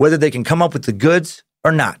 whether they can come up with the goods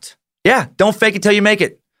or not. Yeah, don't fake it till you make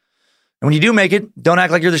it. And when you do make it, don't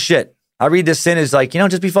act like you're the shit. I read this sin as like,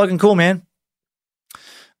 just be fucking cool, man.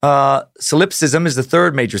 Solipsism is the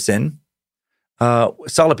third major sin.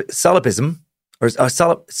 Solipsism.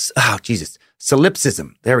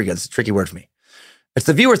 Solipsism. There we go. This is a tricky word for me. It's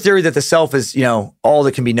the viewer theory that the self is, all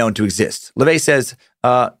that can be known to exist. LaVey says,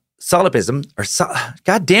 solipsism,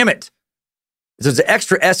 God damn it. There's an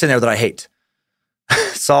extra S in there that I hate.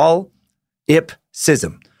 Solipsism.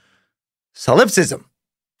 Solipsism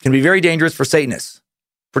can be very dangerous for Satanists.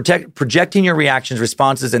 Projecting your reactions,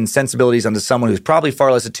 responses, and sensibilities onto someone who's probably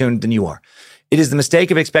far less attuned than you are. It is the mistake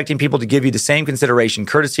of expecting people to give you the same consideration,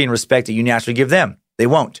 courtesy, and respect that you naturally give them. They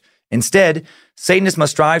won't. Instead, Satanists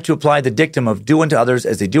must strive to apply the dictum of do unto others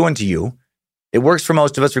as they do unto you. It works for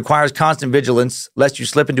most of us, requires constant vigilance, lest you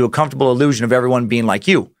slip into a comfortable illusion of everyone being like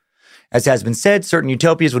you. As has been said, certain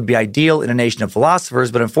utopias would be ideal in a nation of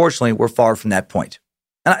philosophers, but unfortunately, we're far from that point.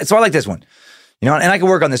 So I like this one, and I can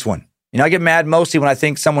work on this one. I get mad mostly when I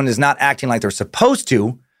think someone is not acting like they're supposed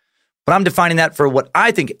to, but I'm defining that for what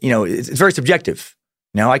I think, it's very subjective.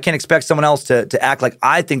 I can't expect someone else to act like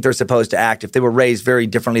I think they're supposed to act if they were raised very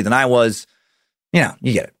differently than I was. You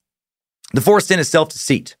get it. The fourth sin is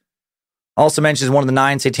self-deceit. Also mentions one of the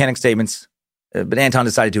 9 satanic statements, but Anton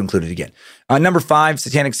decided to include it again. Number 5,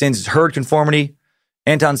 satanic sins is herd conformity.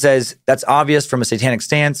 Anton says that's obvious from a satanic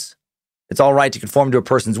stance. It's all right to conform to a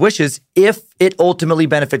person's wishes if it ultimately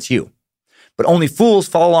benefits you. But only fools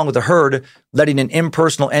follow along with the herd, letting an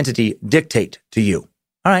impersonal entity dictate to you.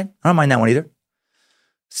 All right, I don't mind that one either.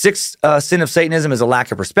 6th sin of Satanism is a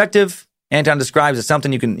lack of perspective. Anton describes as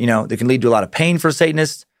something that can lead to a lot of pain for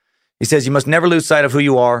Satanists. He says you must never lose sight of who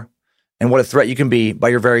you are and what a threat you can be by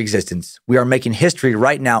your very existence. We are making history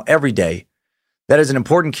right now, every day. That is an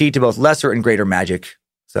important key to both lesser and greater magic.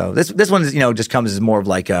 So this one is, just comes as more of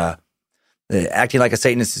like acting like a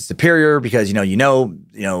Satanist is superior because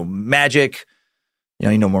magic.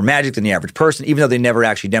 You know more magic than the average person, even though they never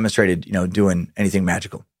actually demonstrated, doing anything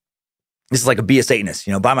magical. This is like be a Satanist,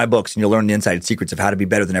 buy my books and you'll learn the inside secrets of how to be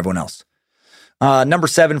better than everyone else. Number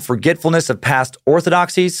 7, forgetfulness of past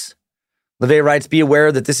orthodoxies. LaVey writes, be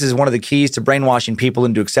aware that this is one of the keys to brainwashing people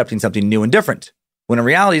into accepting something new and different, when in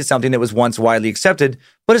reality it's something that was once widely accepted,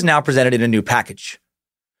 but is now presented in a new package.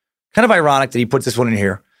 Kind of ironic that he puts this one in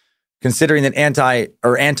here, considering that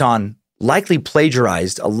Anton likely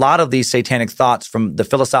plagiarized a lot of these satanic thoughts from the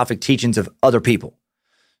philosophic teachings of other people.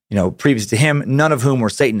 Previous to him, none of whom were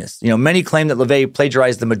Satanists. Many claim that LaVey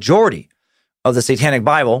plagiarized the majority of the Satanic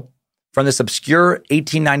Bible from this obscure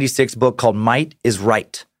 1896 book called Might is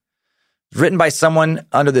Right. Written by someone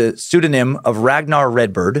under the pseudonym of Ragnar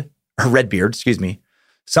Redbeard.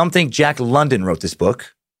 Some think Jack London wrote this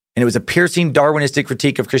book, and it was a piercing Darwinistic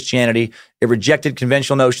critique of Christianity. It rejected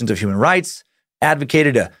conventional notions of human rights,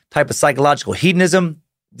 advocated a type of psychological hedonism,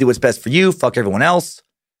 do what's best for you, fuck everyone else.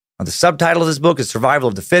 Now, the subtitle of this book is Survival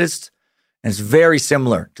of the Fittest, and it's very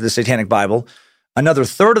similar to the Satanic Bible. Another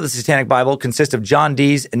third of the Satanic Bible consists of John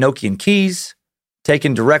Dee's Enochian keys,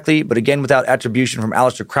 taken directly, but again without attribution from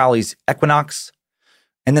Aleister Crowley's Equinox.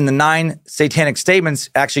 And then the 9 satanic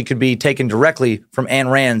statements actually could be taken directly from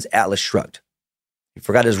Ayn Rand's Atlas Shrugged. He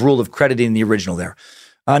forgot his rule of crediting the original there.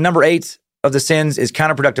 Number 8 of the sins is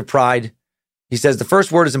counterproductive pride. He says the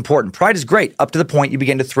first word is important. Pride is great up to the point you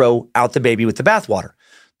begin to throw out the baby with the bathwater.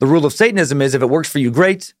 The rule of Satanism is if it works for you,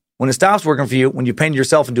 great. When it stops working for you, when you painted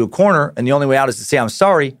yourself into a corner and the only way out is to say, I'm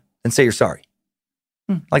sorry, then say you're sorry.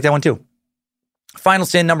 Like that one too. Final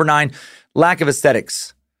sin, number 9, lack of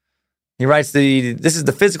aesthetics. He writes, this is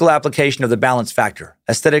the physical application of the balance factor.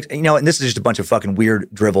 Aesthetics, and this is just a bunch of fucking weird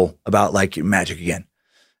drivel about like magic again.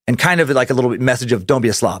 And kind of like a little bit message of don't be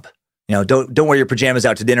a slob. Don't wear your pajamas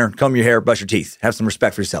out to dinner, comb your hair, brush your teeth. Have some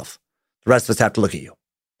respect for yourself. The rest of us have to look at you.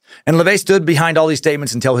 And LaVey stood behind all these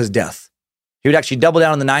statements until his death. He would actually double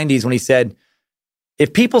down in the 90s when he said,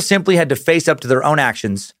 if people simply had to face up to their own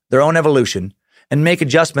actions, their own evolution, and make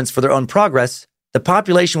adjustments for their own progress, the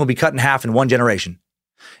population will be cut in half in one generation.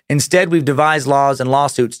 Instead, we've devised laws and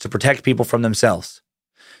lawsuits to protect people from themselves.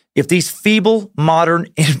 If these feeble, modern,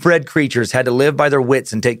 inbred creatures had to live by their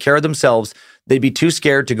wits and take care of themselves, they'd be too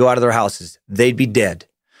scared to go out of their houses. They'd be dead.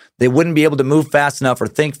 They wouldn't be able to move fast enough or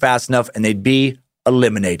think fast enough, and they'd be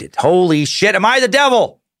eliminated. Holy shit, am I the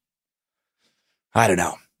devil? I don't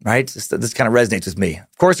know. right? This kind of resonates with me.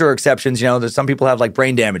 Of course, there are exceptions. There's some people have like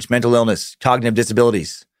brain damage, mental illness, cognitive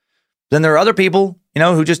disabilities. Then there are other people,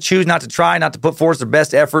 who just choose not to try, not to put forth their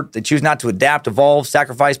best effort. They choose not to adapt, evolve,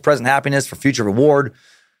 sacrifice present happiness for future reward,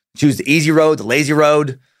 choose the easy road, the lazy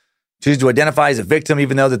road, choose to identify as a victim,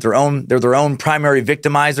 even though that they're their own primary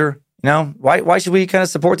victimizer. Why should we kind of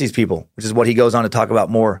support these people? Which is what he goes on to talk about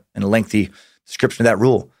more in a lengthy description of that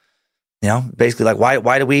rule. Basically like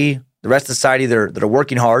why do we, the rest of society that are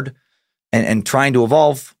working hard and trying to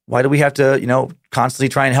evolve, why do we have to, constantly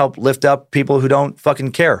try and help lift up people who don't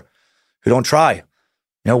fucking care, who don't try?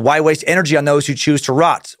 Why waste energy on those who choose to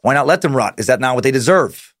rot? Why not let them rot? Is that not what they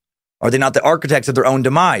deserve? Are they not the architects of their own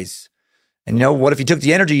demise? And what if you took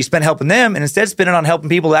the energy you spent helping them and instead spent it on helping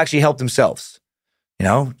people who actually help themselves?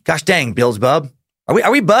 Gosh dang, Beelzebub.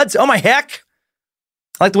 Are we buds? Oh my heck.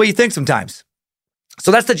 I like the way you think sometimes.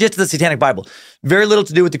 So that's the gist of the Satanic Bible. Very little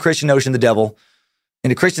to do with the Christian notion of the devil. In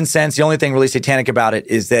the Christian sense, the only thing really satanic about it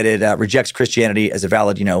is that it rejects Christianity as a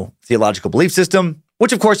valid, theological belief system,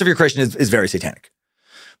 which of course, if you're Christian, is very satanic.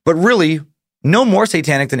 But really, no more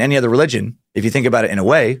satanic than any other religion, if you think about it in a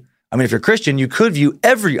way. I mean, if you're Christian, you could view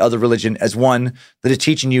every other religion as one that is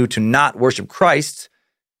teaching you to not worship Christ.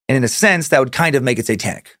 And in a sense, that would kind of make it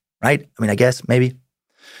satanic, right? I mean, I guess, maybe.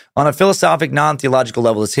 On a philosophic, non-theological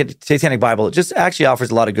level, the Satanic Bible just actually offers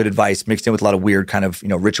a lot of good advice mixed in with a lot of weird kind of,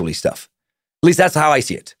 ritually stuff. At least that's how I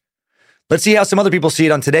see it. Let's see how some other people see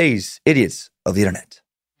it on today's Idiots of the Internet.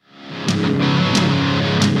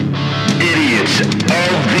 Idiots of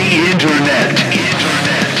the Internet.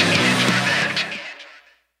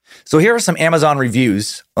 So here are some Amazon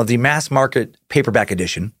reviews of the mass market paperback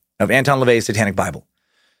edition of Anton LaVey's Satanic Bible.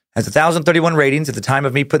 It has 1,031 ratings at the time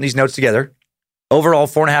of me putting these notes together. Overall,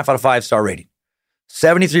 4.5 out of 5-star rating.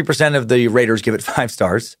 73% of the raters give it 5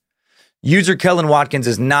 stars. User Kellen Watkins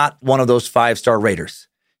is not one of those 5-star raters.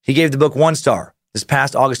 He gave the book 1 star this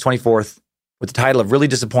past August 24th with the title of Really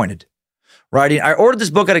Disappointed. Writing, I ordered this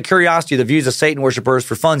book out of curiosity of the views of Satan worshipers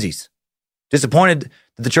for funsies. Disappointed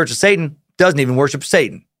that the Church of Satan doesn't even worship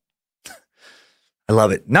Satan. I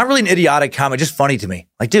love it. Not really an idiotic comment, just funny to me.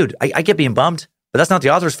 Like, dude, I get being bummed, but that's not the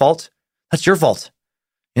author's fault. That's your fault.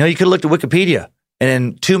 You could have looked at Wikipedia and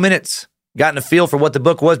in 2 minutes gotten a feel for what the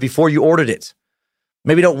book was before you ordered it.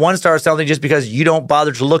 Maybe don't 1-star something just because you don't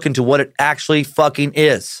bother to look into what it actually fucking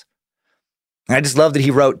is. And I just love that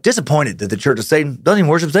he wrote, disappointed that the Church of Satan doesn't even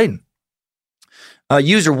worship Satan.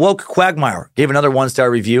 User Woke Quagmire gave another 1-star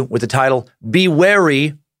review with the title, Be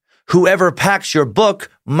wary, whoever packs your book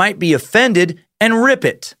might be offended and rip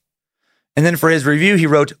it. And then for his review, he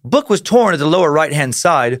wrote, book was torn at the lower right-hand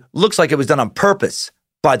side. Looks like it was done on purpose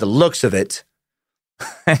by the looks of it.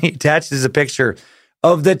 And he attaches a picture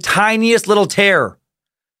of the tiniest little tear.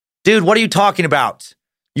 Dude, what are you talking about?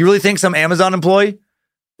 You really think some Amazon employee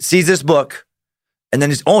sees this book and then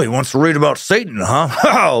just, he wants to read about Satan, huh?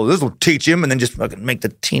 Oh, this will teach him. And then just fucking make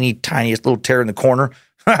the teeny tiniest little tear in the corner.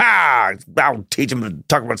 I'll teach him to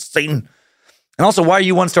talk about Satan. And also, why are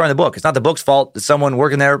you 1-star in the book? It's not the book's fault that someone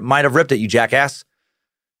working there might have ripped it, you jackass.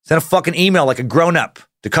 Send a fucking email like a grown-up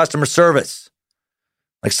to customer service.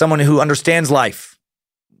 Like someone who understands life.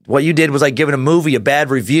 What you did was like giving a movie a bad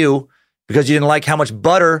review because you didn't like how much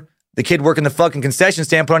butter the kid working the fucking concession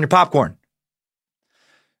stand put on your popcorn.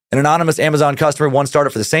 An anonymous Amazon customer 1-starred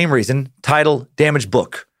it for the same reason. Title, damaged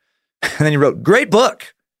book. And then he wrote, great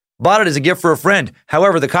book. Bought it as a gift for a friend.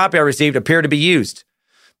 However, the copy I received appeared to be used.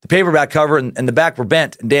 The paperback cover and the back were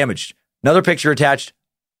bent and damaged. Another picture attached.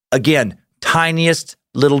 Again, tiniest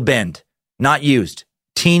little bend. Not used.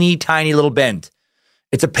 Teeny tiny little bend.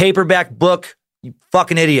 It's a paperback book, you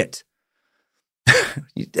fucking idiot.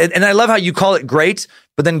 And I love how you call it great,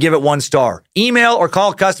 but then give it 1 star. Email or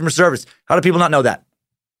call customer service. How do people not know that?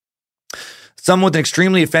 Someone with an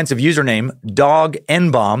extremely offensive username, Dog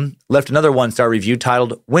N-Bomb, left another 1-star review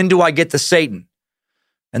titled, When Do I Get the Satan?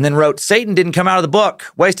 And then wrote, Satan didn't come out of the book.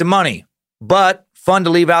 Waste of money. But fun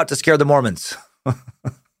to leave out to scare the Mormons. But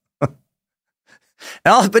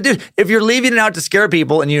dude, if you're leaving it out to scare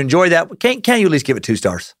people and you enjoy that, can't you at least give it 2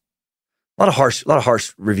 stars? A lot of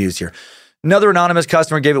harsh reviews here. Another anonymous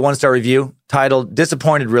customer gave it 1-star review titled,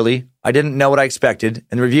 Disappointed Really. I didn't know what I expected.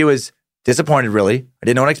 And the review is, Disappointed Really. I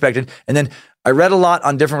didn't know what I expected. And then I read a lot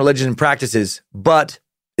on different religions and practices, but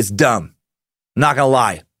it's dumb. I'm not going to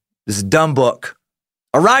lie. This is a dumb book.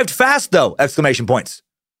 Arrived fast, though! Exclamation points.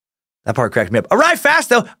 That part cracked me up. Arrived fast,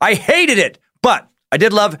 though! I hated it! But I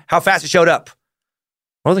did love how fast it showed up.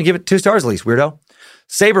 Well, then give it 2 stars at least, weirdo.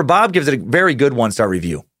 Saber Bob gives it a very good 1-star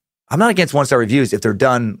review. I'm not against 1-star reviews if they're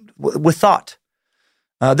done with thought.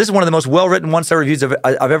 This is one of the most well-written 1-star reviews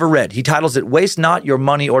I've ever read. He titles it, Waste Not Your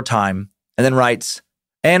Money or Time, and then writes,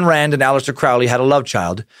 Ayn Rand and Aleister Crowley had a love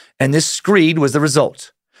child, and this screed was the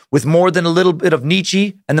result, with more than a little bit of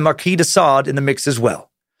Nietzsche and the Marquis de Sade in the mix as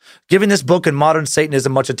well. Giving this book and modern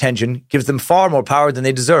Satanism much attention gives them far more power than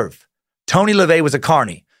they deserve. Tony LaVey was a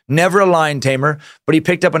carny, never a lion tamer, but he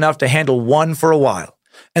picked up enough to handle one for a while.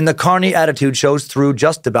 And the carny attitude shows through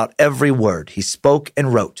just about every word he spoke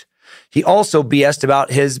and wrote. He also BS'd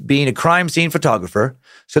about his being a crime scene photographer,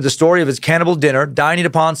 so the story of his cannibal dinner, dining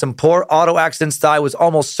upon some poor auto accident's thigh, was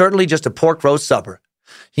almost certainly just a pork roast supper.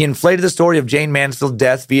 He inflated the story of Jane Mansfield's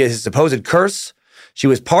death via his supposed curse. She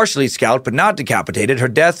was partially scalped, but not decapitated. Her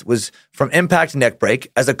death was from impact neck break.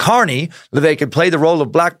 As a carny, LaVey could play the role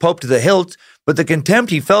of Black Pope to the hilt, but the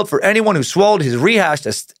contempt he felt for anyone who swallowed his rehashed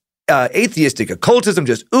atheistic occultism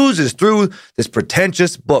just oozes through this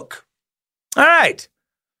pretentious book. All right.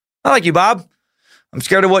 I like you, Bob. I'm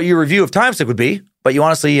scared of what your review of Time Suck would be, but you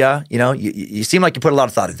honestly, you seem like you put a lot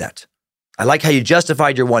of thought into that. I like how you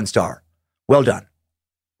justified your 1 star. Well done.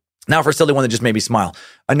 Now for a silly one that just made me smile.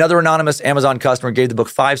 Another anonymous Amazon customer gave the book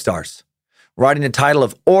 5 stars, writing the title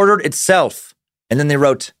of Ordered Itself. And then they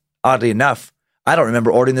wrote, oddly enough, I don't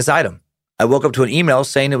remember ordering this item. I woke up to an email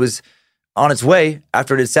saying it was on its way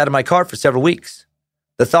after it had sat in my cart for several weeks.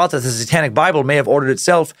 The thought that the Satanic Bible may have ordered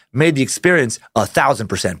itself made the experience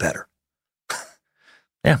 1,000% better.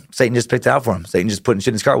 Yeah, Satan just picked it out for him. Satan just putting shit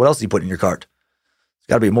in his cart. What else is he putting in your cart? There's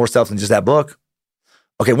got to be more stuff than just that book.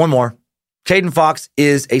 Okay, one more. Caden Fox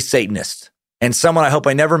is a Satanist and someone I hope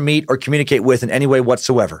I never meet or communicate with in any way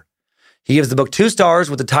whatsoever. He gives the book 2 stars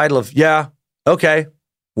with the title of, yeah, okay,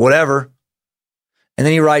 whatever. And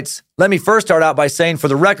then he writes, let me first start out by saying for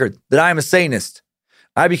the record that I am a Satanist.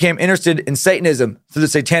 I became interested in Satanism through the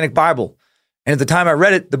Satanic Bible. And at the time I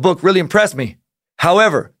read it, the book really impressed me.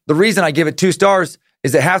 However, the reason I give it 2 stars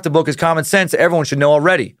is that half the book is common sense that everyone should know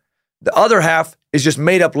already. The other half is just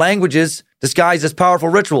made up languages disguised as powerful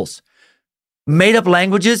rituals. Made up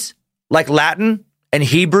languages like Latin and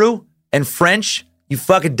Hebrew and French, you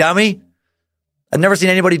fucking dummy. I've never seen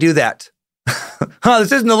anybody do that.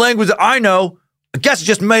 This isn't the language that I know. I guess it's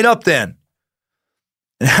just made up then.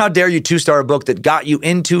 And how dare you 2-star a book that got you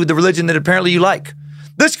into the religion that apparently you like?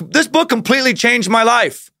 This book completely changed my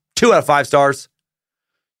life. 2 out of 5 stars.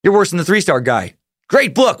 You're worse than the 3-star guy.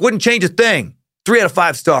 Great book, wouldn't change a thing. 3 out of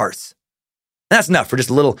 5 stars. That's enough for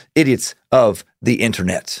just little idiots of the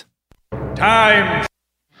internet. Time.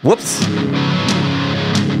 Whoops.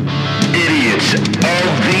 Idiots of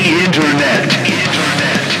the internet.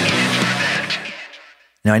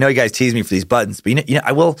 Now, I know you guys tease me for these buttons, but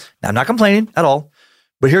I will. Now, I'm not complaining at all.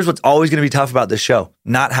 But here's what's always going to be tough about this show,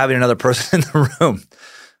 not having another person in the room.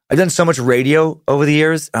 I've done so much radio over the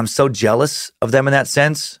years. I'm so jealous of them in that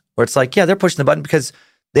sense, where it's like, yeah, they're pushing the button because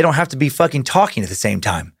they don't have to be fucking talking at the same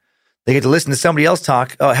time. They get to listen to somebody else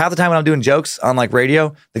talk. Oh, half the time when I'm doing jokes on like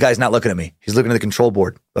radio, the guy's not looking at me. He's looking at the control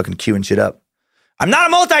board, fucking queuing shit up. I'm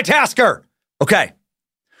not a multitasker. Okay.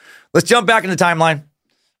 Let's jump back in the timeline.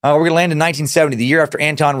 We're going to land in 1970, the year after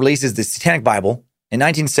Anton releases the Satanic Bible. In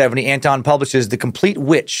 1970, Anton publishes The Complete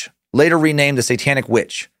Witch, later renamed The Satanic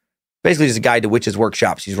Witch. Basically just a guide to witches'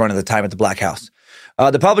 workshops he's running at the time at the Black House.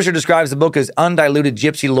 The publisher describes the book as undiluted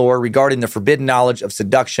gypsy lore regarding the forbidden knowledge of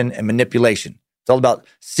seduction and manipulation. It's all about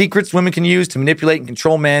secrets women can use to manipulate and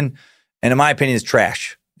control men, and in my opinion, it's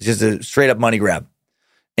trash. It's just a straight-up money grab.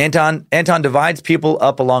 Anton divides people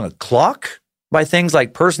up along a clock by things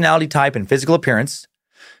like personality type and physical appearance,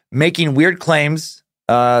 making weird claims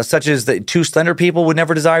such as that 2 slender people would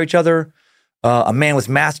never desire each other, a man with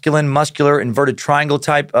masculine, muscular, inverted triangle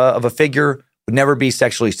type of a figure would never be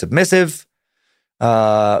sexually submissive,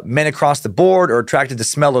 men across the board are attracted to the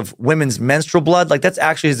smell of women's menstrual blood. Like, that's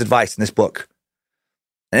actually his advice in this book.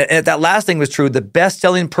 And if that last thing was true, the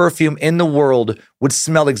best-selling perfume in the world would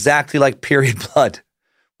smell exactly like period blood,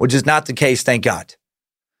 which is not the case, thank God.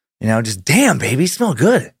 Just, damn, baby, smell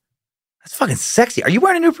good. That's fucking sexy. Are you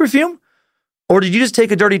wearing a new perfume? Or did you just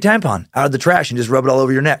take a dirty tampon out of the trash and just rub it all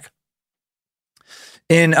over your neck?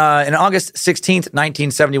 In an August 16th,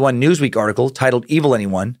 1971 Newsweek article titled Evil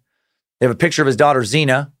Anyone, they have a picture of his daughter,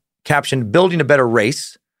 Xena, captioned, Building a Better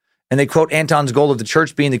Race. And they quote Anton's goal of the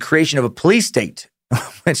church being the creation of a police state,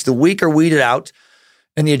 which the weak are weeded out,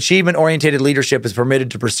 and the achievement-oriented leadership is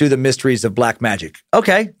permitted to pursue the mysteries of black magic.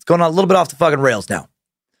 Okay, it's going on a little bit off the fucking rails now.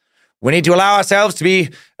 We need to allow ourselves to be,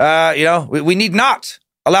 we need not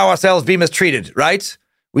allow ourselves to be mistreated, right?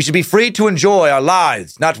 We should be free to enjoy our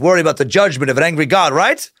lives, not worry about the judgment of an angry God,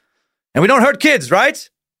 right? And we don't hurt kids, right?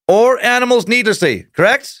 Or animals needlessly,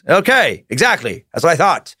 correct? Okay, exactly. That's what I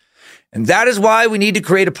thought. And that is why we need to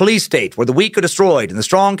create a police state where the weak are destroyed and the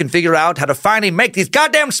strong can figure out how to finally make these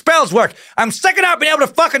goddamn spells work. I'm sick of not being able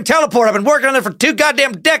to fucking teleport. I've been working on it for 2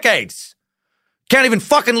 goddamn decades. Can't even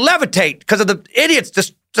fucking levitate because of the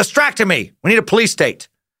idiots distracting me. We need a police state.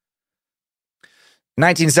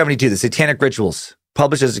 1972, The Satanic Rituals,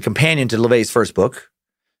 published as a companion to LaVey's first book.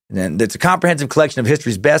 And it's a comprehensive collection of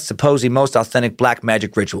history's best, supposedly most authentic black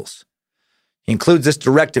magic rituals. He includes this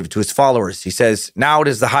directive to his followers. He says, now it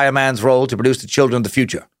is the higher man's role to produce the children of the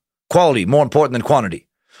future. Quality more important than quantity.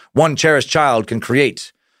 One cherished child can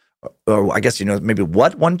create, or I guess, maybe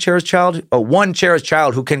what? One cherished child? One cherished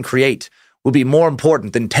child who can create will be more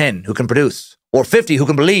important than 10 who can produce, or 50 who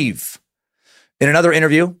can believe. In another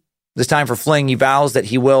interview, this time for Fling, he vows that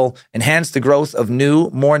he will enhance the growth of new,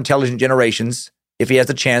 more intelligent generations if he has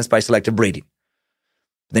the chance by selective breeding.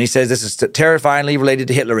 Then he says this is terrifyingly related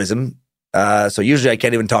to Hitlerism, so usually I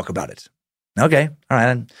can't even talk about it. Okay, all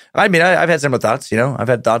right. I mean, I've had similar thoughts, I've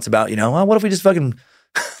had thoughts about, well, what if we just fucking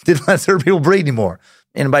didn't let certain people breed anymore?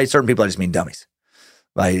 And by certain people, I just mean dummies.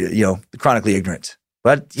 By, chronically ignorant.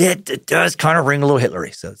 But yeah, it does kind of ring a little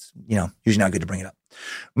Hitlery, so it's, usually not good to bring it up.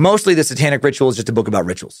 Mostly the Satanic Ritual is just a book about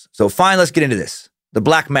rituals. So fine, let's get into this. The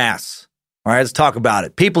Black Mass. All right, let's talk about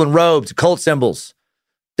it. People in robes, occult symbols,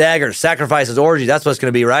 daggers, sacrifices, orgies. That's what it's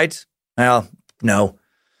going to be, right? Well, no.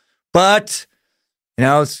 But,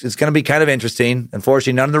 it's going to be kind of interesting.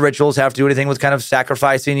 Unfortunately, none of the rituals have to do anything with kind of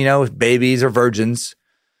sacrificing, babies or virgins,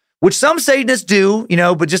 which some Satanists do,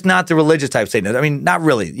 but just not the religious type Satanists. I mean, not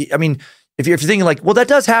really. I mean, if you're thinking like, well, that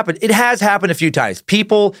does happen. It has happened a few times.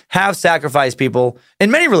 People have sacrificed people in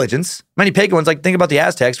many religions, many pagan ones. Like think about the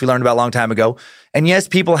Aztecs we learned about a long time ago. And yes,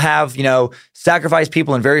 people have, sacrificed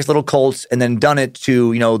people in various little cults and then done it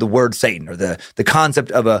to, the word Satan or the concept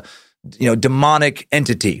of a, demonic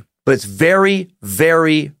entity. But it's very,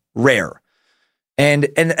 very rare. And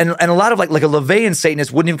a lot of like a LaVeyan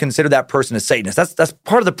Satanist wouldn't even consider that person a Satanist. That's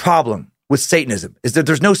part of the problem with Satanism is that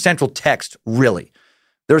there's no central text really.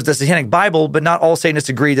 There's the Satanic Bible, but not all Satanists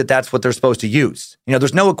agree that that's what they're supposed to use.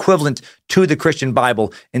 There's no equivalent to the Christian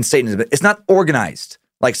Bible in Satanism. It's not organized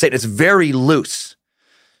like Satan. It's very loose.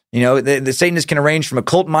 The Satanists can range from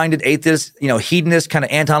occult-minded atheists, hedonist kind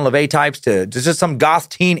of Anton LaVey types to just some goth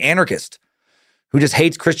teen anarchist who just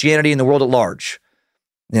hates Christianity and the world at large.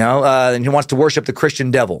 And who wants to worship the Christian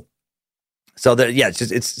devil. So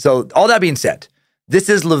so all that being said, this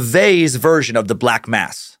is LaVey's version of the Black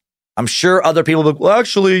Mass. I'm sure other people will be, well,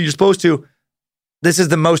 actually, you're supposed to. This is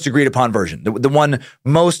the most agreed upon version, the one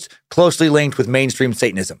most closely linked with mainstream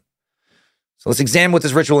Satanism. So let's examine what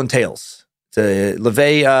this ritual entails.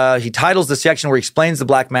 LaVey, he titles the section where he explains the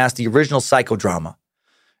Black Mass the original psychodrama.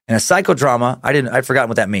 And a psychodrama, I've forgotten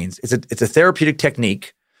what that means. It's a therapeutic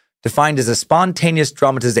technique defined as a spontaneous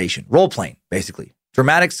dramatization, role-playing, basically.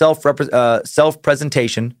 Dramatic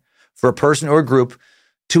self-presentation for a person or a group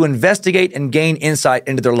to investigate and gain insight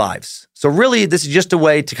into their lives. So really, this is just a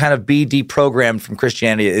way to kind of be deprogrammed from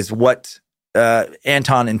Christianity is what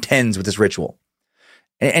Anton intends with this ritual.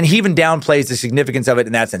 And he even downplays the significance of it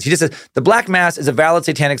in that sense. He just says, the Black Mass is a valid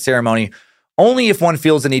satanic ceremony only if one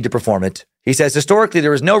feels the need to perform it. He says, historically,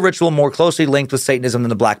 there is no ritual more closely linked with Satanism than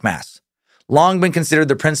the Black Mass. Long been considered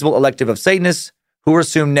the principal elective of Satanists who are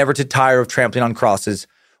assumed never to tire of trampling on crosses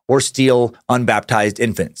or steal unbaptized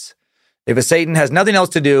infants. If a Satan has nothing else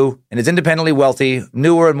to do and is independently wealthy,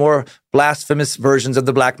 newer and more blasphemous versions of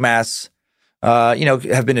the Black Mass,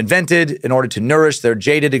 have been invented in order to nourish their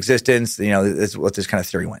jaded existence. That's what this kind of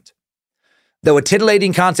theory went. Though a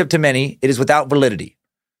titillating concept to many, it is without validity,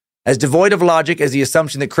 as devoid of logic as the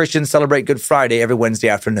assumption that Christians celebrate Good Friday every Wednesday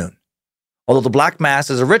afternoon. Although the Black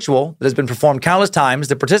Mass is a ritual that has been performed countless times,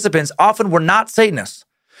 the participants often were not Satanists,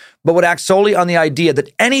 but would act solely on the idea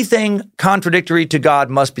that anything contradictory to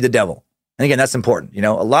God must be the devil. And again, that's important.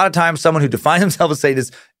 A lot of times someone who defines himself as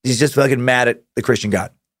Satanist is just fucking mad at the Christian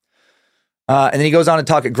God. And then he goes on to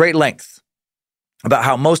talk at great length about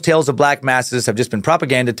how most tales of Black Masses have just been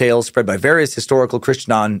propaganda tales spread by various historical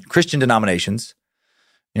Christian denominations.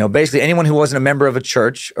 Basically anyone who wasn't a member of a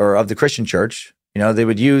church or of the Christian church, they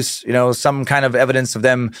would use, some kind of evidence of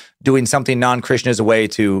them doing something non-Christian as a way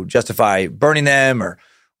to justify burning them or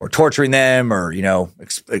torturing them or,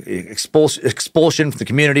 expulsion from the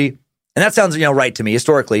community. And that sounds, right to me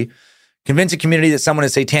historically. Convince a community that someone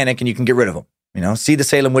is satanic and you can get rid of them. See the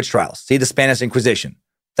Salem witch trials, see the Spanish Inquisition,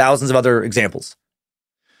 thousands of other examples.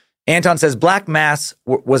 Anton says Black Mass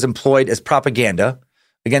was employed as propaganda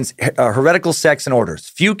against heretical sects and orders.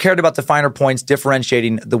 Few cared about the finer points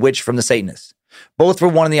differentiating the witch from the Satanists. Both were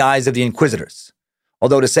one in the eyes of the inquisitors.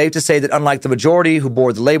 Although it is safe to say that unlike the majority who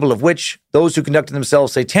bore the label of witch, those who conducted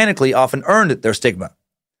themselves satanically often earned their stigma.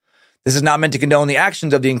 This is not meant to condone the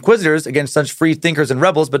actions of the inquisitors against such free thinkers and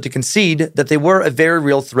rebels, but to concede that they were a very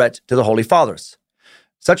real threat to the Holy Fathers.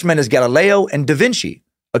 Such men as Galileo and Da Vinci,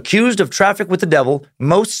 accused of traffic with the devil,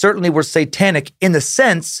 most certainly were satanic in the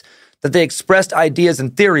sense that they expressed ideas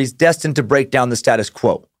and theories destined to break down the status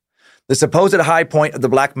quo. The supposed high point of the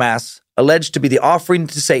Black Mass, alleged to be the offering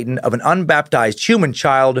to Satan of an unbaptized human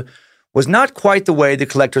child, was not quite the way the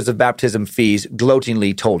collectors of baptism fees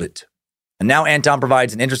gloatingly told it. And now Anton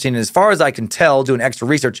provides an interesting, and as far as I can tell, doing extra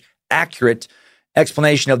research, accurate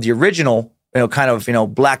explanation of the original,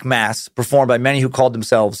 Black Mass performed by many who called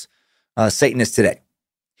themselves Satanists today.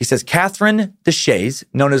 He says, Catherine de Chaise,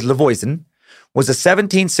 known as Lavoisian, was a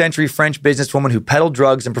 17th century French businesswoman who peddled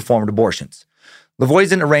drugs and performed abortions.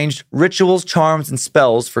 Lavoisian arranged rituals, charms, and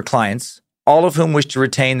spells for clients, all of whom wished to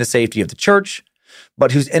retain the safety of the church,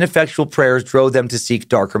 but whose ineffectual prayers drove them to seek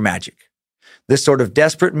darker magic. This sort of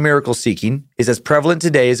desperate miracle seeking is as prevalent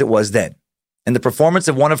today as it was then. In the performance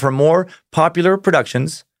of one of her more popular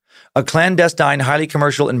productions, a clandestine, highly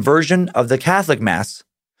commercial inversion of the Catholic Mass,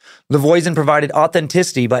 Lavoisian provided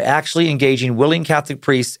authenticity by actually engaging willing Catholic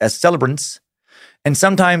priests as celebrants and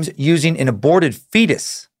sometimes using an aborted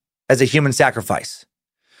fetus as a human sacrifice.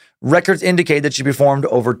 Records indicate that she performed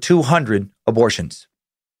over 200 abortions.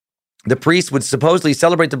 The priests would supposedly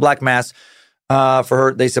celebrate the Black Mass for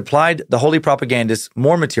her. They supplied the holy propagandists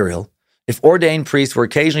more material. If ordained priests were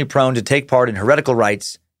occasionally prone to take part in heretical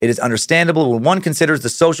rites, it is understandable when one considers the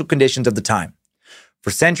social conditions of the time. For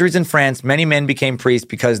centuries in France, many men became priests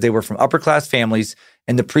because they were from upper-class families,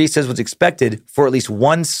 and the priesthood was expected for at least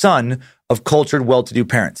one son of cultured, well-to-do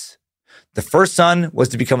parents. The first son was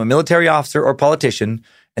to become a military officer or politician,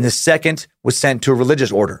 and the second was sent to a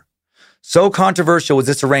religious order. So controversial was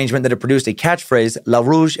this arrangement that it produced a catchphrase, La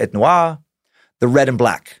Rouge et Noire, the red and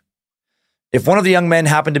black. If one of the young men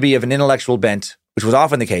happened to be of an intellectual bent, which was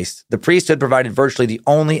often the case, the priesthood provided virtually the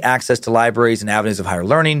only access to libraries and avenues of higher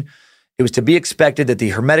learning. It was to be expected that the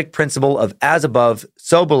Hermetic principle of as above,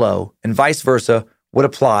 so below, and vice versa would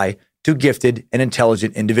apply to gifted and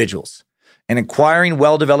intelligent individuals. An inquiring,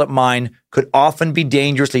 well-developed mind could often be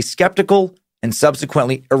dangerously skeptical and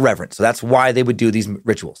subsequently irreverent. So that's why they would do these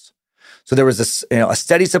rituals. So there was a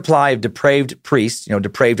steady supply of depraved priests,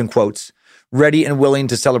 depraved in quotes, ready and willing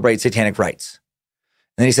to celebrate satanic rites.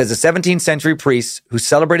 And then he says the 17th century priests who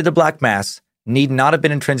celebrated the Black Mass need not have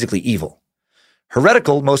been intrinsically evil.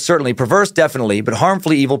 Heretical, most certainly, perverse, definitely, but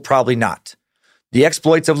harmfully evil, probably not. The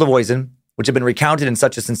exploits of Lavoisian, which have been recounted in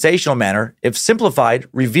such a sensational manner, if simplified,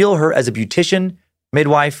 reveal her as a beautician,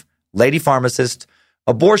 midwife, lady pharmacist,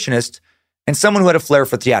 abortionist, and someone who had a flair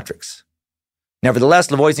for theatrics. Nevertheless,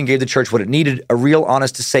 Lavoisian gave the church what it needed, a real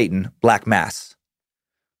honest-to-Satan Black Mass.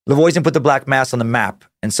 Lavoisian put the Black Mass on the map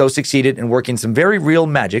and so succeeded in working some very real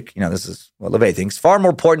magic. This is what LaVey thinks, far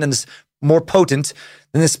more potent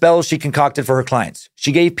than the spells she concocted for her clients.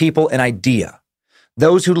 She gave people an idea.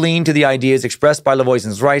 Those who leaned to the ideas expressed by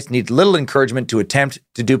Lavoisian's rites needed little encouragement to attempt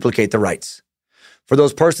to duplicate the rites. For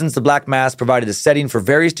those persons, the Black Mass provided a setting for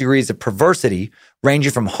various degrees of perversity,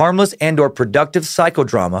 ranging from harmless and or productive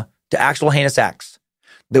psychodrama to actual heinous acts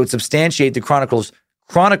that would substantiate the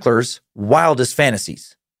chronicler's wildest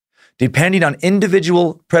fantasies. Depending on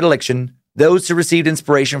individual predilection, those who received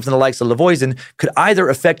inspiration from the likes of Lavoisian could either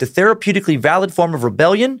effect a therapeutically valid form of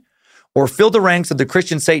rebellion or fill the ranks of the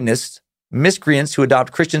Christian Satanists, miscreants who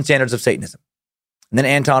adopt Christian standards of Satanism. And then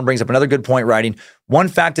Anton brings up another good point, writing, one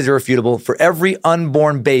fact is irrefutable. For every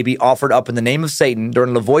unborn baby offered up in the name of Satan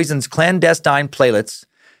during Lavoisian's clandestine playlets,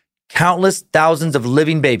 countless thousands of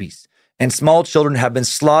living babies and small children have been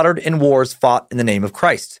slaughtered in wars fought in the name of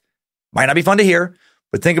Christ. Might not be fun to hear,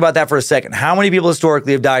 but think about that for a second. How many people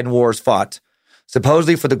historically have died in wars fought,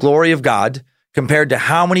 supposedly for the glory of God, compared to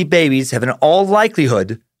how many babies have in all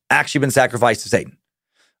likelihood actually been sacrificed to Satan?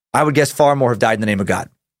 I would guess far more have died in the name of God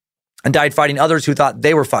and died fighting others who thought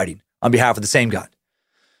they were fighting on behalf of the same God.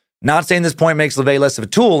 Not saying this point makes LaVey less of a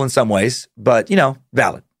tool in some ways, but,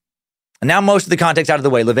 valid. And now most of the context out of the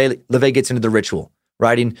way, LaVey gets into the ritual,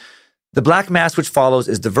 writing, the Black Mass which follows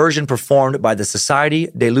is the version performed by the Society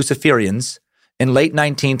des Luciferians in late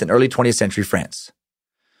 19th and early 20th century France.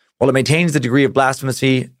 While it maintains the degree of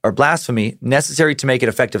blasphemy necessary to make it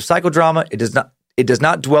effective psychodrama, it does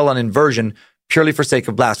not dwell on inversion purely for sake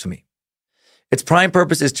of blasphemy. Its prime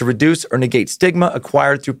purpose is to reduce or negate stigma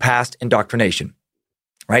acquired through past indoctrination.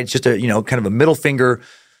 Right? It's just a, kind of a middle finger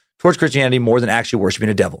towards Christianity more than actually worshiping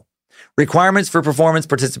a devil. Requirements for performance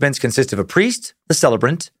participants consist of a priest, the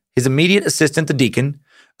celebrant, his immediate assistant, the deacon,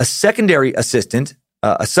 a secondary assistant,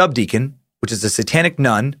 a subdeacon, which is a satanic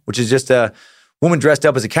nun, which is just a woman dressed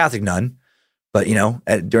up as a Catholic nun. But,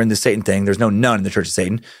 during the Satan thing, there's no nun in the Church of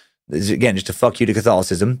Satan. This is, again, just a fuck you to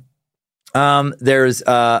Catholicism. There's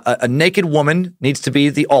a naked woman needs to be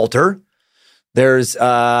the altar. There's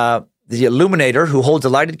the illuminator who holds a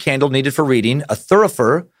lighted candle needed for reading. A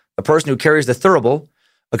thurifer, a person who carries the thurible,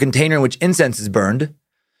 a container in which incense is burned.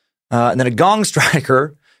 And then a gong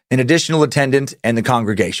striker, an additional attendant, and the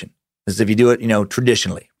congregation. This is if you do it,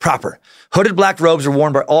 traditionally, proper. Hooded black robes are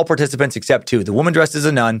worn by all participants except two. The woman dressed as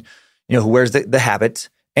a nun, who wears the habit,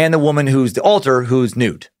 and the woman who's the altar, who's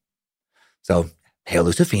nude. So, Hail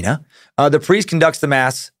Lucifina. The priest conducting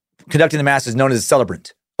the mass is known as a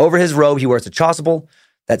celebrant. Over his robe, he wears a chasuble,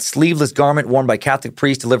 that sleeveless garment worn by Catholic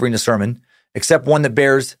priests delivering a sermon, except one that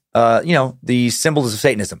bears, the symbols of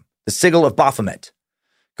Satanism, the sigil of Baphomet,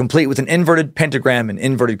 complete with an inverted pentagram and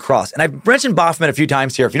inverted cross. And I've mentioned Baphomet a few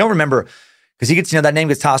times here. If you don't remember, because he gets, that name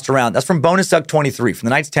gets tossed around. That's from Bonus Suck 23, from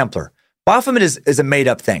the Knights Templar. Baphomet is a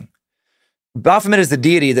made-up thing. Baphomet is the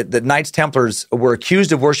deity that the Knights Templars were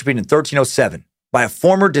accused of worshiping in 1307 by a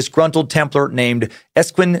former disgruntled Templar named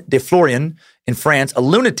Esquin de Florian in France, a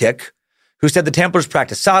lunatic who said the Templars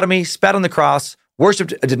practiced sodomy, spat on the cross,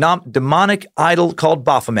 worshipped a demonic idol called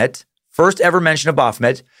Baphomet, first ever mention of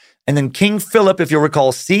Baphomet, and then King Philip, if you'll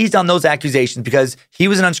recall, seized on those accusations because he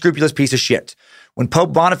was an unscrupulous piece of shit. When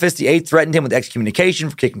Pope Boniface VIII threatened him with excommunication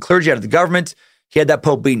for kicking clergy out of the government, he had that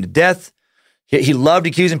Pope beaten to death. He loved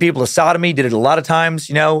accusing people of sodomy, did it a lot of times,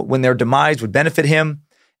 when their demise would benefit him.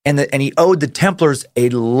 And he owed the Templars a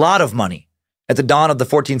lot of money at the dawn of the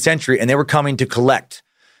 14th century, and they were coming to collect.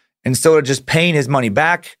 And so to just paying his money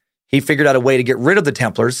back, he figured out a way to get rid of the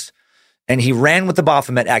Templars, and he ran with the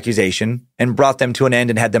Baphomet accusation and brought them to an end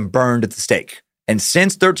and had them burned at the stake. And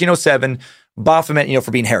since 1307, Baphomet,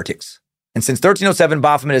 for being heretics. And since 1307,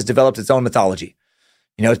 Baphomet has developed its own mythology.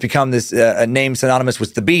 It's become this a name synonymous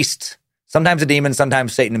with the beast, sometimes a demon,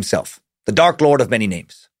 sometimes Satan himself, the Dark Lord of many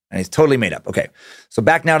names. And it's totally made up. Okay, so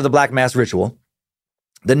back now to the Black Mass ritual.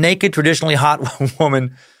 The naked, traditionally hot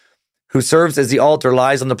woman who serves as the altar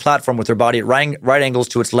lies on the platform with her body at right angles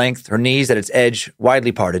to its length, her knees at its edge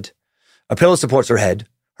widely parted. A pillow supports her head.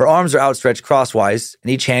 Her arms are outstretched crosswise,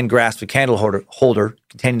 and each hand grasps a candle holder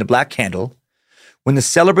containing the black candle. When the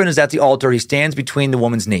celebrant is at the altar, he stands between the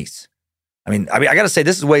woman's knees. I got to say,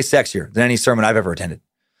 this is way sexier than any sermon I've ever attended.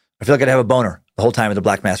 I feel like I'd have a boner the whole time of the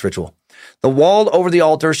Black Mass ritual. The wall over the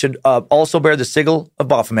altar should also bear the sigil of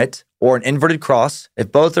Baphomet or an inverted cross.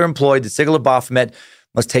 If both are employed, the sigil of Baphomet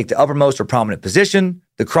must take the uppermost or prominent position.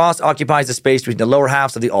 The cross occupies the space between the lower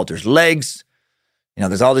halves of the altar's legs.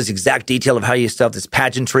 There's all this exact detail of how you stuff this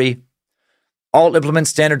pageantry. All implements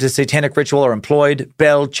standard to satanic ritual are employed.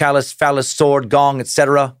 Bell, chalice, phallus, sword, gong,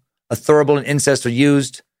 etc. A thurible and incense are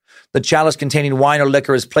used. The chalice containing wine or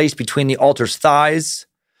liquor is placed between the altar's thighs,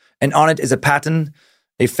 and on it is a paten,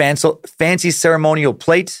 a fancy ceremonial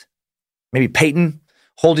plate, maybe paten,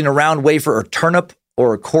 holding a round wafer or turnip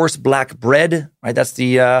or a coarse black bread, right? That's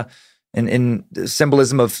the in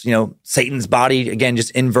symbolism of, Satan's body, again,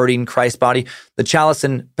 just inverting Christ's body. The chalice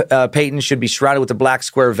and paten should be shrouded with a black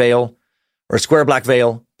square veil or a square black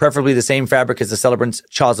veil, preferably the same fabric as the celebrant's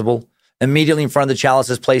chasuble. Immediately in front of the chalice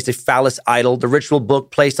is placed a phallus idol, the ritual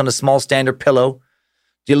book placed on a small stand or pillow,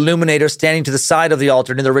 the illuminator standing to the side of the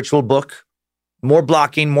altar in the ritual book. More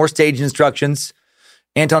blocking, more stage instructions.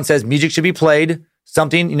 Anton says music should be played,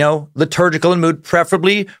 something, liturgical in mood,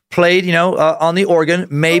 preferably played, on the organ,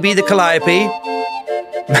 maybe the calliope,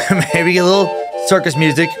 maybe a little circus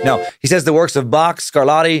music. No, he says the works of Bach,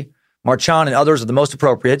 Scarlatti, Marchand, and others are the most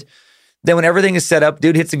appropriate. Then when everything is set up,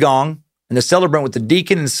 dude hits a gong, and the celebrant with the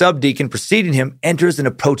deacon and subdeacon preceding him enters and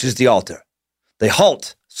approaches the altar. They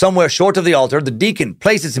halt somewhere short of the altar. The deacon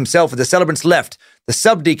places himself at the celebrant's left, the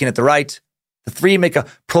subdeacon at the right. The three make a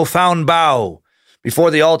profound bow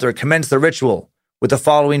before the altar, commence the ritual with the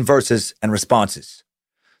following verses and responses.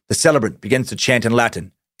 The celebrant begins to chant in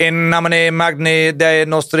Latin, In nomine magni Dei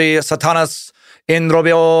nostri Satanas, in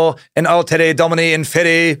robio, in altere Domini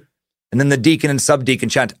inferi. And then the deacon and subdeacon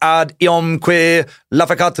chant, Ad iomque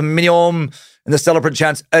laficat minium. And the celebrant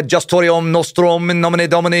chants, Ad justorium nostrum in nomine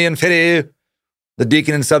Domini inferi. The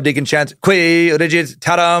deacon and subdeacon chant, Qui rigid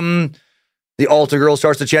taram. The altar girl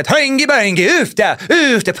starts to chant, Hangy bangy, oofta,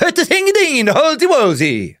 put the thing in, holdy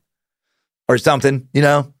wozy. Or something,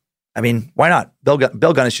 why not? Bill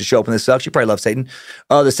Gunn should show up in this sucks. She probably loves Satan.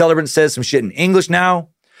 The celebrant says some shit in English now.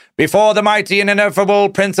 Before the mighty and ineffable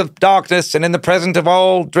prince of darkness, and in the presence of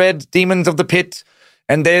all dread demons of the pit,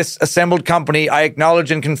 and this assembled company, I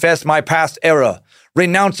acknowledge and confess my past error.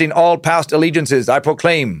 Renouncing all past allegiances, I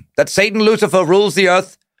proclaim that Satan Lucifer rules the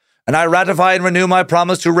earth, and I ratify and renew my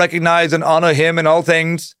promise to recognize and honor him in all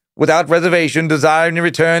things, without reservation, desiring in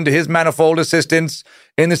return to his manifold assistance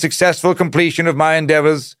in the successful completion of my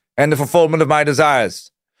endeavors, and the fulfillment of my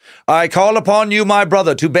desires. I call upon you, my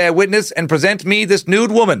brother, to bear witness and present me this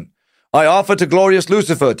nude woman. I offer to glorious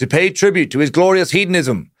Lucifer to pay tribute to his glorious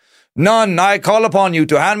hedonism. None, I call upon you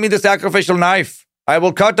to hand me the sacrificial knife. I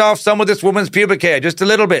will cut off some of this woman's pubic hair, just a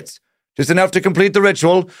little bit, just enough to complete the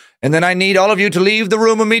ritual, and then I need all of you to leave the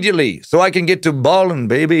room immediately so I can get to ballin',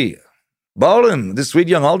 baby. Ballin', this sweet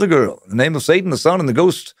young altar girl, in the name of Satan, the Son, and the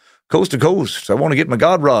Ghost, coast to coast. I want to get my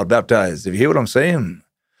God rod baptized, if you hear what I'm saying.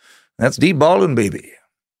 That's deep ballin', baby.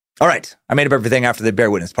 All right, I made up everything after the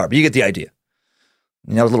bear witness part, but you get the idea.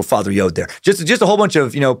 You know, a little Father Yod there. Just a whole bunch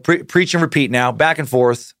of, preach and repeat now, back and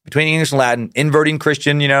forth, between English and Latin, inverting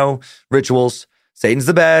Christian, rituals. Satan's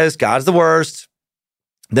the best, God's the worst.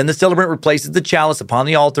 Then the celebrant replaces the chalice upon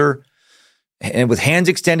the altar, and with hands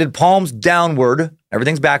extended, palms downward,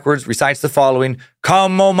 everything's backwards, recites the following: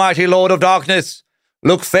 Come, O mighty Lord of darkness,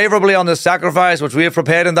 look favorably on the sacrifice which we have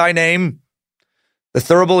prepared in thy name. The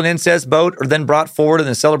thurible and incense boat are then brought forward, and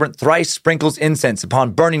the celebrant thrice sprinkles incense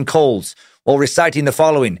upon burning coals, while reciting the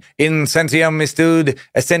following: Incentium istud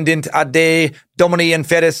ascendent ad de domini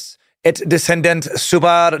inferis, et descendent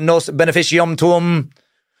super nos beneficium tuum.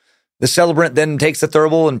 The celebrant then takes the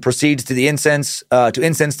thurible and proceeds to incense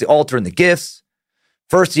the altar and the gifts.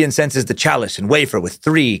 First, he incenses the chalice and wafer with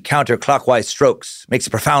 3 counterclockwise strokes, makes a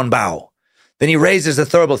profound bow. Then he raises the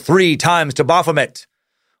thurible 3 times to Baphomet,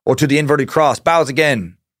 or to the inverted cross, bows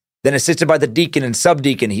again. Then, assisted by the deacon and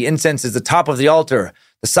subdeacon, he incenses the top of the altar,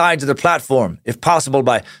 the sides of the platform, if possible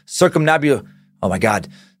by circumnabulation.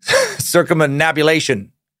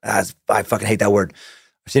 I fucking hate that word.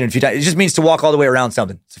 I've seen it a few times. It just means to walk all the way around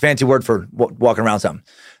something. It's a fancy word for walking around something.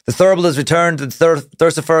 The thurible is returned to the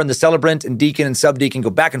thursifer, and the celebrant and deacon and subdeacon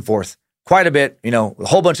go back and forth quite a bit. A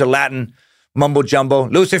whole bunch of Latin mumbo jumbo.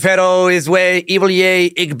 Lucifero is way, evil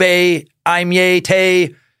ye, igbe, I'm ye,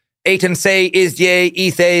 te, Aten se, is ye,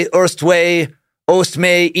 ethe, erst way, ost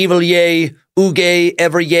me, evil ye, uge,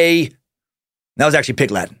 ever ye. That was actually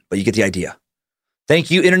Pig Latin, but you get the idea.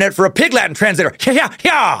 Thank you, Internet, for a Pig Latin translator.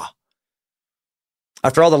 Yeah.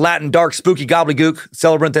 After all the Latin, dark, spooky gobbledygook,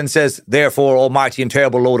 celebrant then says, Therefore, almighty and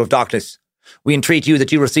terrible Lord of darkness, we entreat you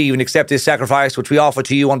that you receive and accept this sacrifice which we offer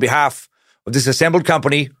to you on behalf of this assembled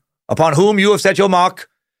company, upon whom you have set your mark,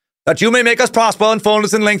 that you may make us prosper in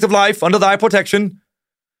fullness and length of life under thy protection,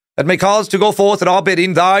 that may cause to go forth at our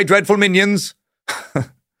bidding thy dreadful minions.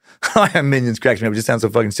 I have minions cracks me up, it just sounds so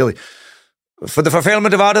fucking silly. For the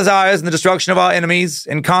fulfillment of our desires and the destruction of our enemies,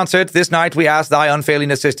 in concert this night we ask thy unfailing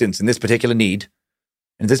assistance in this particular need.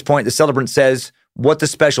 And at this point, the celebrant says what the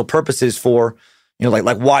special purpose is for,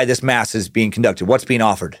 like why this mass is being conducted, what's being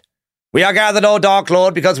offered. We are gathered, O Dark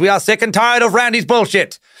Lord, because we are sick and tired of Randy's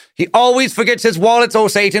bullshit. He always forgets his wallets, O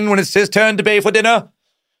Satan, when it's his turn to pay for dinner.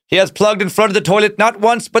 He has plugged and flooded the toilet not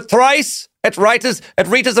once, but thrice at Rita's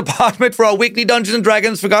apartment for our weekly Dungeons &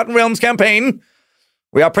 Dragons Forgotten Realms campaign.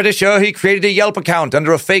 We are pretty sure he created a Yelp account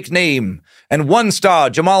under a fake name and 1-star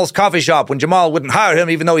Jamal's coffee shop when Jamal wouldn't hire him,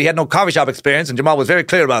 even though he had no coffee shop experience, and Jamal was very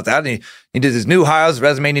clear about that. And he did his new hires,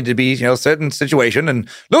 resume needed to be, a certain situation. And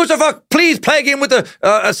Lucifer, please plague him with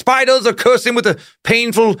the spiders or curse him with a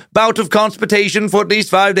painful bout of constipation for at least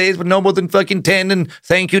 5 days, but no more than fucking 10. And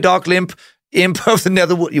thank you, Dark Imp of the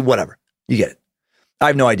Netherwood, whatever. You get it. I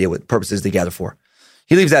have no idea what purposes they gather for.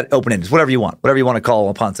 He leaves that open-ended, whatever you want to call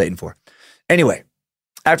upon Satan for. Anyway,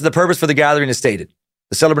 after the purpose for the gathering is stated,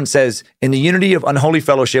 the celebrant says, In the unity of unholy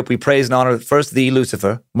fellowship, we praise and honor first thee,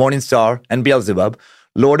 Lucifer, morning star, and Beelzebub,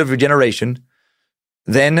 Lord of regeneration,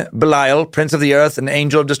 then Belial, prince of the earth, and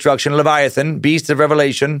angel of destruction, Leviathan, beast of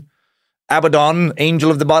revelation, Abaddon,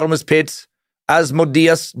 angel of the bottomless pit,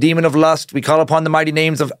 Asmodeus, demon of lust. We call upon the mighty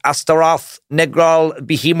names of Astaroth, Negral,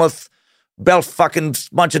 Behemoth, fucking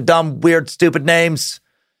bunch of dumb, weird, stupid names,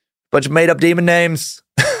 bunch of made-up demon names.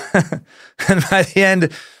 And by the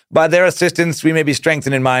end, by their assistance, we may be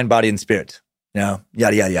strengthened in mind, body, and spirit. Yada,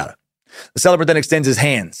 yada, yada. The celebrant then extends his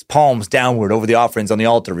hands, palms downward over the offerings on the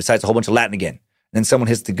altar, recites a whole bunch of Latin again. And then someone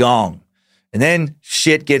hits the gong. And then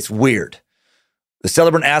shit gets weird. The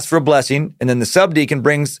celebrant asks for a blessing, and then the subdeacon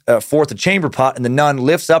brings forth a chamber pot, and the nun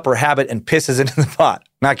lifts up her habit and pisses into the pot.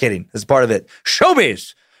 Not kidding. This is part of it.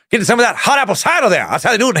 Showbiz! Getting some of that hot apple cider there. That's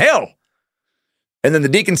how they do it in hell. And then the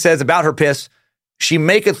deacon says about her piss, She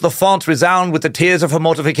maketh the font resound with the tears of her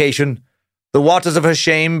mortification. The waters of her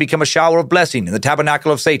shame become a shower of blessing in the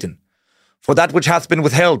tabernacle of Satan. For that which hath been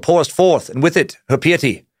withheld pourest forth, and with it her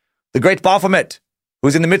piety. The great Baphomet, who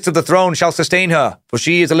is in the midst of the throne, shall sustain her, for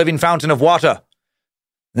she is a living fountain of water.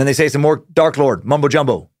 And then they say some more Dark Lord,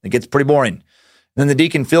 mumbo-jumbo. It gets pretty boring. And then the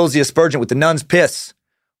deacon fills the aspergent with the nun's piss,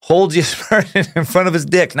 holds the aspergent in front of his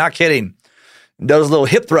dick, not kidding, and does a little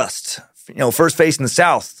hip thrust, first facing the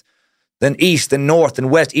south, then east, then north, and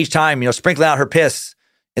west, each time, sprinkling out her piss.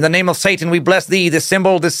 In the name of Satan, we bless thee, this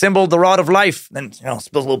symbol, the rod of life. Then, spills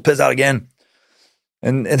a little piss out again.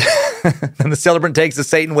 And then the celebrant takes the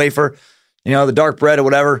Satan wafer, the dark bread or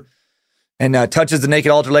whatever, and touches the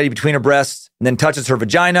naked altar lady between her breasts, and then touches her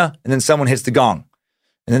vagina, and then someone hits the gong.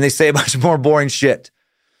 And then they say a bunch of more boring shit.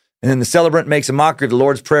 And then the celebrant makes a mockery of the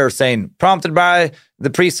Lord's Prayer, saying, prompted by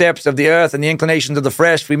the precepts of the earth and the inclinations of the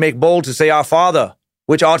flesh, we make bold to say, Our Father,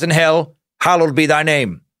 which art in hell, hallowed be thy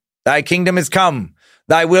name. Thy kingdom is come.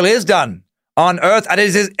 Thy will is done on earth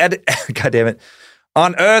God damn it.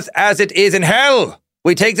 On earth as it is in hell.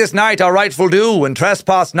 We take this night our rightful due and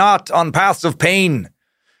trespass not on paths of pain.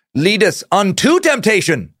 Lead us unto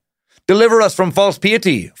temptation. Deliver us from false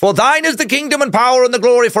piety. For thine is the kingdom and power and the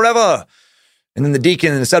glory forever. And then the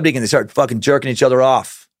deacon and the subdeacon, they start fucking jerking each other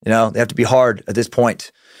off. They have to be hard at this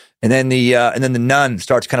point. And then the nun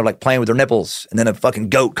starts kind of like playing with her nipples. And then a fucking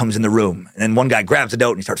goat comes in the room. And then one guy grabs the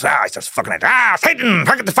goat and he starts fucking it. Satan,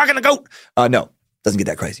 fucking the goat. No, doesn't get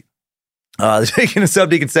that crazy. The deacon and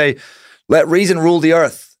subdeacon say, let reason rule the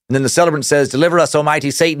earth. And then the celebrant says, deliver us,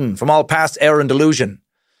 almighty Satan, from all past error and delusion.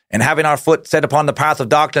 And having our foot set upon the path of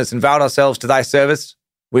darkness and vowed ourselves to thy service,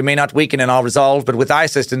 we may not weaken in our resolve, but with thy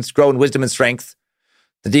assistance grow in wisdom and strength.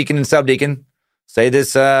 The deacon and subdeacon say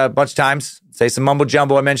this a bunch of times. Say some mumbo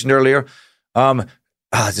jumbo I mentioned earlier.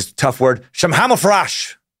 It's just a tough word.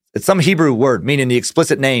 Shamhamafrash. It's some Hebrew word meaning the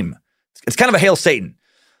explicit name. It's kind of a hail Satan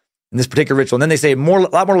in this particular ritual. And then they say a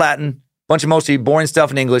lot more Latin, bunch of mostly boring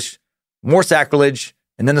stuff in English, more sacrilege.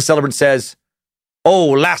 And then the celebrant says, O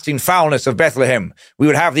lasting foulness of Bethlehem, we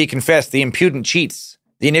would have thee confess the impudent cheats,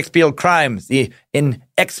 the inexpiable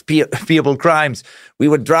crimes. We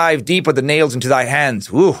would drive deeper the nails into thy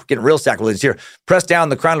hands. Ooh, getting real sacrilege here. Press down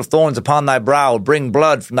the crown of thorns upon thy brow. Bring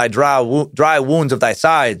blood from thy dry wounds of thy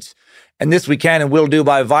sides. And this we can and will do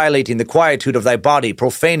by violating the quietude of thy body,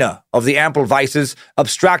 profaner of the ample vices,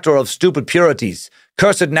 abstractor of stupid purities,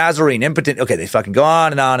 cursed Nazarene, impotent. Okay, they fucking go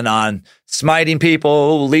on and on and on. Smiting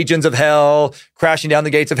people, legions of hell, crashing down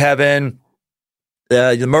the gates of heaven.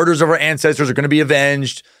 The murders of our ancestors are going to be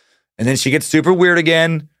avenged. And then she gets super weird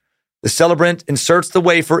again. The celebrant inserts the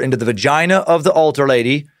wafer into the vagina of the altar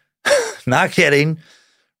lady. Not kidding.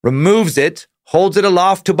 Removes it, holds it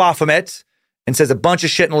aloft to Baphomet, and says a bunch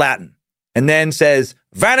of shit in Latin. And then says,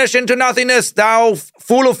 vanish into nothingness, thou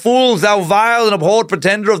fool of fools, thou vile and abhorred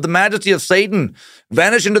pretender of the majesty of Satan.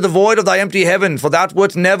 Vanish into the void of thy empty heaven, for thou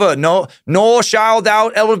wert never, nor shalt thou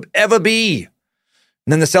ever be.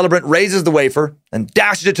 And then the celebrant raises the wafer and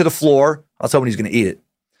dashes it to the floor. I was hoping he's going to eat it.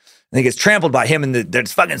 And he gets trampled by him, and they're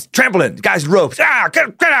just fucking trampling. The guy's ropes. Get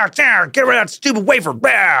out there. Get rid of that stupid wafer.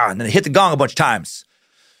 And then they hit the gong a bunch of times.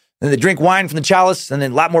 And then they drink wine from the chalice, and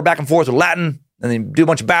then a lot more back and forth with Latin. And they do a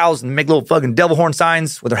bunch of bows and make little fucking devil horn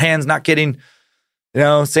signs with their hands, not kidding.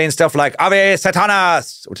 Saying stuff like, Ave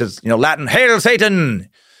Satanas, which is, Latin, Hail Satan.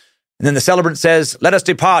 And then the celebrant says, let us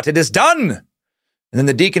depart. It is done. And then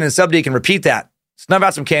the deacon and subdeacon repeat that. Snuff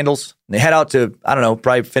out some candles. And they head out to, I don't know,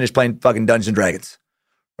 probably finish playing fucking Dungeons and Dragons.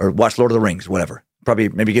 Or watch Lord of the Rings, or whatever. Probably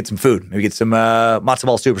maybe get some food. Maybe get some matzo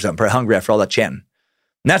ball soup or something. Probably hungry after all that chanting.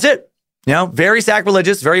 And that's it. Very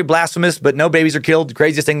sacrilegious, very blasphemous, but no babies are killed. The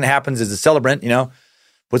craziest thing that happens is the celebrant,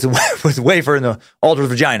 puts a wafer in the altar's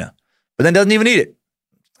vagina, but then doesn't even eat it.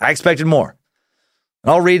 I expected more. It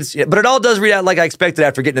all reads, but it all does read out like I expected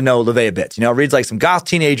after getting to know LaVey a bit. It reads like some goth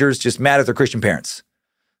teenagers just mad at their Christian parents.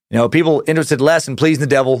 People interested less in pleasing the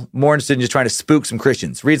devil, more interested in just trying to spook some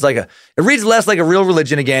Christians. It reads less like a real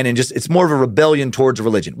religion again, and just it's more of a rebellion towards a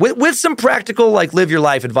religion with some practical live your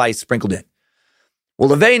life advice sprinkled in. Well,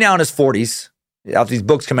 LaVey now in his 40s, after these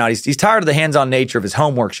books come out, he's tired of the hands-on nature of his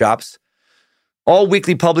home workshops. All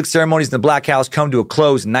weekly public ceremonies in the Black House come to a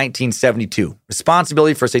close in 1972.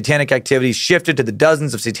 Responsibility for satanic activities shifted to the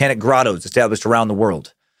dozens of satanic grottos established around the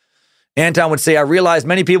world. Anton would say, I realized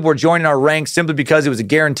many people were joining our ranks simply because it was a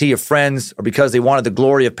guarantee of friends or because they wanted the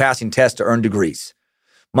glory of passing tests to earn degrees.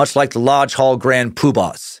 Much like the Lodge Hall Grand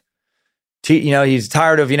Poobahs. He's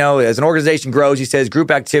tired of, as an organization grows, he says group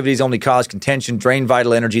activities only cause contention, drain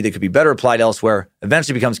vital energy that could be better applied elsewhere,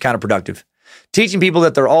 eventually becomes counterproductive. Teaching people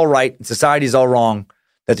that they're all right and society is all wrong,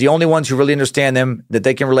 that the only ones who really understand them, that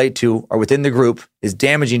they can relate to, are within the group, is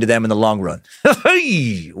damaging to them in the long run.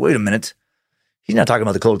 Hey, wait a minute. He's not talking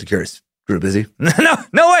about the Cult of the Curious group, is he?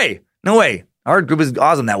 No way. Our group is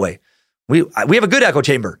awesome that way. We have a good echo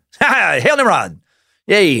chamber. Hail Nimrod.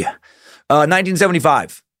 Yay.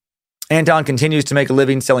 1975. Anton continues to make a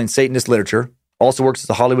living selling Satanist literature, also works as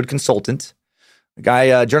a Hollywood consultant.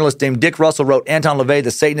 A journalist named Dick Russell wrote Anton LaVey,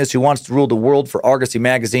 the Satanist who wants to rule the world for Argosy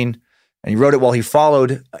magazine. And he wrote it while he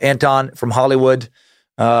followed Anton from Hollywood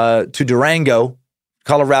to Durango,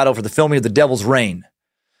 Colorado for the filming of The Devil's Reign.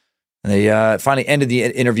 And they finally ended the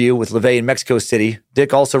interview with LaVey in Mexico City.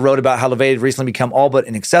 Dick also wrote about how LaVey had recently become all but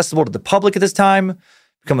inaccessible to the public at this time,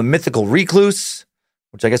 become a mythical recluse,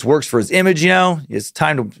 which I guess works for his image, It's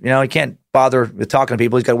time to, he can't bother with talking to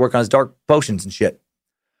people. He's got to work on his dark potions and shit.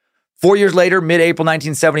 4 years later, mid-April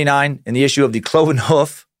 1979, in the issue of the Cloven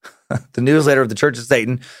Hoof, the newsletter of the Church of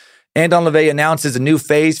Satan, Anton LaVey announces a new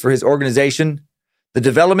phase for his organization, the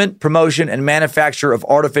development, promotion, and manufacture of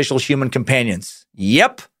artificial human companions.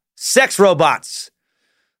 Yep, sex robots.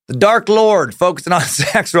 The Dark Lord focusing on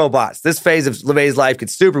sex robots. This phase of LaVey's life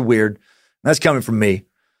gets super weird. That's coming from me.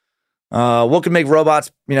 What could make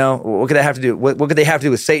robots, what could they have to do? What could they have to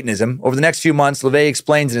do with Satanism? Over the next few months, LaVey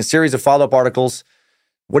explains in a series of follow-up articles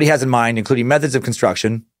what he has in mind, including methods of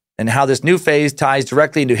construction, and how this new phase ties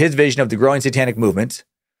directly into his vision of the growing satanic movement.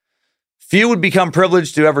 Few would become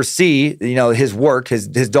privileged to ever see, his work, his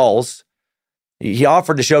dolls. He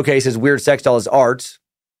offered to showcase his weird sex doll as art.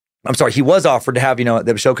 I'm sorry, he was offered to have,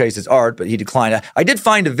 them showcase his art, but he declined. I did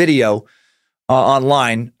find a video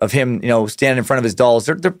online of him, standing in front of his dolls.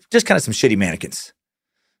 They're just kind of some shitty mannequins.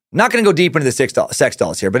 Not going to go deep into the sex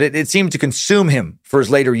dolls here, but it seemed to consume him for his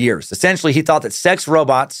later years. Essentially, he thought that sex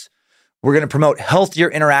robots were going to promote healthier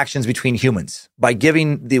interactions between humans by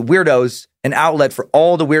giving the weirdos an outlet for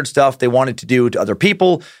all the weird stuff they wanted to do to other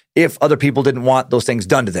people if other people didn't want those things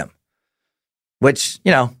done to them. Which,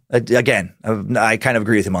 again, I kind of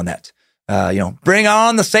agree with him on that. Bring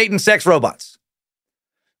on the Satan sex robots.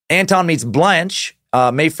 Anton meets Blanche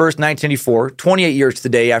May 1st, 1984, 28 years to the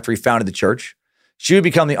day after he founded the church. She would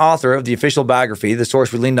become the author of the official biography, the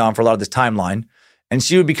source we leaned on for a lot of this timeline, and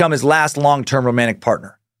she would become his last long-term romantic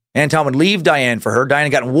partner. Anton would leave Diane for her. Diane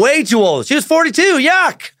had gotten way too old. She was 42.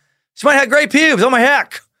 Yuck. She might have gray pubes. Oh, my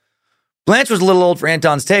heck. Blanche was a little old for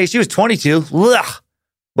Anton's taste. She was 22. Ugh.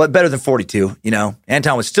 But better than 42,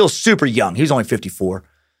 Anton was still super young. He was only 54.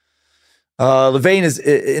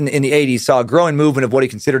 LaVey in the 80s saw a growing movement of what he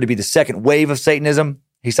considered to be the second wave of Satanism.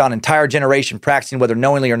 He saw an entire generation practicing, whether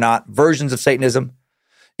knowingly or not, versions of Satanism.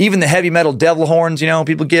 Even the heavy metal devil horns,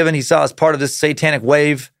 people giving, he saw as part of this satanic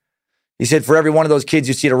wave. He said, for every one of those kids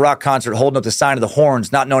you see at a rock concert holding up the sign of the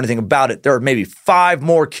horns, not knowing anything about it, there are maybe 5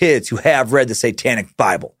 more kids who have read the Satanic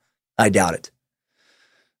Bible. I doubt it.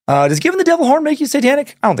 Does giving the devil horn make you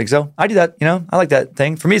satanic? I don't think so. I do that, I like that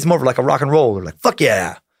thing. For me, it's more of like a rock and roll. Or like, fuck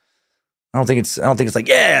yeah. I don't think it's like,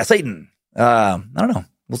 yeah, Satan. I don't know.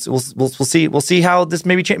 We'll see. We'll see how this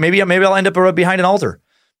maybe maybe I'll end up behind an altar.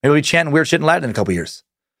 Maybe I'll be chanting weird shit in Latin in a couple years.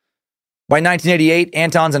 By 1988,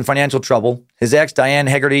 Anton's in financial trouble. His ex, Diane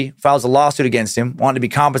Hegarty, files a lawsuit against him, wanting to be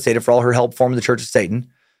compensated for all her help forming the Church of Satan,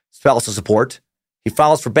 spousal support. He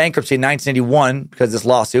files for bankruptcy in 1981 because of this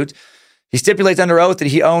lawsuit. He stipulates under oath that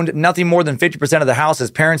he owned nothing more than 50% of the house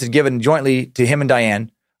his parents had given jointly to him and Diane,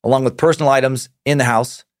 along with personal items in the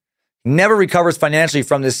house. He never recovers financially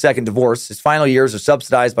from this second divorce. His final years are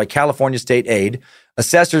subsidized by California state aid.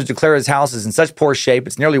 Assessors declare his house is in such poor shape,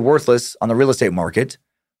 it's nearly worthless on the real estate market.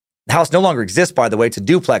 The house no longer exists, by the way. It's a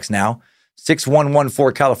duplex now,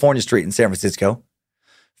 6114 California Street in San Francisco.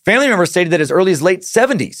 Family members stated that as early as late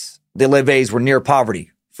 70s, the LaVeys were near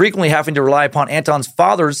poverty, frequently having to rely upon Anton's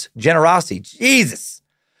father's generosity. Jesus.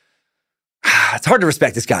 It's hard to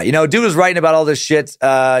respect this guy. Dude was writing about all this shit,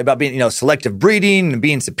 about being, selective breeding and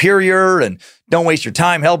being superior and don't waste your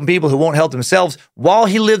time helping people who won't help themselves while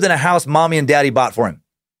he lived in a house mommy and daddy bought for him.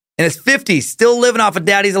 In his 50s, still living off of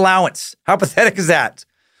daddy's allowance. How pathetic is that?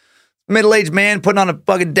 Middle-aged man putting on a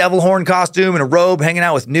fucking devil horn costume and a robe, hanging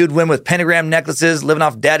out with nude women with pentagram necklaces, living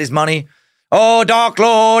off daddy's money. Oh, Dark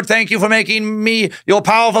Lord, thank you for making me your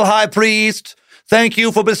powerful high priest. Thank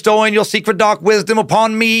you for bestowing your secret dark wisdom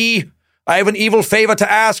upon me. I have an evil favor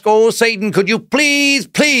to ask. Oh, Satan, could you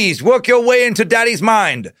please work your way into daddy's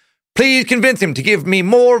mind? Please convince him to give me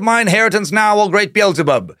more of my inheritance now, oh great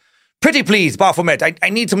Beelzebub. Pretty please, Baphomet. I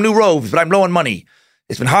need some new robes, but I'm low on money.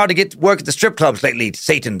 It's been hard to get work at the strip clubs lately,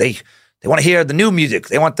 Satan. They want to hear the new music.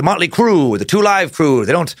 They want the Motley Crue, the Two Live Crew.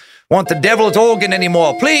 They don't want the devil's organ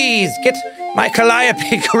anymore. Please get my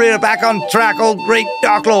Calliope career back on track, oh great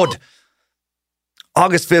Dark Lord.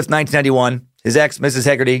 August 5th, 1991, his ex, Mrs.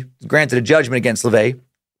 Hegarty, was granted a judgment against LaVey.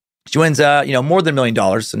 She wins, more than $1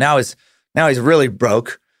 million. So now he's really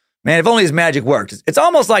broke. Man, if only his magic worked. It's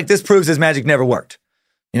almost like this proves his magic never worked.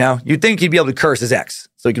 You'd think he'd be able to curse his ex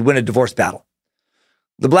so he could win a divorce battle.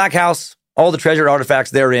 The Black House, all the treasured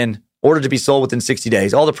artifacts therein, ordered to be sold within 60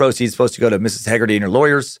 days. All the proceeds supposed to go to Mrs. Hegarty and her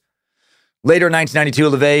lawyers. Later in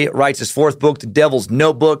 1992, LaVey writes his 4th book, The Devil's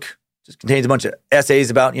Notebook. Just contains a bunch of essays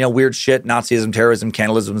about, weird shit, Nazism, terrorism,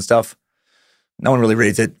 cannibalism and stuff. No one really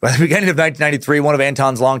reads it. By the beginning of 1993, one of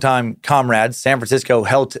Anton's longtime comrades, San Francisco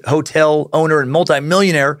hotel owner and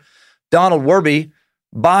multimillionaire Donald Werby,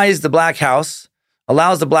 buys the Black House,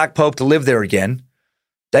 allows the Black Pope to live there again.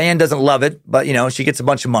 Diane doesn't love it, but, she gets a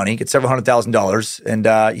bunch of money, gets several $100,000,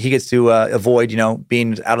 and he gets to avoid,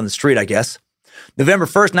 being out on the street, I guess. November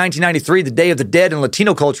 1st, 1993, the Day of the Dead in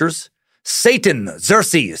Latino cultures, Satan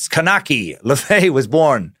Xerxes Kanaki LaFay was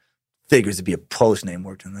born. Figures to be a post name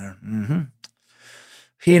worked in there. Mm-hmm.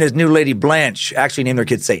 He and his new lady Blanche actually named their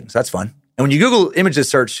kid Satan, so that's fun. And when you Google images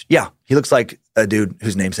search, yeah, he looks like a dude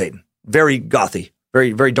whose name's Satan. Very gothy,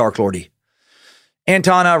 very, very dark lordy.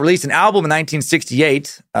 Anton released an album in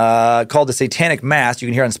 1968 called The Satanic Mass. You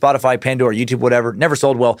can hear it on Spotify, Pandora, YouTube, whatever. Never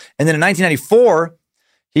sold well. And then in 1994,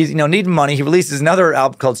 he's needing money. He releases another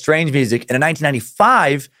album called Strange Music. And in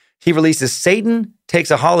 1995, he releases Satan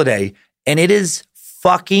Takes a Holiday. And it is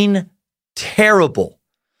fucking terrible.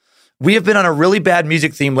 We have been on a really bad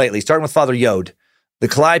music theme lately, starting with Father Yod. The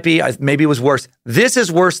Calliope, maybe it was worse. This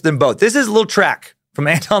is worse than both. This is a little track from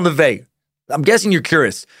Anton LaVey. I'm guessing you're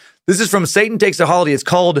curious. This is from Satan Takes a Holiday. It's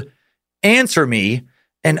called Answer Me.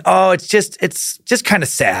 And it's just kind of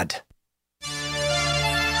sad.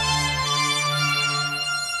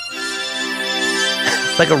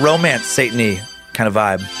 It's like a romance Satan-y kind of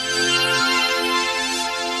vibe.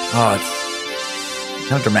 Oh, it's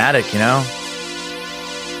kind of dramatic,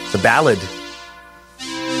 It's a ballad.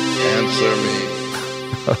 Answer me,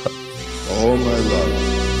 oh my love.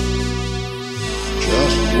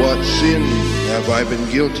 Just what sin have I been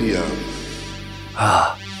guilty of?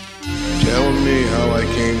 Tell me how I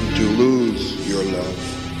came to lose your love.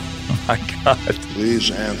 Oh my God.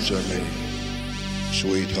 Please answer me,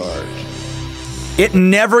 sweetheart. It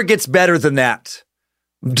never gets better than that.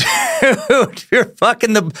 Dude, you're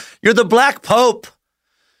the Black Pope.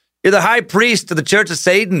 You're the high priest of the Church of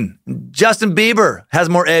Satan. Justin Bieber has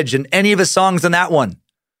more edge in any of his songs than that one.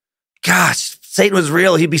 Gosh, if Satan was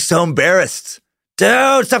real, he'd be so embarrassed.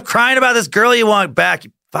 Dude, stop crying about this girl you want back,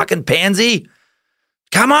 you fucking pansy.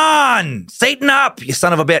 Come on, Satan up, you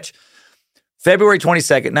son of a bitch. February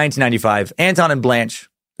 22nd, 1995, Anton and Blanche,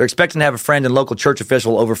 they're expecting to have a friend and local church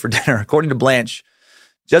official over for dinner. According to Blanche,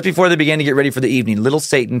 just before they began to get ready for the evening, little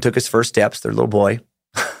Satan took his first steps, their little boy.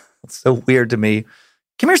 It's so weird to me.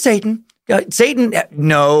 Come here, Satan. Satan,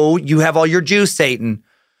 no, you have all your juice, Satan.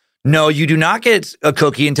 No, you do not get a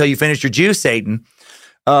cookie until you finish your juice, Satan.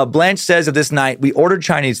 Blanche says of this night, we ordered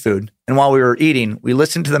Chinese food, and while we were eating, we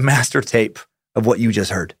listened to the master tape of what you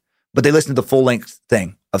just heard. But they listened to the full-length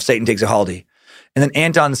thing of Satan Takes a Holiday. And then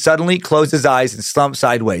Anton suddenly closed his eyes and slumped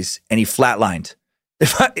sideways, and he flatlined.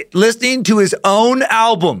 Listening to his own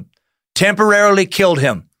album temporarily killed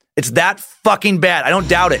him. It's that fucking bad. I don't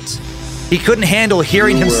doubt it. He couldn't handle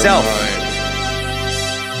hearing himself.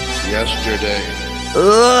 Yesterday.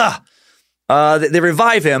 Ugh. They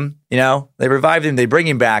revive him, They revive him. They bring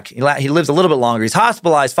him back. He lives a little bit longer. He's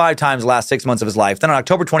hospitalized 5 times the last 6 months of his life. Then on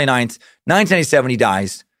October 29th, 1997, he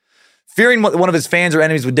dies. Fearing one of his fans or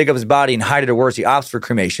enemies would dig up his body and hide it, or worse, he opts for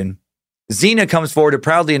cremation. Xena comes forward to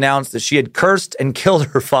proudly announce that she had cursed and killed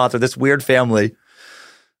her father, this weird family.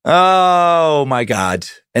 Oh, my God.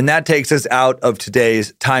 And that takes us out of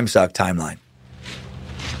today's Time Suck timeline.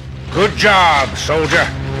 Good job, soldier.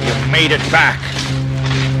 You made it back.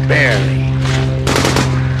 Barely.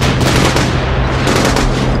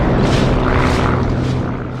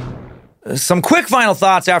 Some quick final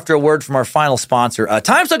thoughts after a word from our final sponsor.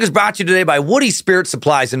 Time Suck is brought to you today by Woody Spirit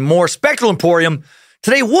Supplies and more. Spectral Emporium.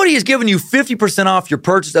 Today, Woody is giving you 50% off your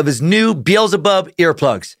purchase of his new Beelzebub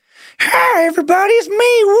earplugs. Hi, everybody. It's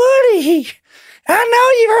me, Woody. I know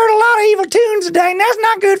you've heard a lot of evil tunes today, and that's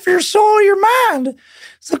not good for your soul or your mind.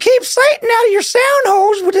 So keep Satan out of your sound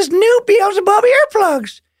holes with his new Beelzebub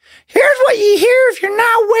earplugs. Here's what you hear if you're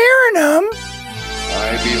not wearing them.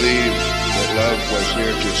 I believe that love was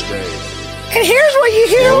here to stay. And here's what you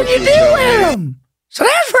hear when you do wear them. So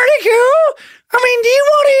that's pretty cool. I mean, do you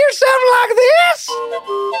want to hear something like this?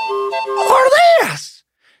 Or this?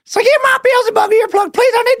 So get my Beelzebub earplug,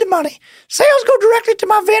 please. I need the money. Sales go directly to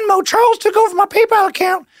my Venmo. Charles took over my PayPal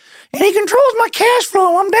account, and he controls my cash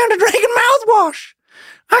flow. I'm down to drinking mouthwash.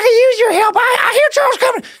 I could use your help. I hear Charles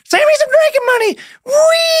coming. Save me some drinking money.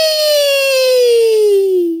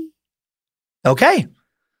 Whee! Okay.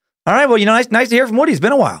 All right. Well, nice to hear from Woody. It's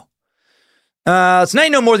been a while. So now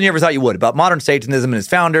you know more than you ever thought you would about modern Satanism and its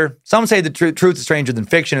founder. Some say the truth is stranger than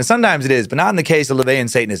fiction, and sometimes it is, but not in the case of LaVey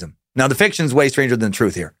and Satanism. Now, the fiction's way stranger than the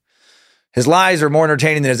truth here. His lies are more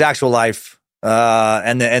entertaining than his actual life,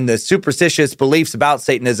 and the superstitious beliefs about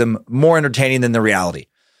Satanism more entertaining than the reality.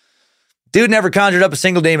 Dude never conjured up a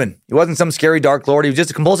single demon. He wasn't some scary dark lord. He was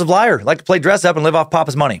just a compulsive liar. Liked to play dress up and live off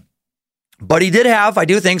Papa's money. But he did have, I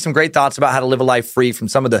do think, some great thoughts about how to live a life free from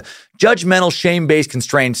some of the judgmental, shame-based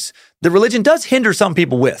constraints that religion does hinder some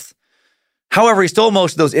people with. However, he stole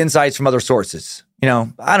most of those insights from other sources. I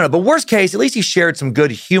don't know. But worst case, at least he shared some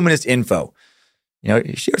good humanist info.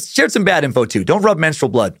 He shared some bad info too. Don't rub menstrual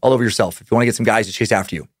blood all over yourself if you want to get some guys to chase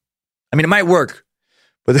after you. I mean, it might work,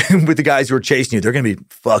 but with the guys who are chasing you, they're going to be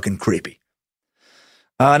fucking creepy.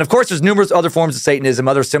 And of course, there's numerous other forms of Satanism,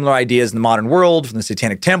 other similar ideas in the modern world, from the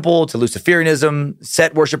Satanic Temple to Luciferianism,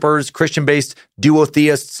 Set worshippers, Christian-based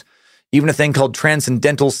duotheists, even a thing called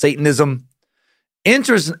Transcendental Satanism.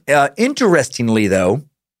 Interestingly, though,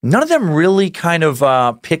 none of them really kind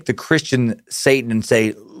of pick the Christian Satan and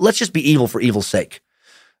say, let's just be evil for evil's sake.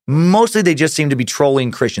 Mostly, they just seem to be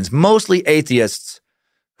trolling Christians, mostly atheists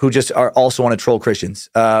who just also want to troll Christians.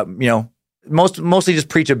 Mostly just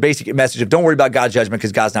preach a basic message of don't worry about God's judgment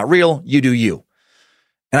because God's not real. You do you.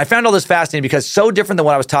 And I found all this fascinating because so different than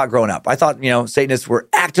what I was taught growing up. I thought, Satanists were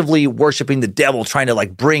actively worshiping the devil, trying to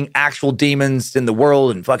bring actual demons in the world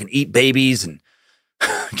and fucking eat babies and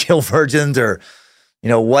kill virgins or,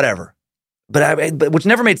 whatever. But which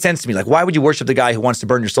never made sense to me. Why would you worship the guy who wants to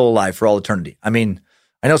burn your soul alive for all eternity? I mean,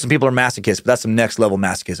 I know some people are masochists, but that's some next level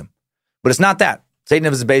masochism. But it's not that.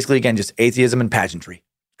 Satanism is basically, again, just atheism and pageantry.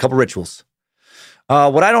 A couple rituals.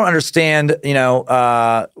 What I don't understand,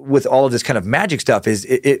 with all of this kind of magic stuff is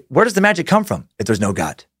where does the magic come from if there's no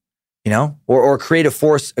God, or creative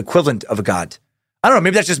force equivalent of a God? I don't know.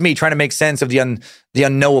 Maybe that's just me trying to make sense of the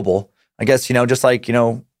unknowable. I guess, just like,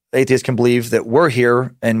 atheists can believe that we're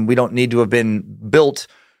here and we don't need to have been built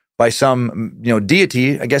by some,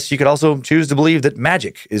 deity. I guess you could also choose to believe that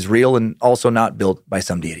magic is real and also not built by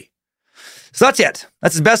some deity. So that's it.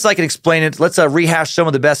 That's as best I can explain it. Let's rehash some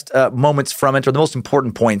of the best moments from it, or the most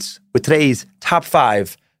important points, with today's top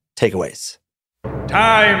 5 takeaways.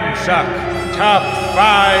 Time Suck Top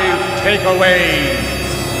 5 Takeaways.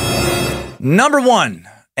 Number 1,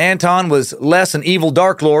 Anton was less an evil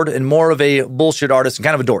dark lord and more of a bullshit artist and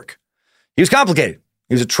kind of a dork. He was complicated.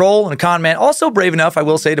 He was a troll and a con man, also brave enough, I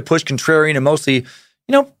will say, to push contrarian and mostly,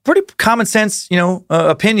 pretty common sense,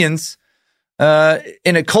 opinions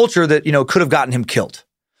in a culture that, could have gotten him killed.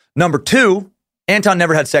 Number 2, Anton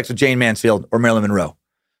never had sex with Jane Mansfield or Marilyn Monroe.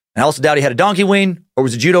 And I also doubt he had a donkey ween or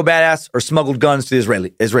was a judo badass or smuggled guns to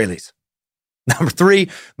the Israelis. Number 3,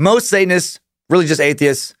 most Satanists, really just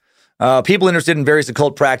atheists, people interested in various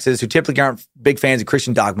occult practices who typically aren't big fans of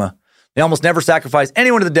Christian dogma. They almost never sacrifice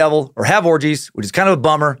anyone to the devil or have orgies, which is kind of a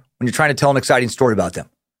bummer when you're trying to tell an exciting story about them.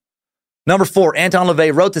 Number 4, Anton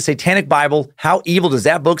LaVey wrote the Satanic Bible. How evil does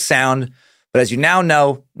that book sound? But as you now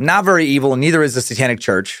know, not very evil, and neither is the Satanic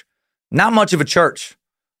Church. Not much of a church.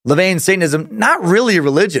 LaVey and Satanism, not really a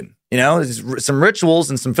religion. There's some rituals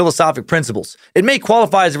and some philosophic principles. It may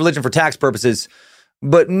qualify as a religion for tax purposes,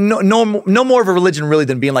 but no more of a religion really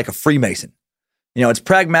than being like a Freemason. It's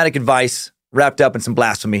pragmatic advice wrapped up in some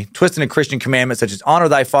blasphemy, twisting a Christian commandment such as honor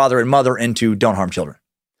thy father and mother into don't harm children.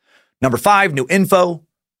 Number 5, new info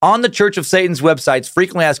on the Church of Satan's website's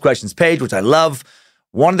frequently asked questions page, which I love.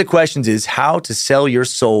 One of the questions is how to sell your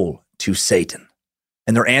soul to Satan.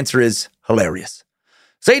 And their answer is hilarious.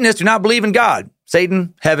 Satanists do not believe in God,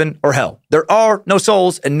 Satan, heaven, or hell. There are no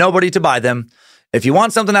souls and nobody to buy them. If you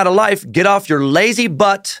want something out of life, get off your lazy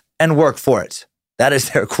butt and work for it. That is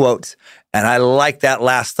their quote. And I like that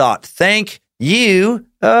last thought. Thank you,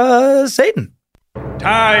 Satan.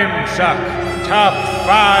 Time Suck Top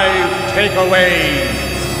 5 Takeaways.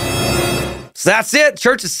 So that's it.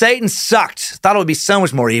 Church of Satan sucked. Thought it would be so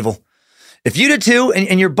much more evil. If you did too,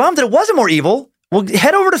 and you're bummed that it wasn't more evil, well,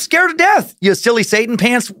 head over to Scared to Death, you silly Satan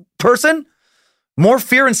pants person. More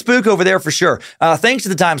fear and spook over there for sure. Thanks to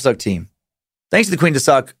the Time Suck team. Thanks to the Queen to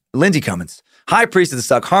Suck, Lindsay Cummins, High Priest of the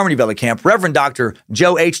Suck, Harmony Vellicamp, Reverend Dr.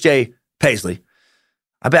 Joe H.J. Paisley.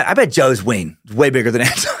 I bet Joe's wing is way bigger than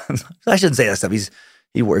Anton. I shouldn't say that stuff.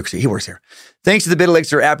 He works here. Thanks to the Bit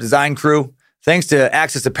Elixir app design crew. Thanks to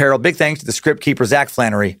Access Apparel. Big thanks to the script keeper, Zach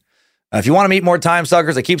Flannery. If you want to meet more Time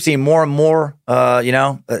Suckers, I keep seeing more and more,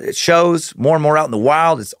 shows, more and more out in the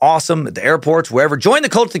wild. It's awesome at the airports, wherever. Join the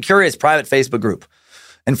Cult of the Curious private Facebook group.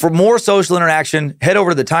 And for more social interaction, head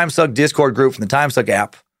over to the Time Suck Discord group from the Time Suck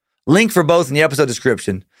app. Link for both in the episode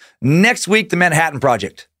description. Next week, the Manhattan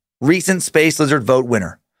Project. Recent Space Lizard vote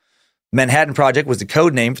winner. Manhattan Project was the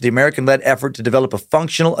code name for the American-led effort to develop a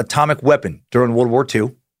functional atomic weapon during World War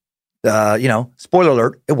II. Spoiler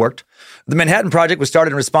alert, it worked. The Manhattan Project was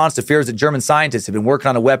started in response to fears that German scientists had been working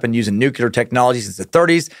on a weapon using nuclear technology since the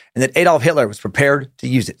 30s and that Adolf Hitler was prepared to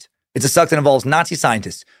use it. It's a suck that involves Nazi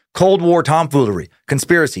scientists, Cold War tomfoolery,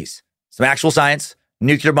 conspiracies, some actual science,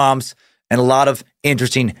 nuclear bombs, and a lot of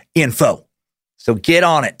interesting info. So get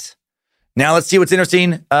on it. Now let's see what's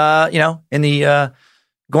interesting, in the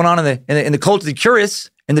going on in the cult of the curious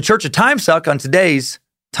in the Church of Time Suck on today's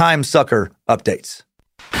Time Sucker updates.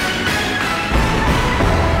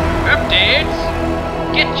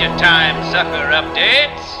 Updates? Get your Time Sucker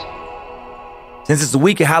updates. Since it's the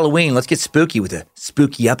week of Halloween, let's get spooky with a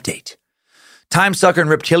spooky update. Time Sucker and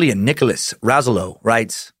Reptilian Nicholas Razolo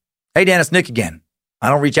writes, "Hey Dan, it's Nick again. I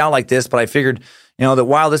don't reach out like this, but I figured, that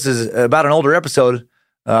while this is about an older episode,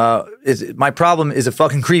 my problem is a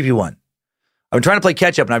fucking creepy one. I've been trying to play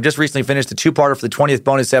catch up, and I've just recently finished the 2-parter for the 20th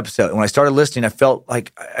bonus episode. And when I started listening, I felt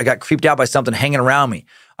like I got creeped out by something hanging around me.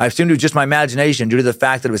 I assumed it was just my imagination due to the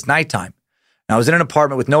fact that it was nighttime. And I was in an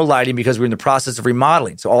apartment with no lighting because we were in the process of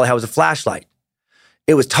remodeling, so all I had was a flashlight.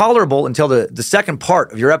 It was tolerable until the second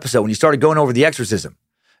part of your episode when you started going over the exorcism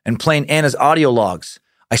and playing Anna's audio logs.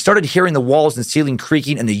 I started hearing the walls and ceiling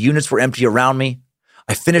creaking and the units were empty around me.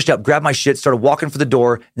 I finished up, grabbed my shit, started walking for the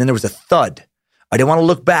door, and then there was a thud. I didn't want to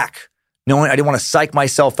look back, knowing I didn't want to psych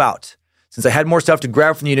myself out. Since I had more stuff to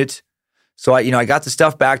grab from the unit, so I got the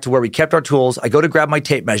stuff back to where we kept our tools. I go to grab my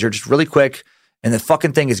tape measure just really quick, and the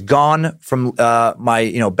fucking thing is gone from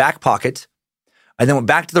my back pocket. I then went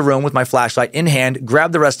back to the room with my flashlight in hand,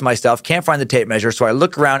 grabbed the rest of my stuff, can't find the tape measure, so I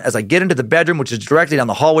look around as I get into the bedroom, which is directly down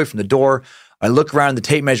the hallway from the door. I look around, and the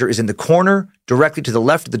tape measure is in the corner, directly to the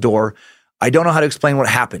left of the door. I don't know how to explain what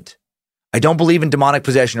happened. I don't believe in demonic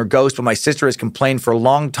possession or ghosts, but my sister has complained for a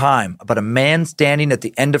long time about a man standing at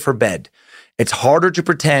the end of her bed. It's harder to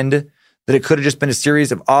pretend that it could have just been a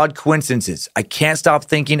series of odd coincidences. I can't stop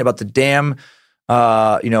thinking about the damn,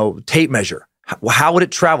 tape measure. How would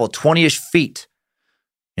it travel 20-ish feet?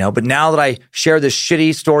 But now that I share this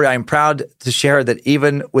shitty story, I am proud to share that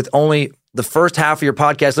even with only the first half of your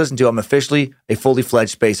podcast listened to, I'm officially a fully fledged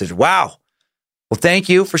space agent. Wow. Well, thank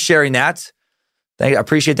you for sharing that. I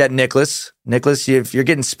appreciate that, Nicholas. Nicholas, if you're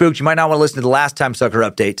getting spooked, you might not want to listen to the last Time Sucker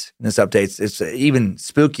update. In this update, it's an even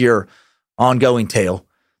spookier ongoing tale.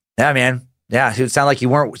 Yeah, man. Yeah, it sounds like you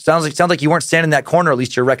weren't standing in that corner, at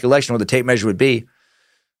least your recollection where the tape measure would be.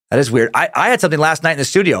 That is weird. I had something last night in the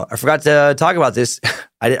studio. I forgot to talk about this.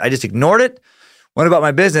 I just ignored it, went about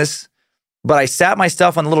my business, but I sat my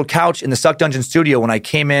stuff on the little couch in the Suck Dungeon studio when I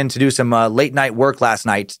came in to do some late night work last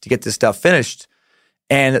night to get this stuff finished.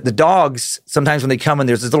 And the dogs, sometimes when they come in,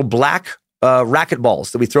 there's these little black racket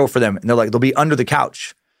balls that we throw for them, and they'll be under the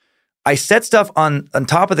couch. I set stuff on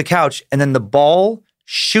top of the couch, and then the ball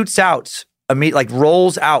shoots out,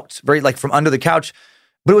 rolls out, from under the couch.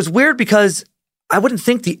 But it was weird because I wouldn't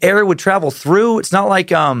think the air would travel through. It's not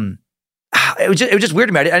like, it was just weird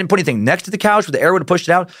to me. I didn't put anything next to the couch where the air would have pushed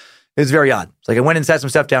it out. It was very odd. It's like I went and sat some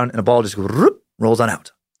stuff down and the ball just rolls on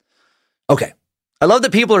out. Okay. I love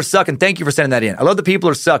that people are sucking. Thank you for sending that in. I love that people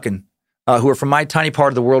are sucking who are from my tiny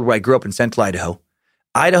part of the world where I grew up in Central Idaho.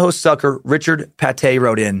 Idaho sucker Richard Pate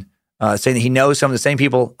wrote in saying that he knows some of the same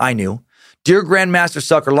people I knew. Dear Grandmaster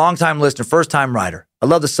Sucker, longtime listener, first-time writer. I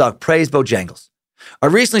love the suck. Praise Bojangles. I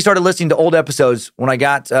recently started listening to old episodes when I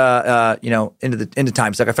got, into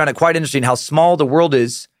Time Suck. I found it quite interesting how small the world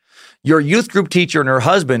is. Your youth group teacher and her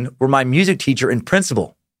husband were my music teacher and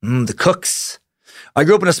principal. The Cooks. I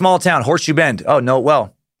grew up in a small town, Horseshoe Bend. Oh, no,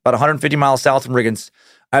 well, about 150 miles south from Riggins.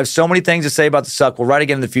 I have so many things to say about the suck. We'll write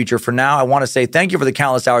again in the future. For now, I want to say thank you for the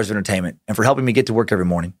countless hours of entertainment and for helping me get to work every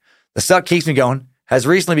morning. The suck keeps me going, has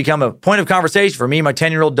recently become a point of conversation for me and my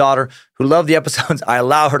 10-year-old daughter who love the episodes I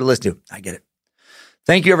allow her to listen to. I get it.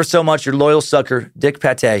 Thank you ever so much, your loyal sucker, Dick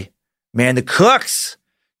Pate. Man, the Cooks.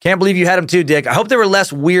 Can't believe you had them too, Dick. I hope they were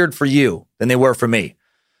less weird for you than they were for me.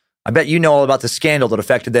 I bet you know all about the scandal that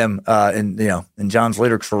affected them in John's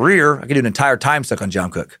later career. I could do an entire Time Suck on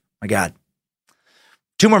John Cook. My God.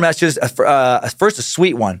 2 more messages. First, a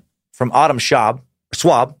sweet one from Autumn Schwab.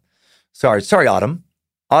 Sorry, Autumn.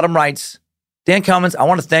 Autumn writes, Dan Cummins, I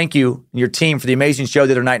want to thank you and your team for the amazing show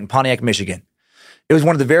the other night in Pontiac, Michigan. It was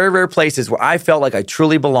one of the very rare places where I felt like I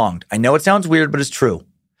truly belonged. I know it sounds weird, but it's true.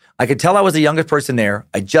 I could tell I was the youngest person there.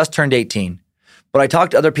 I just turned 18. But I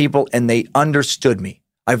talked to other people and they understood me.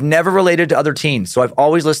 I've never related to other teens, so I've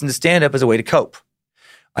always listened to stand-up as a way to cope.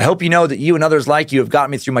 I hope you know that you and others like you have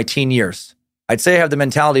gotten me through my teen years. I'd say I have the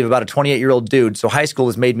mentality of about a 28-year-old dude, so high school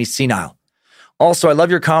has made me senile. Also, I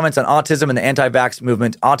love your comments on autism and the anti-vax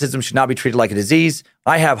movement. Autism should not be treated like a disease.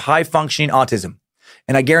 I have high-functioning autism,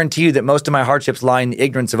 and I guarantee you that most of my hardships lie in the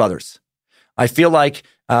ignorance of others. I feel like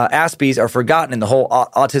Aspies are forgotten in the whole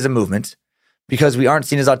autism movement because we aren't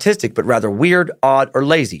seen as autistic, but rather weird, odd, or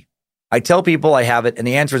lazy. I tell people I have it, and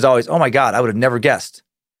the answer is always, oh my God, I would have never guessed.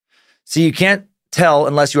 See, you can't tell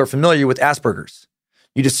unless you are familiar with Asperger's.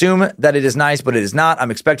 You'd assume that it is nice, but it is not.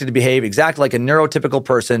 I'm expected to behave exactly like a neurotypical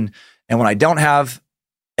person. And when I don't,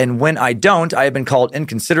 I have been called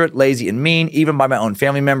inconsiderate, lazy, and mean, even by my own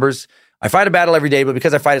family members. I fight a battle every day, but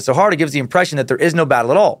because I fight it so hard, it gives the impression that there is no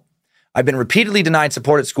battle at all. I've been repeatedly denied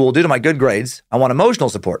support at school due to my good grades. I want emotional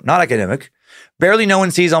support, not academic. Barely no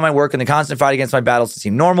one sees all my work, and the constant fight against my battles to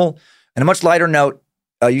seem normal. And a much lighter note,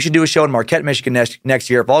 you should do a show in Marquette, Michigan next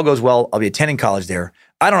year. If all goes well, I'll be attending college there.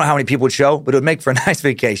 I don't know how many people would show, but it would make for a nice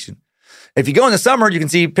vacation. If you go in the summer, you can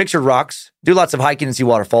see pictured rocks, do lots of hiking and see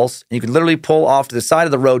waterfalls, and you can literally pull off to the side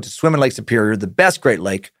of the road to swim in Lake Superior, the best Great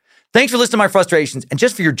Lake. Thanks for listening to my frustrations and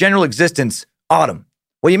just for your general existence, Autumn.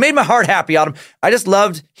 Well, you made my heart happy, Autumn. I just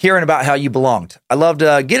loved hearing about how you belonged. I loved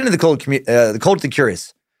getting into the cold to the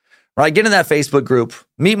curious, right? Get in that Facebook group,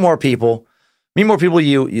 meet more people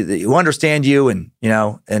who understand you, and you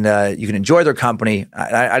can enjoy their company.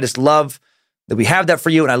 I just love that we have that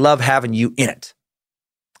for you, and I love having you in it.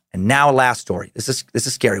 And now a last story. This is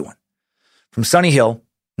a scary one. From Sunny Hill,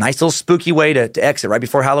 nice little spooky way to exit right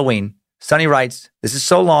before Halloween. Sunny writes, this is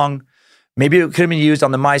so long, maybe it could have been used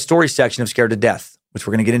on the My Story section of Scared to Death, which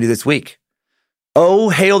we're going to get into this week. Oh,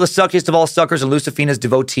 hail the suckiest of all suckers and Lucifina's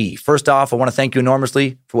devotee. First off, I want to thank you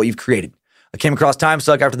enormously for what you've created. I came across Time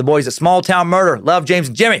Suck after the boys at Small Town Murder, Love, James,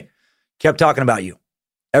 and Jimmy kept talking about you.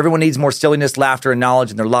 Everyone needs more silliness, laughter, and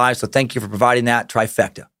knowledge in their lives, so thank you for providing that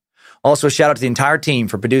trifecta. Also, a shout out to the entire team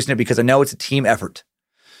for producing it because I know it's a team effort.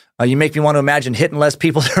 You make me want to imagine hitting less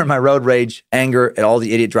people during my road rage, anger at all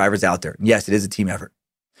the idiot drivers out there. And yes, it is a team effort.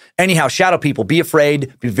 Anyhow, shadow people, be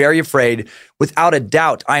afraid, be very afraid. Without a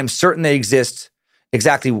doubt, I am certain they exist.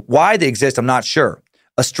 Exactly why they exist, I'm not sure.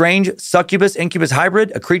 A strange succubus-incubus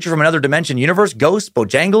hybrid, a creature from another dimension universe, ghosts,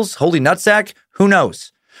 bojangles, holy nutsack, who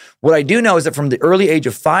knows? What I do know is that from the early age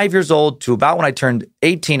of 5 years old to about when I turned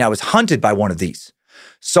 18, I was hunted by one of these.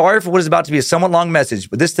 Sorry for what is about to be a somewhat long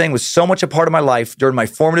message, but this thing was so much a part of my life during my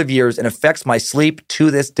formative years and affects my sleep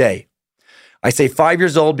to this day. I say 5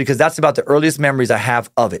 years old because that's about the earliest memories I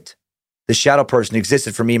have of it. The shadow person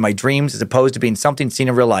existed for me in my dreams as opposed to being something seen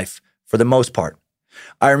in real life, for the most part.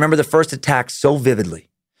 I remember the first attack so vividly.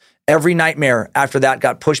 Every nightmare after that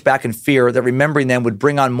got pushed back in fear that remembering them would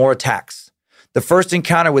bring on more attacks. The first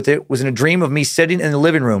encounter with it was in a dream of me sitting in the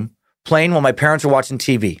living room, playing while my parents were watching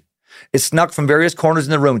TV. It snuck from various corners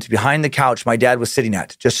in the room to behind the couch my dad was sitting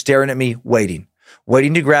at, just staring at me, waiting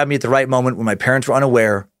to grab me at the right moment when my parents were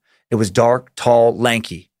unaware. It was dark, tall,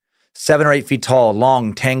 lanky, 7 or 8 feet tall,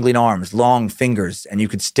 long, tangling arms, long fingers, and you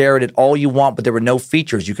could stare at it all you want, but there were no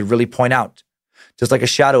features you could really point out. Just like a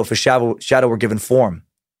shadow if a shadow were given form.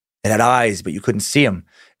 It had eyes, but you couldn't see them.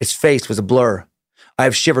 Its face was a blur. I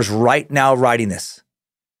have shivers right now writing this.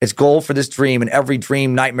 Its goal for this dream and every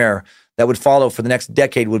dream nightmare that would follow for the next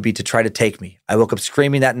decade would be to try to take me. I woke up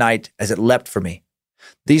screaming that night as it leapt for me.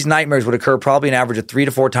 These nightmares would occur probably an average of 3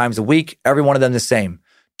 to 4 times a week, every one of them the same.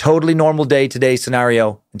 Totally normal day-to-day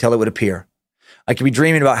scenario until it would appear. I could be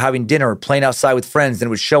dreaming about having dinner or playing outside with friends, and it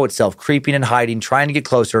would show itself, creeping and hiding, trying to get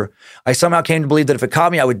closer. I somehow came to believe that if it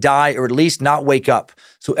caught me, I would die or at least not wake up.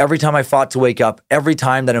 So every time I fought to wake up, every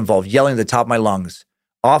time that involved yelling at the top of my lungs,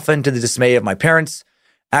 often to the dismay of my parents,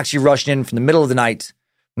 actually rushing in from the middle of the night,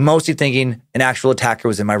 mostly thinking an actual attacker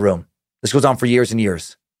was in my room. This goes on for years and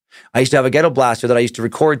years. I used to have a ghetto blaster that I used to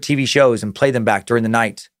record TV shows and play them back during the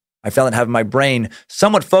night. I felt that having my brain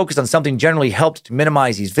somewhat focused on something generally helped to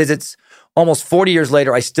minimize these visits. Almost 40 years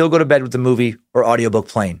later, I still go to bed with the movie or audiobook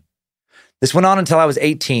playing. This went on until I was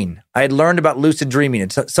 18. I had learned about lucid dreaming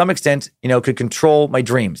and to some extent, could control my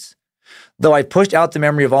dreams. Though I pushed out the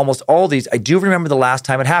memory of almost all these, I do remember the last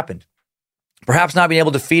time it happened. Perhaps not being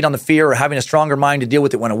able to feed on the fear or having a stronger mind to deal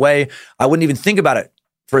with it went away. I wouldn't even think about it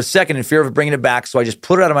for a second in fear of bringing it back, so I just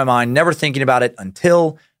put it out of my mind, never thinking about it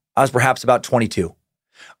until I was perhaps about 22.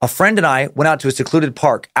 A friend and I went out to a secluded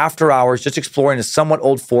park after hours, just exploring a somewhat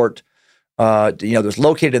old fort, that was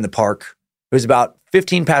located in the park. It was about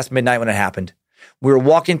 15 past midnight when it happened. We were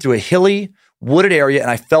walking through a hilly, wooded area, and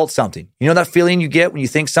I felt something. You know that feeling you get when you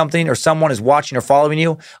think something or someone is watching or following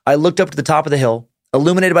you? I looked up to the top of the hill,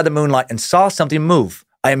 illuminated by the moonlight, and saw something move.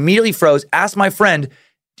 I immediately froze, asked my friend,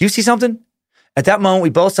 "Do you see something?" At that moment, we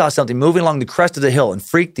both saw something moving along the crest of the hill and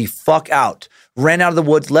freaked the fuck out. Ran out of the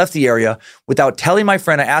woods, left the area. Without telling my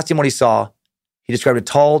friend, I asked him what he saw. He described a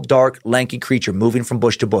tall, dark, lanky creature moving from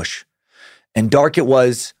bush to bush. And dark it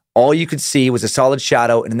was. All you could see was a solid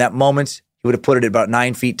shadow, and in that moment, he would have put it at about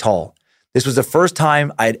 9 feet tall. This was the first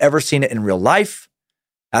time I had ever seen it in real life.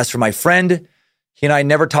 As for my friend, he and I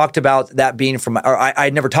never talked about that being from I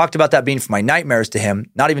had never talked about that being from my nightmares to him,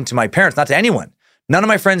 not even to my parents, not to anyone. None of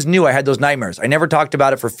my friends knew I had those nightmares. I never talked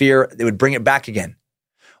about it for fear they would bring it back again.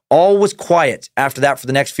 All was quiet after that for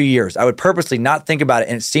the next few years. I would purposely not think about it,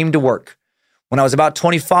 and it seemed to work. When I was about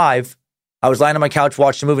 25, I was lying on my couch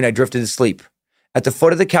watching a movie and I drifted to sleep. At the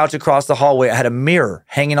foot of the couch across the hallway, I had a mirror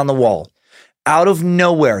hanging on the wall. Out of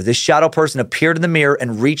nowhere, this shadow person appeared in the mirror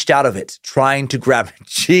and reached out of it, trying to grab it.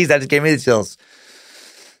 Jeez, that just gave me the chills.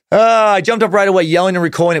 I jumped up right away, yelling and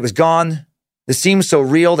recoiling. It was gone. This seems so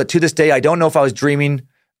real that to this day, I don't know if I was dreaming,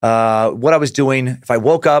 what I was doing. If I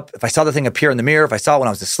woke up, if I saw the thing appear in the mirror, if I saw it when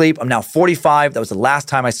I was asleep. I'm now 45. That was the last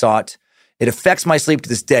time I saw it. It affects my sleep to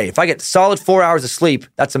this day. If I get solid 4 hours of sleep,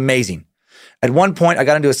 that's amazing. At one point, I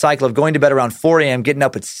got into a cycle of going to bed around 4 a.m., getting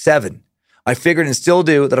up at 7. I figured and still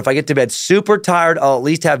do that if I get to bed super tired, I'll at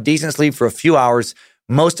least have decent sleep for a few hours.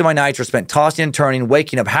 Most of my nights are spent tossing and turning,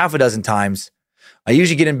 waking up half a dozen times. I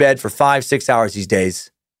usually get in bed for 5-6 hours these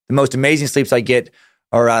days. The most amazing sleeps I get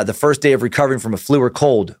are the first day of recovering from a flu or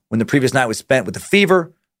cold. When the previous night was spent with a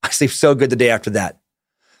fever, I sleep so good the day after that.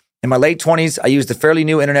 In my late 20s, I used the fairly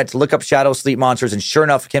new internet to look up shadow sleep monsters, and sure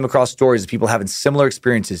enough, came across stories of people having similar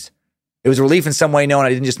experiences. It was a relief in some way knowing I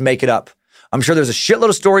didn't just make it up. I'm sure there's a shitload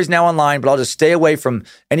of stories now online, but I'll just stay away from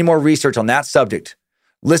any more research on that subject.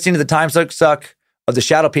 Listening to the Time Suck of the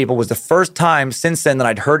Shadow People was the first time since then that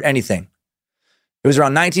I'd heard anything. It was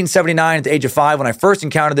around 1979 at the age of 5 when I first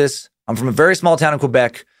encountered this. I'm from a very small town in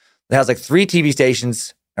Quebec that has like 3 TV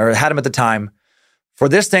stations, or had them at the time. For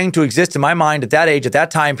this thing to exist in my mind at that age, at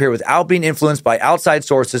that time period, without being influenced by outside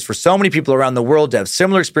sources, for so many people around the world to have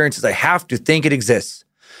similar experiences, I have to think it exists.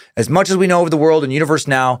 As much as we know of the world and universe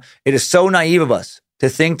now, it is so naive of us to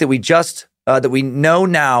think that that we know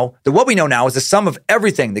now, that what we know now is the sum of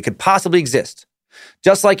everything that could possibly exist.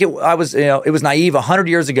 Just like it was naive 100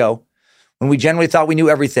 years ago when we generally thought we knew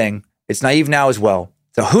everything. It's naive now as well.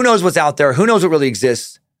 So who knows what's out there? Who knows what really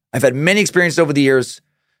exists? I've had many experiences over the years.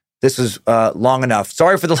 This was long enough.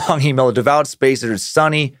 Sorry for the long email. A devout spacer,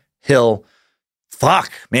 Sunny Hill.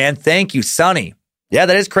 Fuck, man. Thank you, Sunny. Yeah,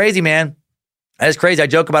 that is crazy, man. That is crazy. I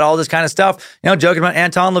joke about all this kind of stuff. Joking about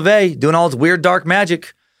Anton LaVey doing all his weird dark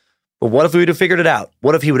magic. But what if we would have figured it out?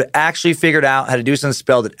 What if he would have actually figured out how to do some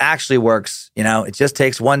spell that actually works? It just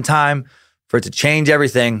takes one time for it to change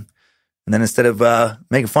everything. And then instead of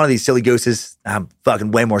making fun of these silly gooses, I'm fucking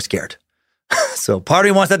way more scared. So part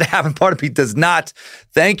of me wants that to happen. Part of me does not.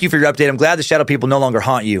 Thank you for your update. I'm glad the shadow people no longer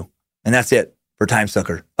haunt you. And that's it for Time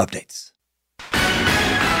Sucker updates.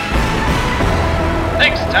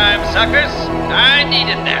 Thanks, Time Suckers. I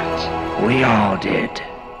needed that. We all did.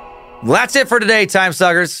 Well, that's it for today, Time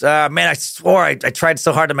Suckers. Man, I swore I tried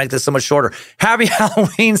so hard to make this so much shorter. Happy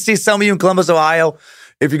Halloween. See some of you in Columbus, Ohio.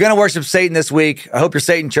 If you're going to worship Satan this week, I hope your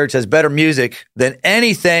Satan church has better music than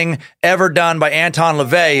anything ever done by Anton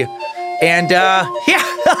LaVey. And,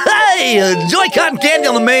 enjoy cotton candy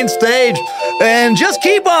on the main stage. And just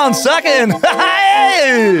keep on sucking.